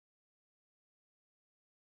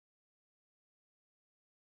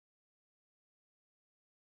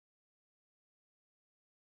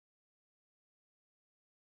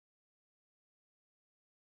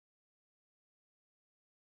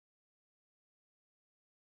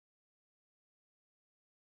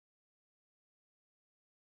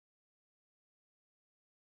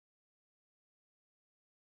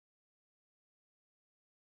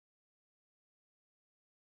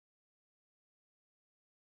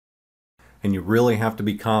 And you really have to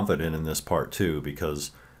be confident in this part too, because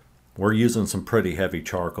we're using some pretty heavy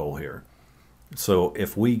charcoal here. So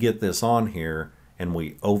if we get this on here and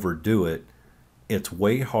we overdo it, it's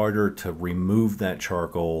way harder to remove that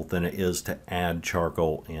charcoal than it is to add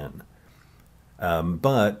charcoal in.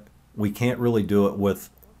 But we can't really do it with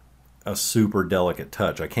a super delicate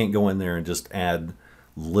touch. I can't go in there and just add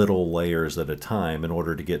little layers at a time in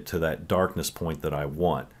order to get to that darkness point that I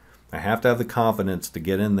want. I have to have the confidence to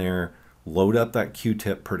get in there, load up that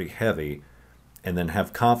Q-tip pretty heavy, and then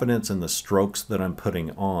have confidence in the strokes that I'm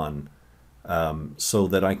putting on, so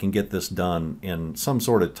that I can get this done in some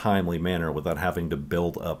sort of timely manner without having to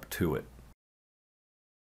build up to it.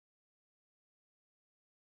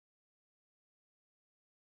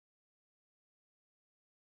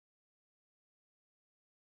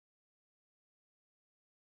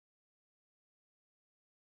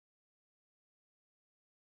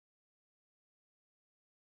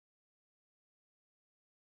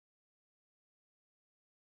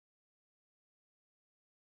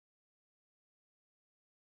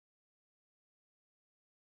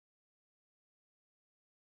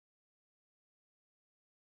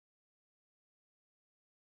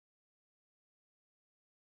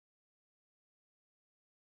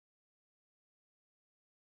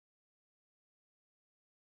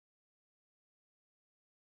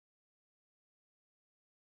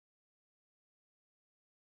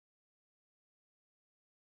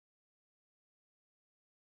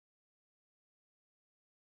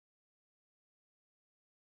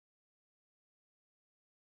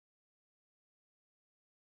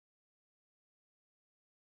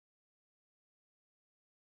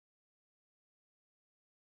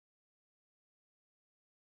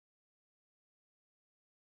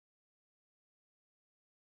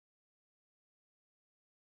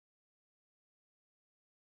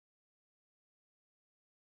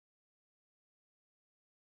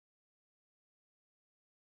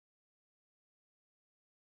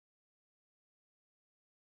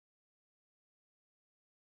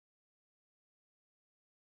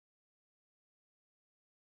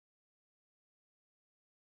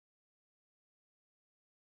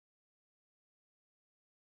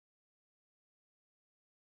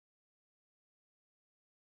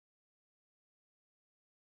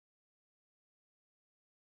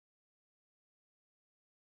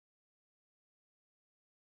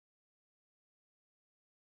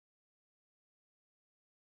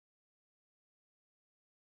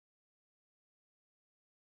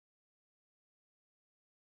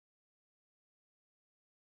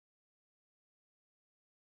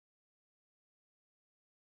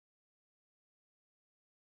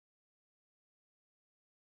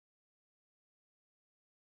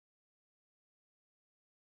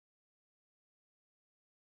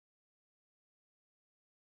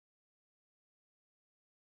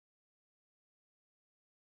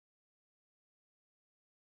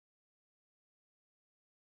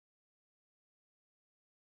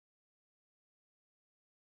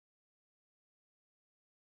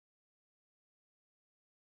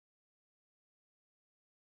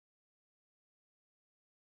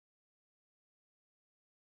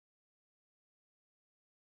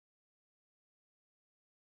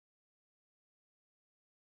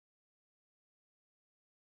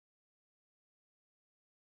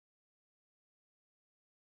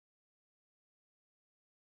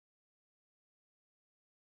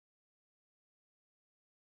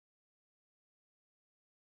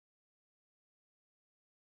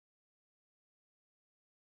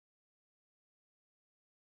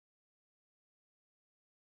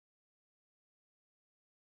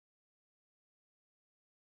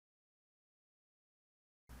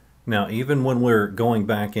 Now, even when we're going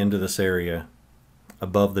back into this area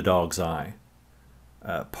above the dog's eye,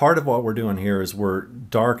 part of what we're doing here is we're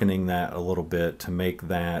darkening that a little bit to make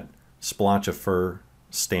that splotch of fur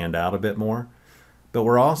stand out a bit more. But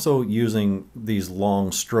we're also using these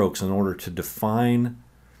long strokes in order to define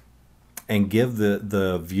and give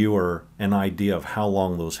the viewer an idea of how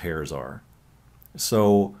long those hairs are.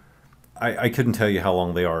 So I couldn't tell you how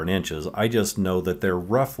long they are in inches. I just know that they're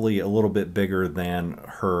roughly a little bit bigger than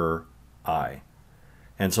her eye.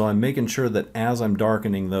 And so I'm making sure that as I'm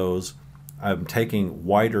darkening those, I'm taking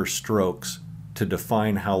wider strokes to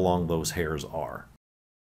define how long those hairs are.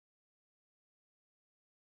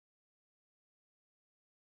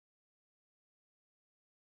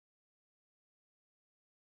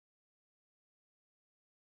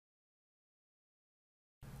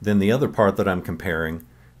 Then the other part that I'm comparing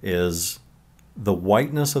is the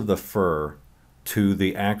whiteness of the fur to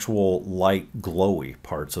the actual light glowy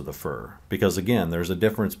parts of the fur. Because again, there's a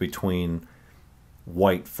difference between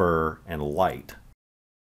white fur and light.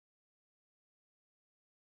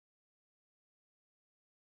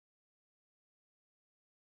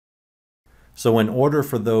 So in order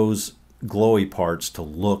for those glowy parts to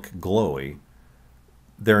look glowy,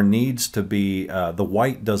 there needs to be, the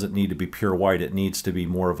white doesn't need to be pure white, it needs to be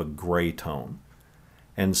more of a gray tone.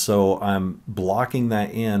 And so I'm blocking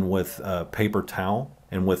that in with a paper towel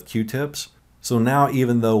and with Q-tips. So now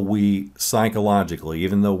even though we psychologically,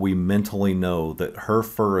 even though we mentally know that her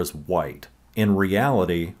fur is white, in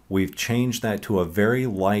reality, we've changed that to a very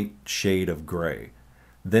light shade of gray.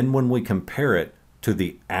 Then when we compare it to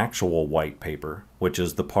the actual white paper, which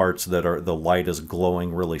is the parts that are the light is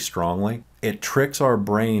glowing really strongly, it tricks our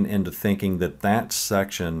brain into thinking that that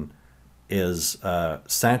section is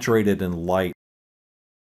saturated in light.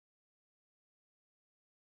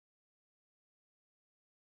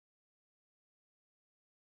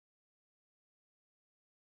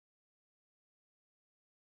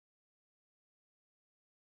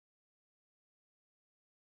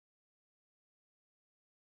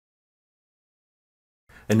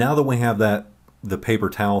 And now that we have that, the paper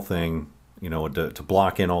towel thing, to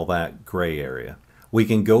block in all that gray area, we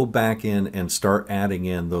can go back in and start adding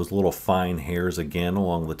in those little fine hairs again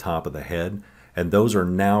along the top of the head. And those are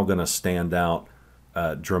now going to stand out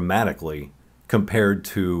dramatically compared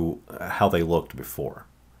to how they looked before.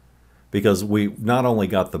 Because we not only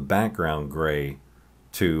got the background gray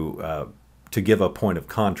to give a point of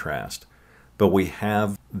contrast, but we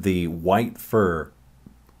have the white fur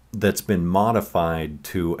that's been modified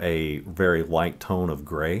to a very light tone of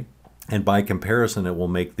gray. And by comparison, it will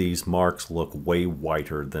make these marks look way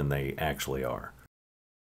whiter than they actually are.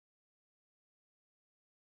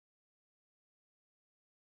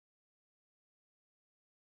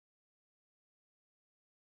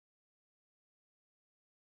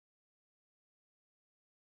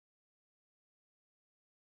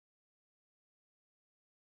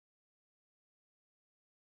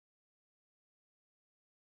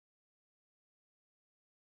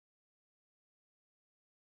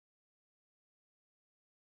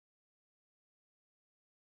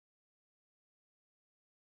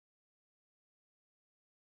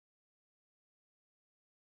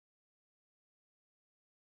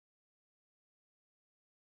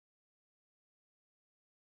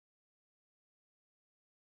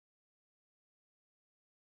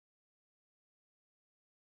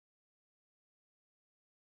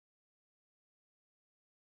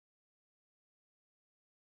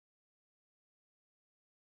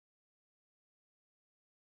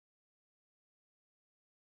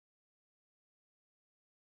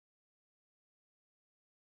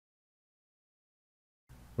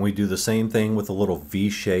 We do the same thing with a little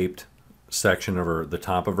V-shaped section of the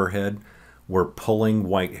top of her head. We're pulling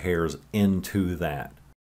white hairs into that.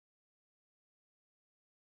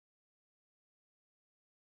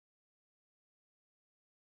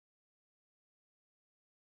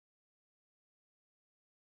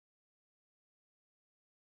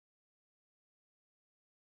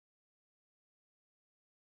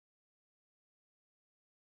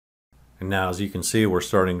 And now, as you can see, we're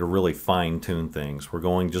starting to really fine-tune things. We're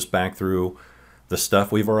going just back through the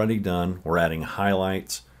stuff we've already done. We're adding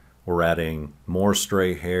highlights. We're adding more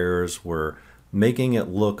stray hairs. We're making it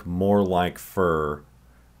look more like fur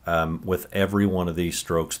with every one of these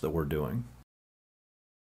strokes that we're doing.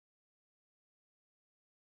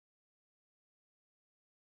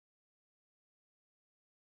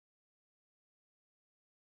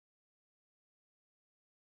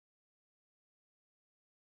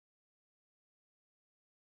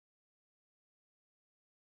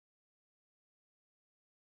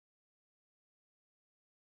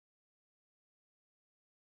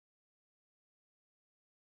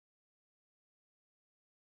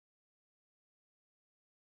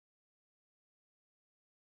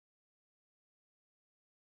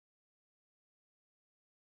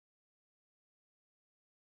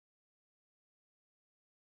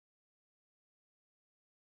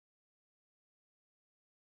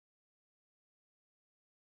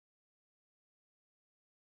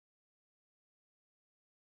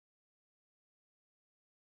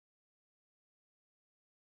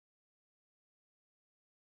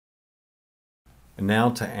 And now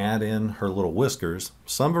to add in her little whiskers.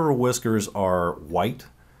 Some of her whiskers are white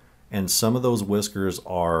and some of those whiskers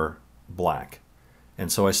are black.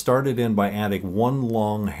 And so I started in by adding one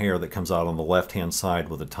long hair that comes out on the left-hand side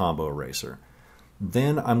with a Tombow eraser.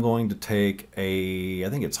 Then I'm going to take I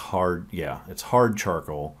think it's hard, yeah, it's hard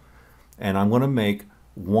charcoal, and I'm going to make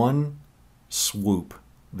one swoop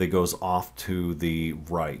that goes off to the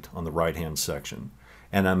right on the right-hand section.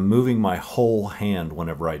 And I'm moving my whole hand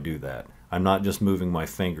whenever I do that. I'm not just moving my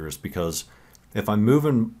fingers, because if I'm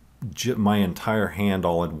moving my entire hand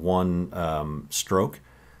all in one stroke,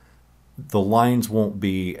 the lines won't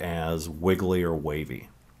be as wiggly or wavy.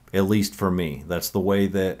 At least for me. That's the way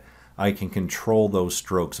that I can control those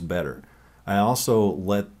strokes better. I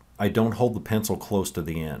don't hold the pencil close to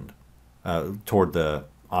the end, toward the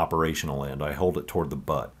operational end. I hold it toward the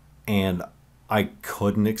butt. And I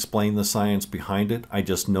couldn't explain the science behind it. I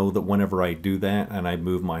just know that whenever I do that and I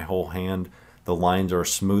move my whole hand, the lines are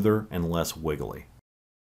smoother and less wiggly.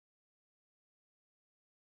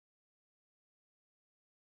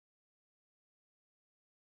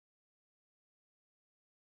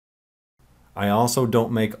 I also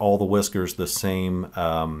don't make all the whiskers the same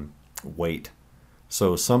weight.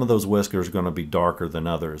 So some of those whiskers are going to be darker than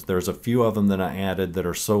others. There's a few of them that I added that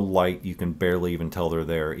are so light you can barely even tell they're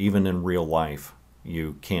there. Even in real life,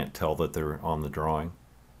 you can't tell that they're on the drawing.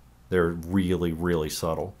 They're really, really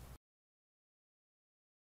subtle.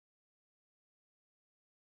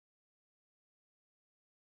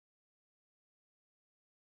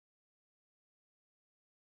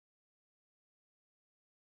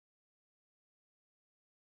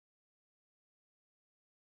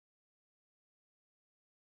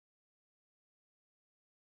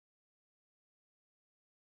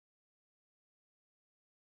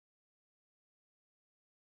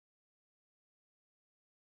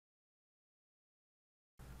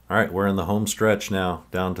 All right, we're in the home stretch now,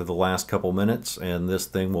 down to the last couple minutes, and this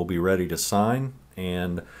thing will be ready to sign.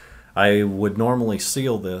 And I would normally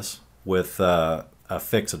seal this with a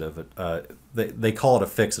fixative. They call it a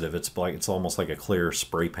fixative. It's almost like a clear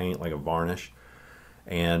spray paint, like a varnish.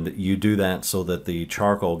 And you do that so that the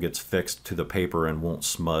charcoal gets fixed to the paper and won't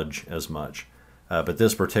smudge as much. But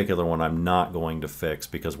this particular one I'm not going to fix,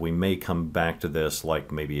 because we may come back to this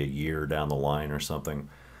like maybe a year down the line or something.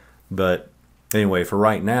 But anyway, for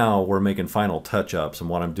right now, we're making final touch-ups, and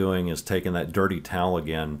what I'm doing is taking that dirty towel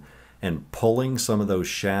again and pulling some of those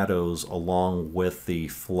shadows along with the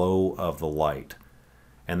flow of the light.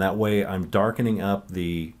 And that way I'm darkening up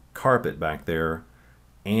the carpet back there,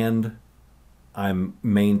 and I'm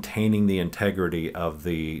maintaining the integrity of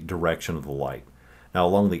the direction of the light. Now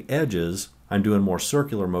along the edges, I'm doing more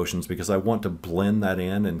circular motions because I want to blend that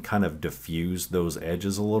in and kind of diffuse those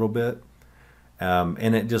edges a little bit.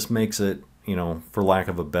 And it just makes it, you know, for lack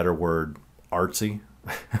of a better word, artsy.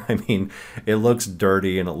 I mean, it looks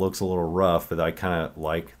dirty and it looks a little rough, but I kind of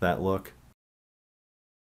like that look.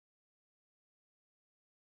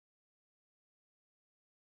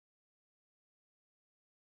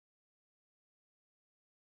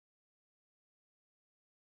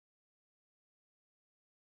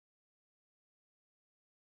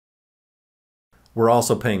 We're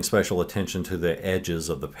also paying special attention to the edges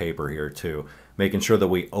of the paper here too, making sure that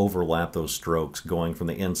we overlap those strokes going from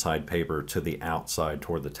the inside paper to the outside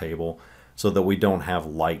toward the table, so that we don't have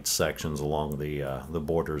light sections along the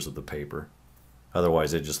borders of the paper.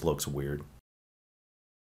 Otherwise it just looks weird.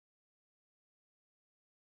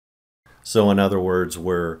 So in other words,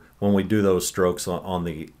 when we do those strokes on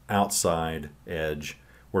the outside edge,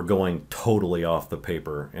 we're going totally off the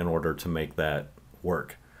paper in order to make that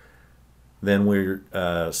work. Then we're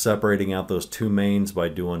separating out those two mains by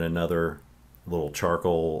doing another little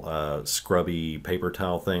charcoal scrubby paper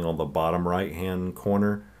towel thing on the bottom right hand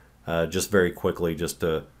corner, just very quickly, just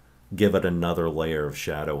to give it another layer of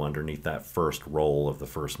shadow underneath that first roll of the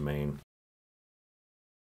first main.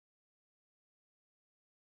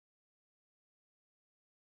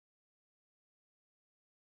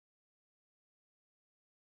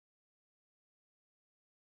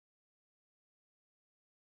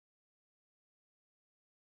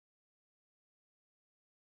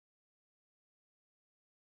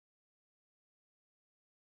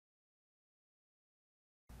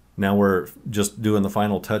 Now we're just doing the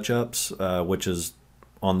final touch-ups, which is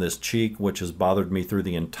on this cheek, which has bothered me through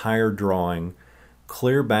the entire drawing,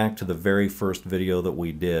 clear back to the very first video that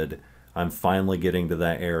we did. I'm finally getting to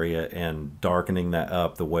that area and darkening that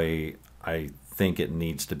up the way I think it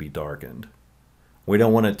needs to be darkened. We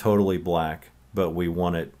don't want it totally black, but we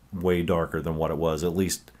want it way darker than what it was, at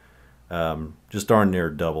least just darn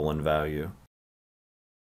near double in value.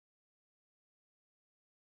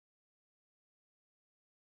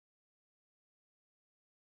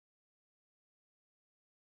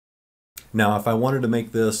 Now, if I wanted to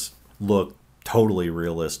make this look totally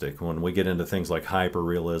realistic, when we get into things like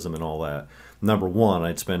hyper-realism and all that, number one,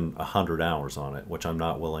 I'd spend 100 hours on it, which I'm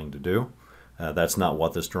not willing to do. That's not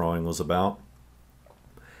what this drawing was about.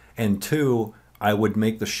 And two, I would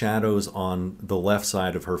make the shadows on the left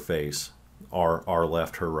side of her face, our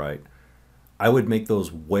left, her right, I would make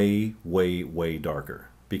those way, way, way darker.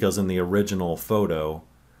 Because in the original photo,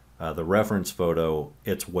 the reference photo,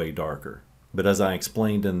 it's way darker. But as I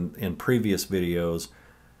explained in previous videos,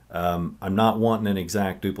 I'm not wanting an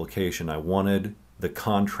exact duplication. I wanted the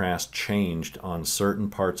contrast changed on certain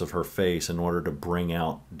parts of her face in order to bring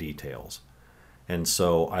out details. And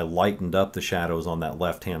so I lightened up the shadows on that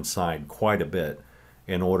left-hand side quite a bit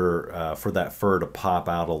in order for that fur to pop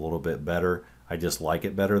out a little bit better. I just like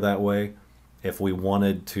it better that way. If we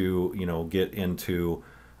wanted to, you know, get into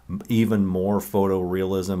even more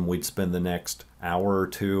photorealism, we'd spend the next hour or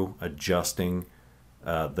two adjusting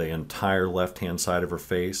the entire left-hand side of her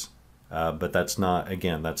face. But that's not,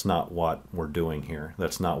 again, that's not what we're doing here.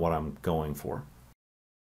 That's not what I'm going for.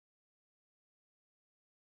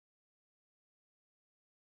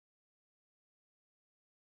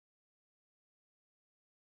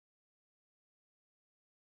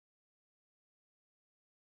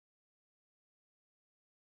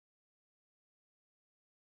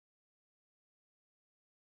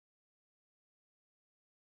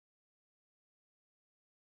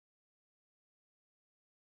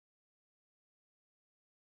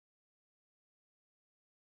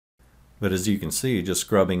 But as you can see, just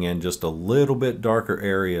scrubbing in just a little bit darker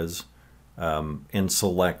areas in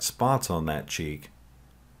select spots on that cheek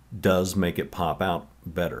does make it pop out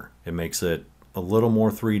better. It makes it a little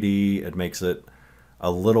more 3D. It makes it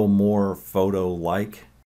a little more photo-like.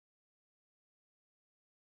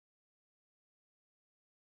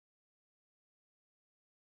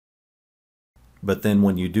 But then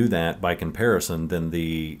when you do that, by comparison, then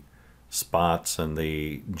the spots and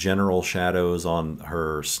the general shadows on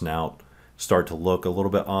her snout start to look a little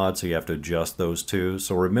bit odd, so you have to adjust those too.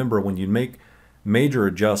 So remember, when you make major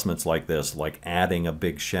adjustments like this, like adding a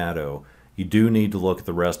big shadow, you do need to look at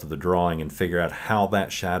the rest of the drawing and figure out how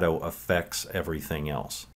that shadow affects everything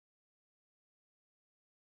else.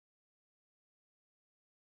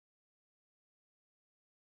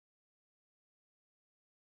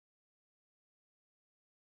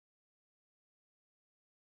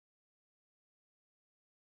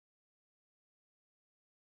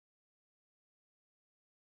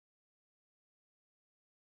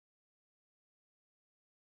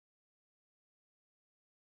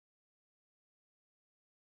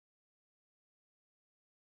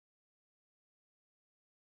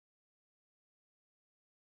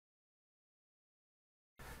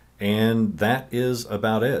 And that is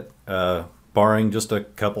about it. Barring just a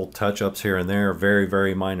couple touch-ups here and there, very,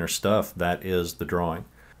 very minor stuff, that is the drawing.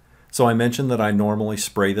 So I mentioned that I normally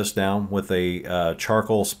spray this down with a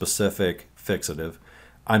charcoal-specific fixative.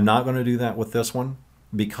 I'm not going to do that with this one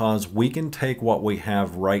because we can take what we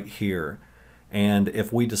have right here, and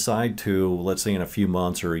if we decide to, let's say in a few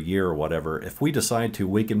months or a year or whatever, if we decide to,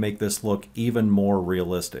 we can make this look even more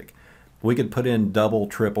realistic. We could put in double,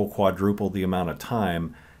 triple, quadruple the amount of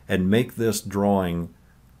time and make this drawing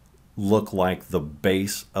look like the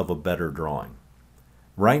base of a better drawing.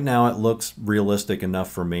 Right now it looks realistic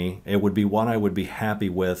enough for me. It would be what I would be happy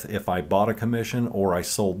with if I bought a commission or I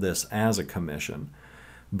sold this as a commission.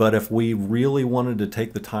 But if we really wanted to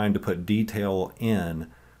take the time to put detail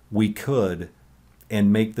in, we could,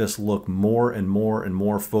 and make this look more and more and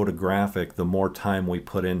more photographic the more time we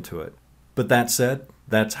put into it. But that said,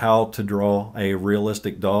 that's how to draw a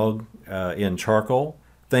realistic dog in charcoal.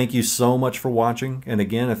 Thank you so much for watching, and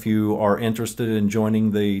again, if you are interested in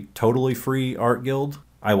joining the totally free Art Guild,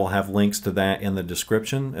 I will have links to that in the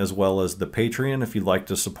description, as well as the Patreon. If you'd like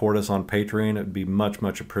to support us on Patreon, it would be much,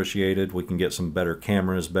 much appreciated. We can get some better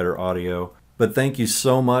cameras, better audio. But thank you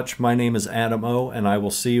so much. My name is Adam O, and I will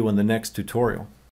see you in the next tutorial.